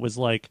one that was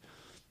like,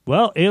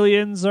 well,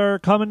 aliens are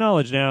common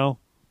knowledge now.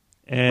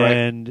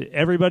 And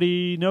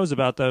everybody knows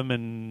about them,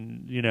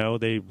 and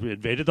they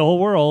invaded the whole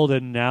world,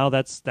 and now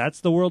that's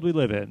the world we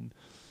live in.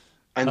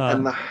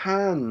 And the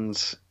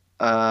hand,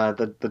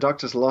 the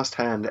Doctor's lost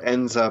hand,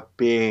 ends up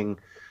being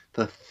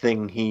the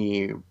thing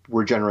he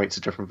regenerates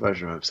a different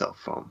version of himself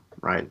from,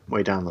 right?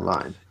 Way down the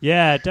line.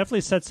 Yeah, it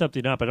definitely set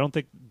something up. I don't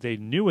think they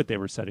knew what they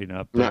were setting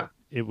up. But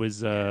it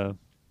was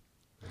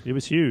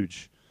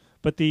huge.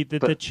 But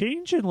the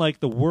change in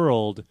like the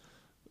world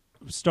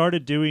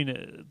started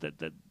doing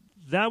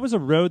that was a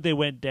road they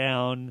went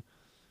down,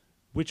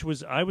 which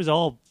was I was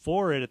all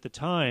for it at the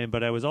time,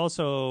 but I was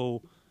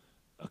also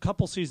a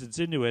couple seasons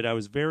into it. I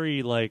was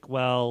very like,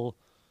 well,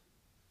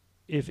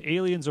 if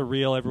aliens are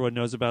real, everyone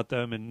knows about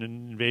them, and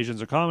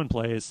invasions are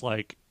commonplace.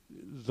 Like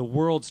the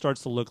world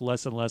starts to look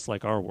less and less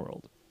like our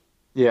world.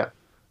 Yeah,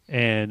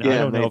 and I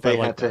don't know if I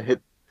like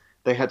that.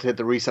 They had to hit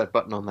the reset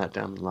button on that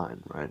down the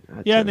line, right?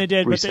 Yeah, and they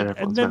did,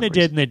 and then they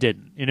did, and they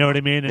didn't. You know what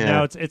I mean? And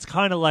now it's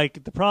kind of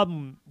like the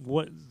problem.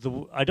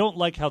 I don't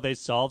like how they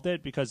solved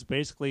it because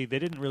basically they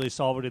didn't really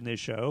solve it in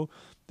this show.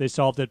 They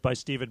solved it by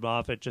Stephen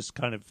Moffat just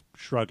kind of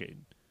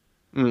shrugging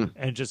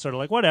and just sort of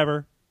like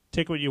whatever,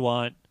 take what you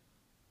want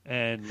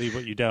and leave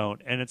what you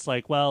don't. And it's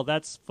like, well,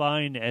 that's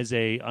fine as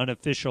a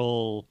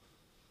unofficial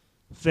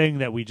thing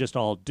that we just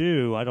all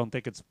do. I don't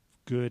think it's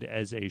good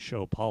as a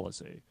show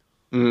policy.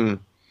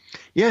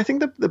 Yeah, I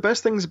think the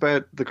best things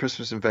about the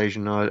Christmas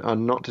invasion are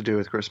not to do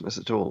with Christmas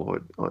at all,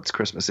 or its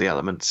Christmassy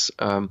elements,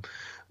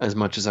 as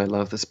much as I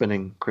love the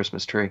spinning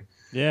Christmas tree.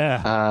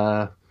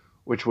 Yeah.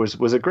 Which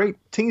was a great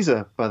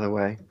teaser, by the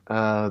way,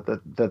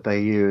 that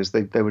they used.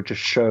 They would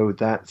just show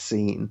that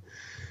scene,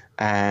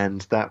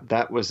 and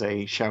that was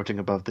a shouting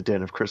above the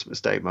din of Christmas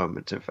Day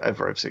moment, if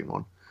ever I've seen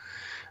one.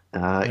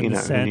 And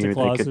the Santa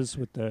Clauses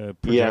with the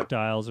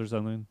projectiles or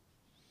something.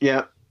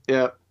 Yeah.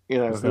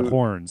 The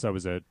horns, that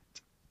was it.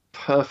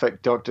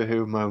 Perfect Doctor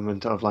Who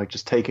moment of like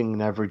just taking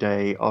an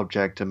everyday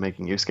object and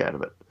making you scared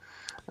of it,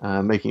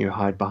 making you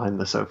hide behind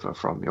the sofa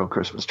from your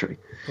Christmas tree.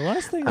 The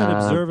last thing I'd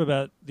observe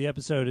about the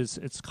episode is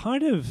it's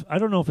kind of, I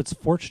don't know if it's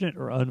fortunate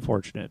or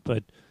unfortunate,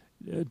 but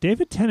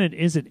David Tennant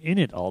isn't in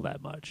it all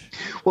that much.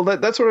 Well,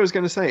 that's what I was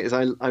going to say. Is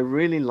I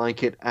really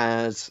like it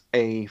as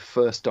a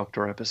first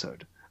Doctor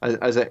episode,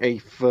 as a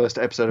first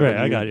episode of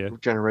a new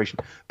generation,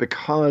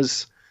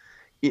 because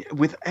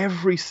with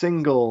every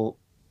single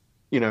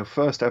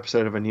first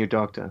episode of a new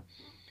Doctor,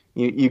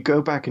 you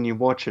go back and you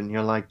watch it and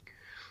you're like,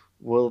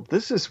 well,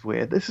 this is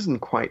weird. This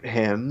isn't quite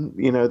him.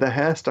 The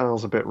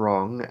hairstyle's a bit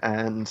wrong,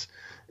 and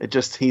it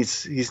just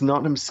he's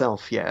not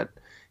himself yet.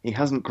 He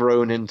hasn't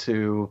grown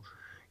into,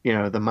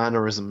 the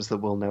mannerisms that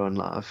we'll know and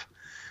love.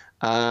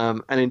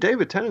 And in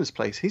David Tennant's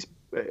he's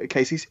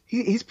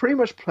pretty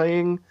much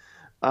playing.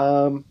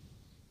 Oh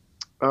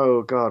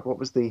God, what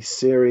was the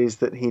series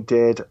that he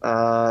did?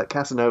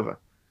 Casanova.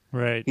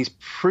 Right. He's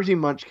pretty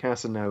much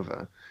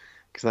Casanova,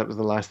 because that was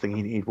the last thing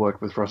he'd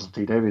worked with Russell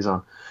T Davies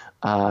on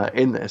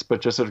in this, but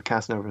just sort of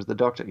Casanova as the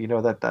Doctor.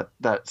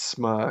 That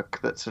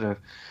smirk, that sort of,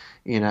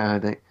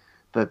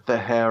 the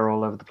hair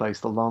all over the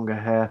place, the longer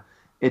hair.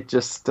 It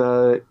just,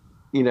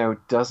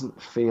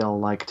 doesn't feel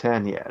like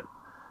 10 yet.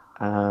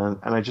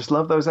 And I just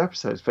love those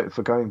episodes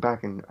for going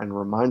back and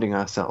reminding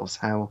ourselves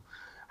how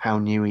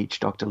new each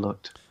Doctor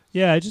looked.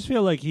 Yeah, I just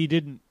feel like he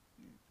didn't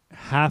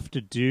have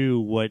to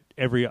do what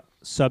every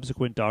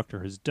subsequent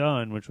Doctor has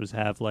done, which was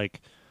have like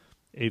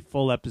a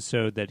full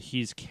episode that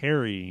he's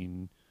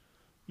carrying,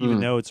 even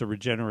though it's a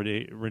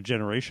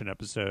regeneration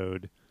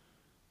episode.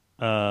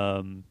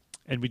 And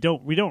we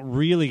don't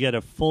really get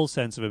a full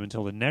sense of him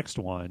until the next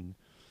one.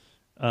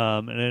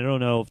 And I don't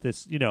know if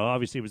this,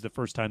 obviously it was the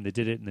first time they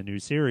did it in the new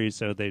series,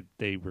 so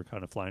they were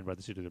kind of flying by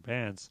the seat of their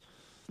pants.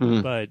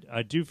 But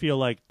I do feel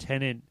like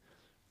Tennant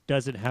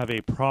doesn't have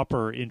a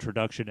proper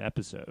introduction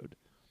episode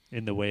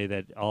in the way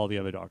that all the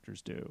other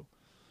Doctors do,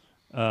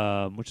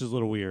 which is a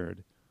little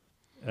weird.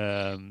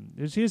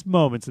 He has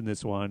moments in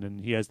this one, and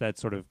he has that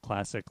sort of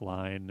classic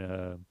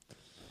line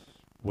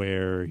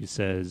where he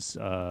says,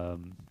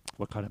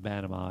 "What kind of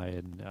man am I?"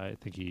 And I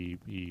think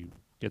he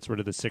gets rid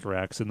of the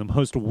Sycorax in the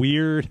most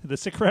weird. The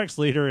Sycorax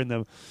leader in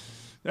the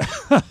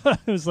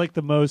it was like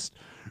the most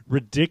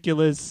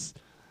ridiculous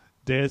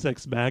Deus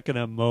Ex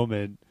Machina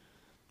moment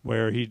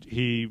where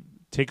he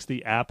takes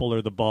the apple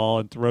or the ball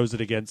and throws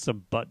it against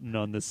some button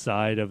on the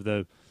side of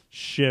the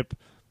ship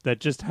that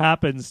just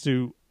happens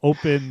to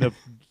open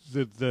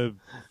the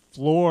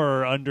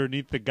floor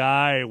underneath the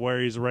guy where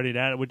he's running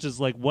at it, which is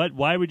like, what?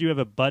 Why would you have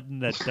a button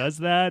that does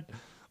that,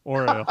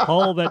 or a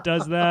hull that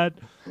does that,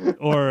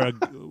 or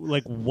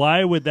like,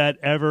 why would that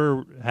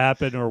ever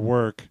happen or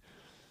work?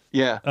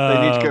 Yeah,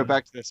 they need to go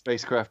back to the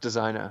spacecraft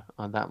designer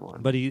on that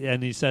one. But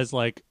he says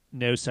like,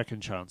 no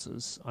second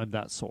chances. I'm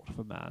that sort of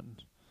a man,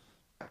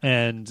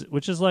 and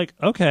which is like,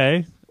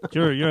 okay,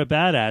 you're a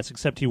badass,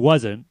 except he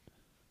wasn't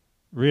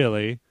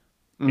really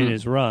in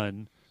his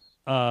run.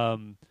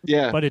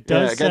 But it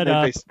does set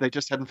up. They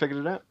just hadn't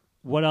figured it out.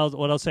 What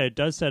I'll say, it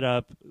does set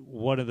up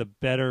one of the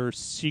better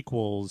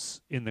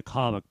sequels in the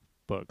comic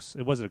books.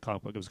 It wasn't a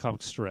comic book; it was a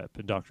comic strip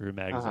in Doctor Who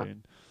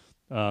magazine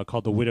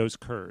called "The Widow's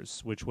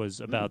Curse," which was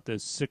about the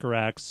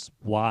Sycorax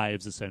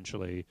wives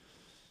essentially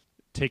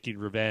taking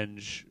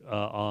revenge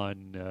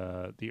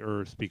on the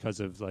Earth because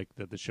of like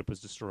the ship was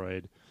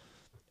destroyed.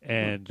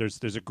 And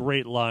there's a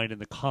great line in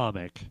the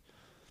comic,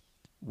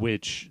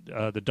 which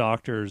the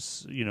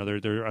Doctors,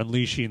 they're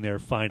unleashing their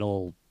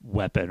final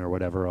weapon or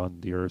whatever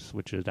on the Earth,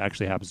 which it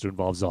actually happens to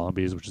involve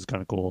zombies, which is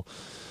kind of cool.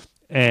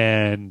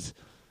 And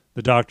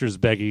the Doctor's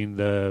begging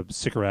the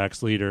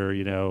Sycorax leader,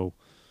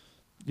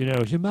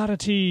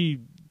 humanity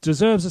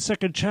deserves a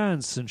second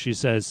chance, and she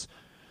says,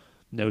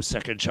 "No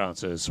second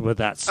chances with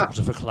that sort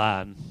of a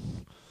clan."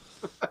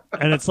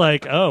 And it's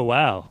like, oh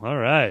wow, all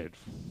right.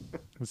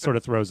 It sort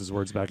of throws his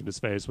words back into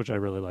space, which I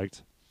really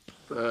liked.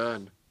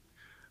 Burn.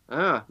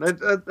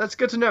 That's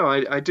good to know.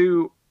 I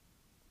do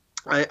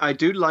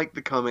like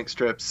the comic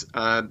strips.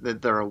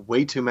 There are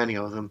way too many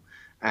of them,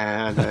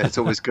 and it's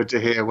always good to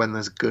hear when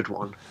there's a good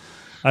one.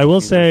 I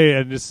will say,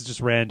 and this is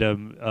just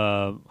random,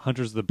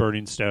 Hunters of the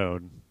Burning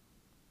Stone,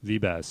 the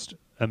best,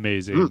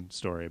 amazing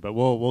story. But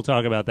we'll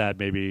talk about that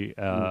maybe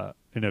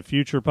in a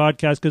future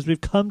podcast, because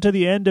we've come to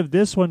the end of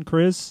this one,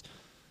 Chris.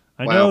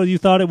 I know you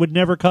thought it would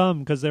never come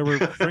because there were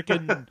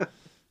freaking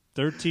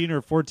 13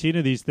 or 14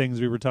 of these things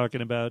we were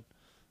talking about.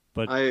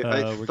 But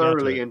I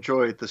thoroughly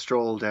enjoyed the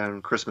stroll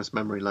down Christmas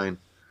memory lane.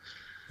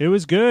 It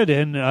was good,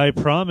 and I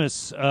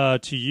promise to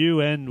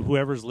you and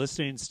whoever's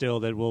listening still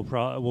that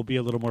we'll be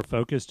a little more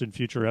focused in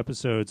future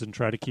episodes and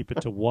try to keep it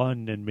to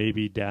one and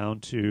maybe down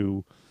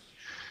to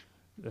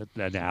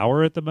an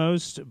hour at the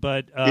most.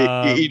 But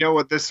you know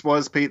what this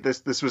was, Pete?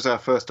 This was our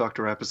first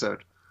Doctor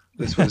episode.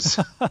 This was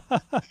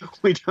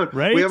we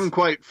haven't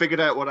quite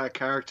figured out what our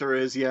character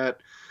is yet.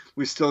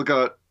 We've still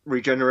got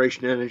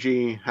regeneration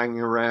energy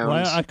hanging around.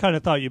 Well, I kind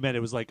of thought you meant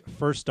it was like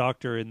first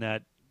Doctor in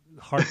that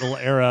Hartnell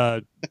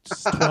era,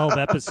 12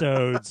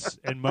 episodes,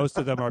 and most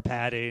of them are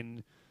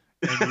padding,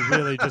 and you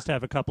really just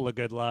have a couple of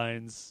good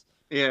lines.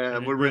 Yeah,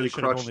 we're really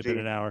should have only been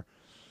an hour.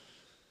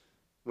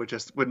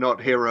 We're not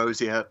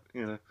heroes yet.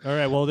 All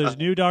right, well, there's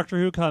new Doctor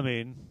Who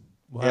coming.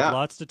 We'll have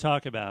lots to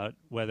talk about,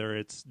 whether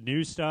it's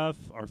new stuff,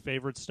 our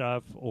favorite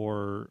stuff,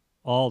 or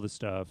all the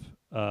stuff,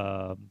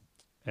 and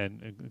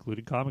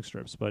including comic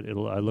strips. But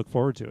I look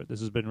forward to it.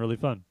 This has been really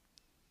fun.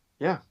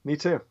 Yeah, me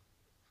too.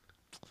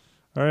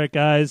 All right,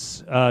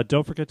 guys.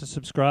 Don't forget to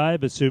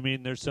subscribe,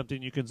 assuming there's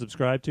something you can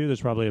subscribe to.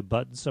 There's probably a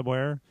button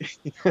somewhere.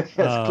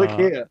 Yes, click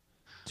here.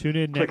 Tune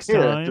in next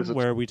time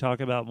where we talk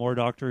about more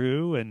Doctor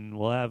Who, and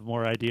we'll have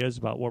more ideas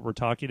about what we're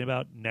talking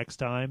about next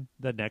time,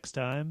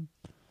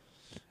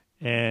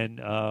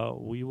 And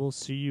we will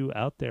see you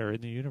out there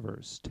in the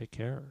universe. Take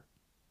care.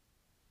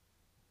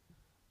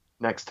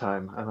 Next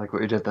time. I like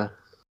what you did there.